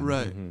man.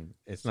 Right. Mm-hmm.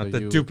 It's not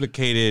the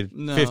duplicated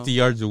 50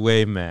 yards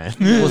away man.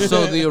 Well,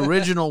 so the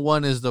original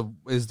one is the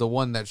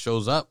one that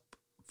shows up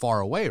far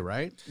away,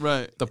 right?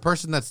 Right. The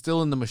person that's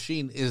still in the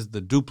machine is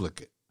the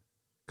duplicate,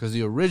 because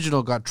the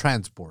original got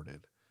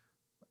transported.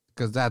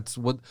 Because that's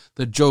what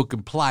the joke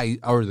implies,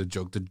 or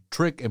the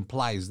trick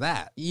implies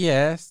that.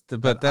 Yes,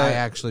 but I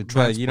actually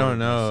but you don't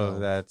know myself.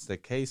 if that's the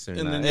case or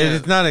And not. then,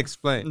 It's not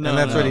explained, and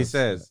that's what he No.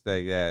 says.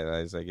 Like, yeah,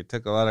 it's like it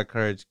took a lot of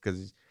courage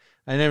because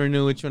I never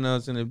knew which one I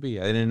was gonna be.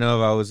 I didn't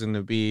know if I was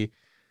gonna be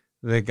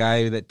the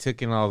guy that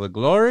took in all the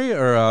glory,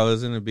 or I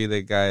was gonna be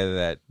the guy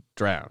that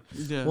drowned.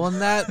 Yeah. Well,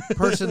 and that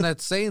person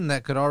that's saying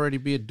that could already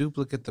be a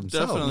duplicate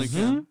themselves.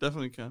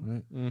 Definitely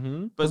can.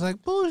 Mm-hmm. But it's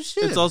like,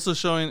 bullshit. It's also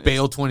showing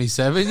Bale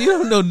 27. You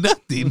don't know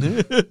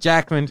nothing.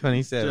 Jackman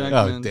 27.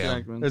 Oh, damn.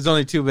 Jackman. There's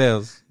only 2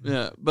 Bales.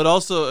 Yeah, but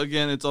also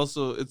again, it's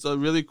a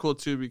really cool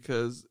too,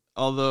 because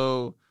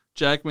although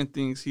Jackman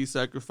thinks he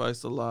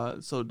sacrificed a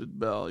lot. So did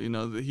Bell. You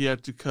know, that he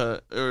had to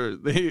cut.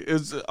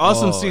 It's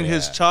awesome seeing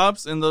his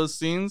chops in those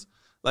scenes.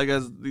 Like,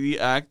 as the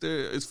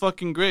actor, it's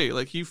fucking great.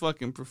 Like, he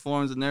fucking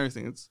performs and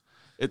everything.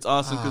 It's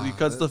awesome because he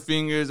cuts the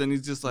fingers and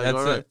he's just like,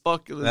 all right,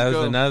 fuck it, let's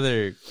go. That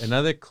was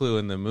another clue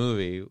in the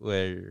movie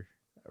where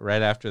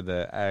right after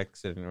the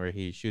accident where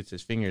he shoots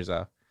his fingers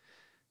off,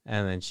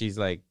 and then she's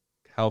like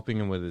helping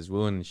him with his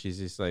wound, and she's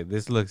just like,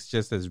 this looks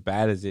just as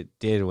bad as it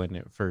did when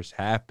it first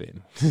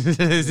happened.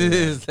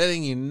 It's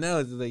letting you know.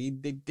 It's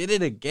like, they did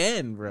it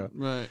again, bro.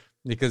 Right.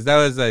 Because that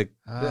was like,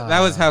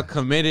 that was how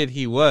committed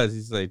he was.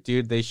 He's like,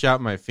 dude, they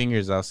shot my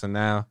fingers off, so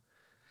now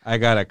I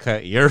gotta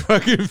cut your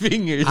fucking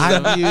fingers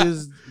off. I've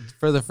used,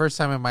 for the first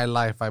time in my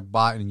life, I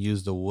bought and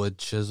used a wood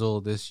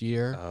chisel this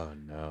year. Oh,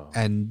 no.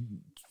 And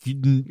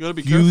you gotta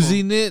be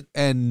using it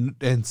and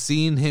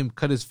seeing him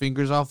cut his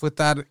fingers off with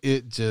that,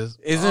 it just...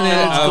 It's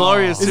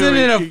glorious. Isn't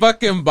it a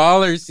fucking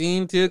baller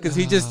scene, too? Because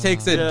he just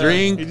takes a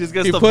drink. He just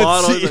gets the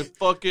bottle. He's like,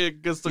 fuck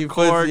it. Gets the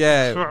cork.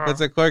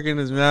 Puts a cork in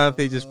his mouth.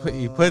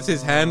 He puts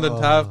his hand on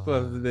top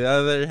of the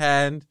other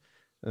hand.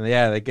 And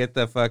they get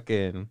the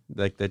fucking,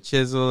 like, the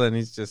chisel, and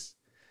he's just...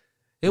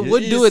 It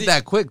would do it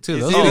that quick, too.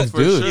 Those things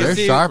do. They're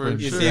sharp.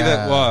 You see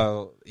that?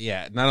 Well,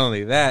 yeah, not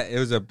only that, it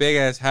was a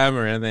big-ass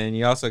hammer, and then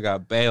you also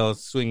got Bale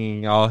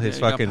swinging all his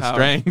fucking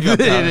strength in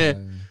it.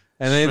 And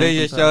then they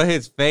just show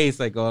his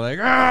face, like, going like,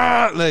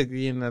 ah! Like,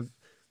 you know,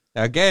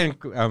 again,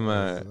 I'm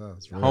a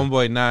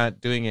homeboy not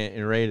doing it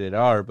in rated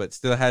R, but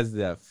still has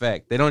the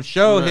effect. They don't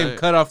show him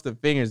cut off the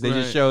fingers. They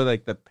just show,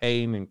 like, the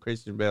pain in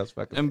Christian Bale's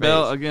fucking and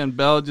face.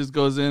 Bale just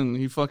goes in.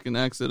 He fucking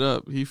acts it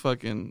up. He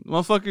fucking...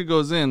 Motherfucker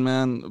goes in,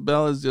 man.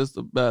 Bale is just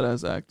a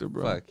badass actor,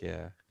 bro. Fuck,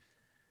 yeah.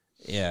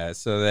 Yeah,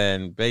 so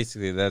then,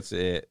 basically, that's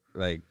it.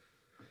 Like,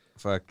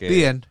 fucking...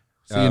 The end.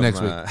 See you next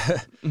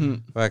week.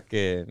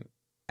 Fucking...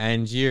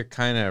 Angier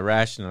kind of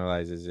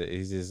rationalizes it.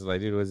 He's just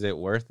like, dude, was it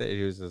worth it?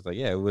 He was just like,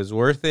 yeah, it was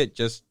worth it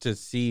just to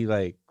see,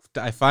 like,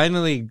 I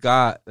finally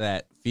got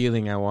that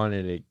feeling I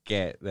wanted to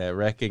get, that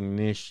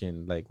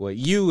recognition, like what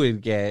you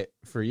would get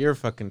for your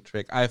fucking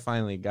trick. I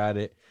finally got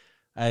it.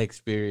 I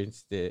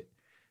experienced it.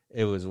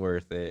 It was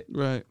worth it.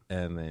 Right.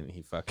 And then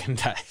he fucking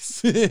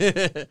dies.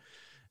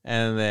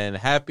 And then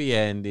happy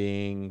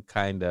ending,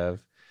 kind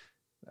of,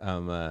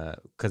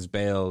 because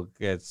Bale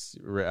gets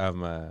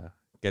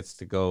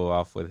to go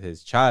off with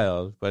his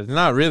child, but it's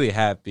not really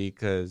happy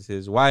because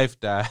his wife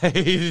died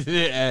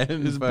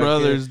and his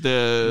brother's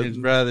dead. His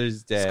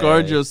brother's dead.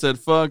 ScarJo said,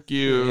 "Fuck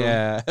you."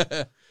 Yeah,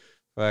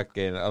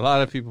 fucking a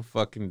lot of people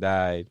fucking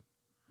died.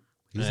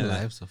 He's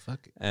alive, so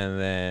fuck it. And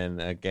then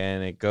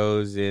again, it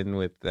goes in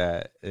with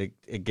that.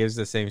 It gives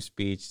the same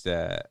speech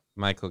that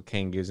Michael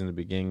Caine gives in the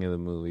beginning of the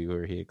movie,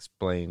 where he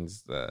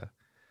explains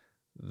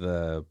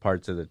the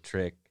parts of the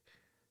trick.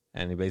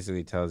 And he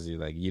basically tells you,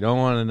 like, you don't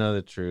want to know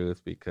the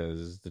truth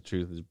because the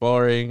truth is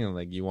boring and,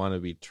 like, you want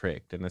to be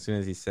tricked. And as soon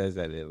as he says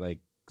that, it, like,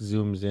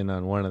 zooms in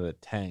on one of the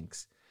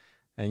tanks.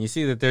 And you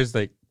see that there's,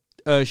 like,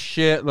 a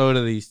shitload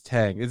of these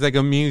tanks. It's like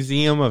a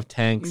museum of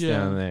tanks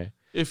down there.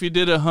 If he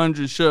did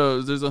 100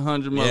 shows, there's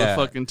 100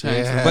 motherfucking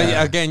tanks. Yeah.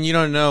 But, again, you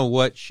don't know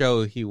what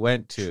show he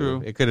went to.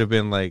 True. It could have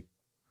been, like,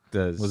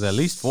 was at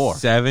least 4.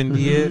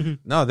 70th?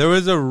 No, there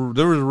was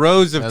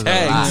rows of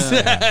tanks.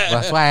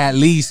 That's why at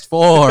least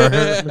 4.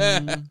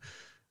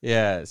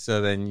 Yeah,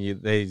 so then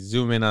they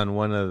zoom in on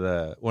one of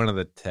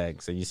the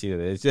tanks, and you see that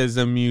it's just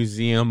a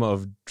museum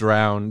of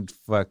drowned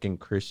fucking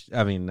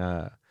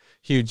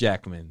Hugh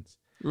Jackmans.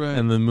 Right.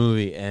 And the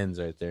movie ends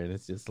right there, and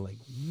it's just like,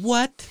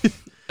 what?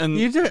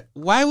 And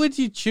why would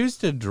you choose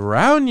to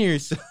drown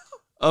yourself?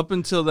 Up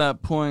until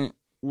that point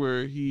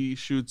where he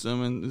shoots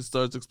him and it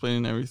starts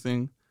explaining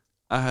everything,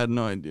 I had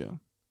no idea.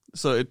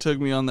 So it took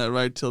me on that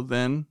ride till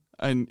then.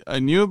 I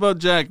knew about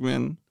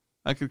Jackman.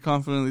 I could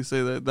confidently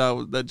say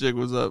that jig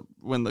was up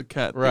when the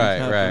cat thing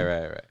happened.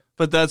 Right.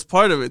 But that's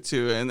part of it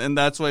too, and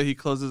that's why he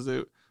closes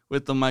it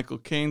with the Michael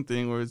Caine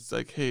thing, where it's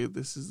like, hey,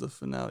 this is the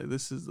finale.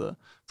 This is the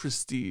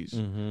prestige.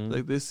 Mm-hmm.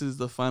 Like, this is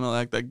the final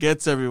act that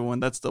gets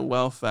everyone. That's the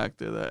wow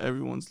factor that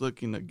everyone's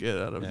looking to get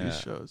out of these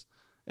shows,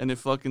 and it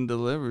fucking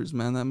delivers,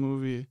 man. That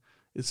movie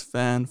is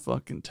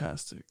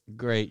fan-fucking-tastic.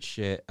 Great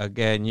shit.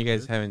 Again, you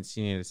guys haven't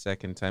seen it a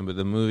second time, but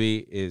the movie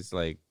is,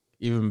 like,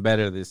 even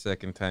better the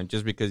second time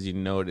just because you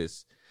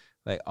notice,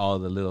 like, all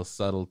the little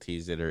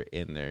subtleties that are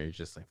in there. You're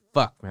just like,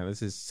 fuck, man,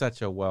 this is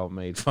such a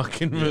well-made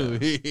fucking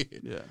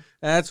movie. Yeah.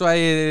 That's why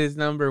it is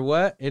number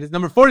what? It is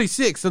number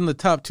 46 on the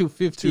top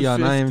 250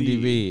 on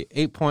IMDb.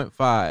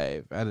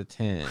 8.5 out of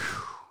 10.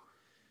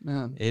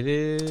 Man. It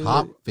is...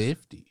 Top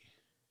 50.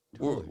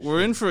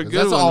 We're in for a good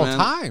that's one, all man.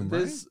 time,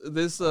 right?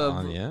 This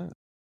yeah.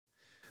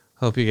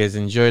 Hope you guys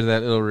enjoyed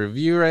that little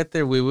review right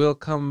there. We will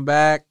come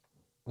back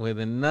with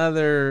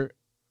another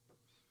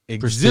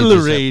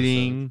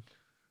exhilarating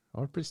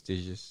or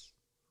prestigious,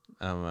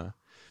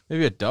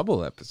 maybe a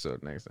double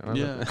episode next time.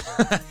 Yeah.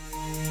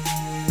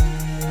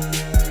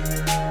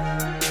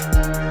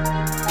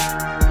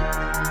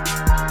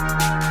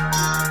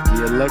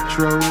 The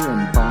Electro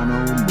and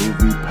Bono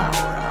Movie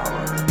Power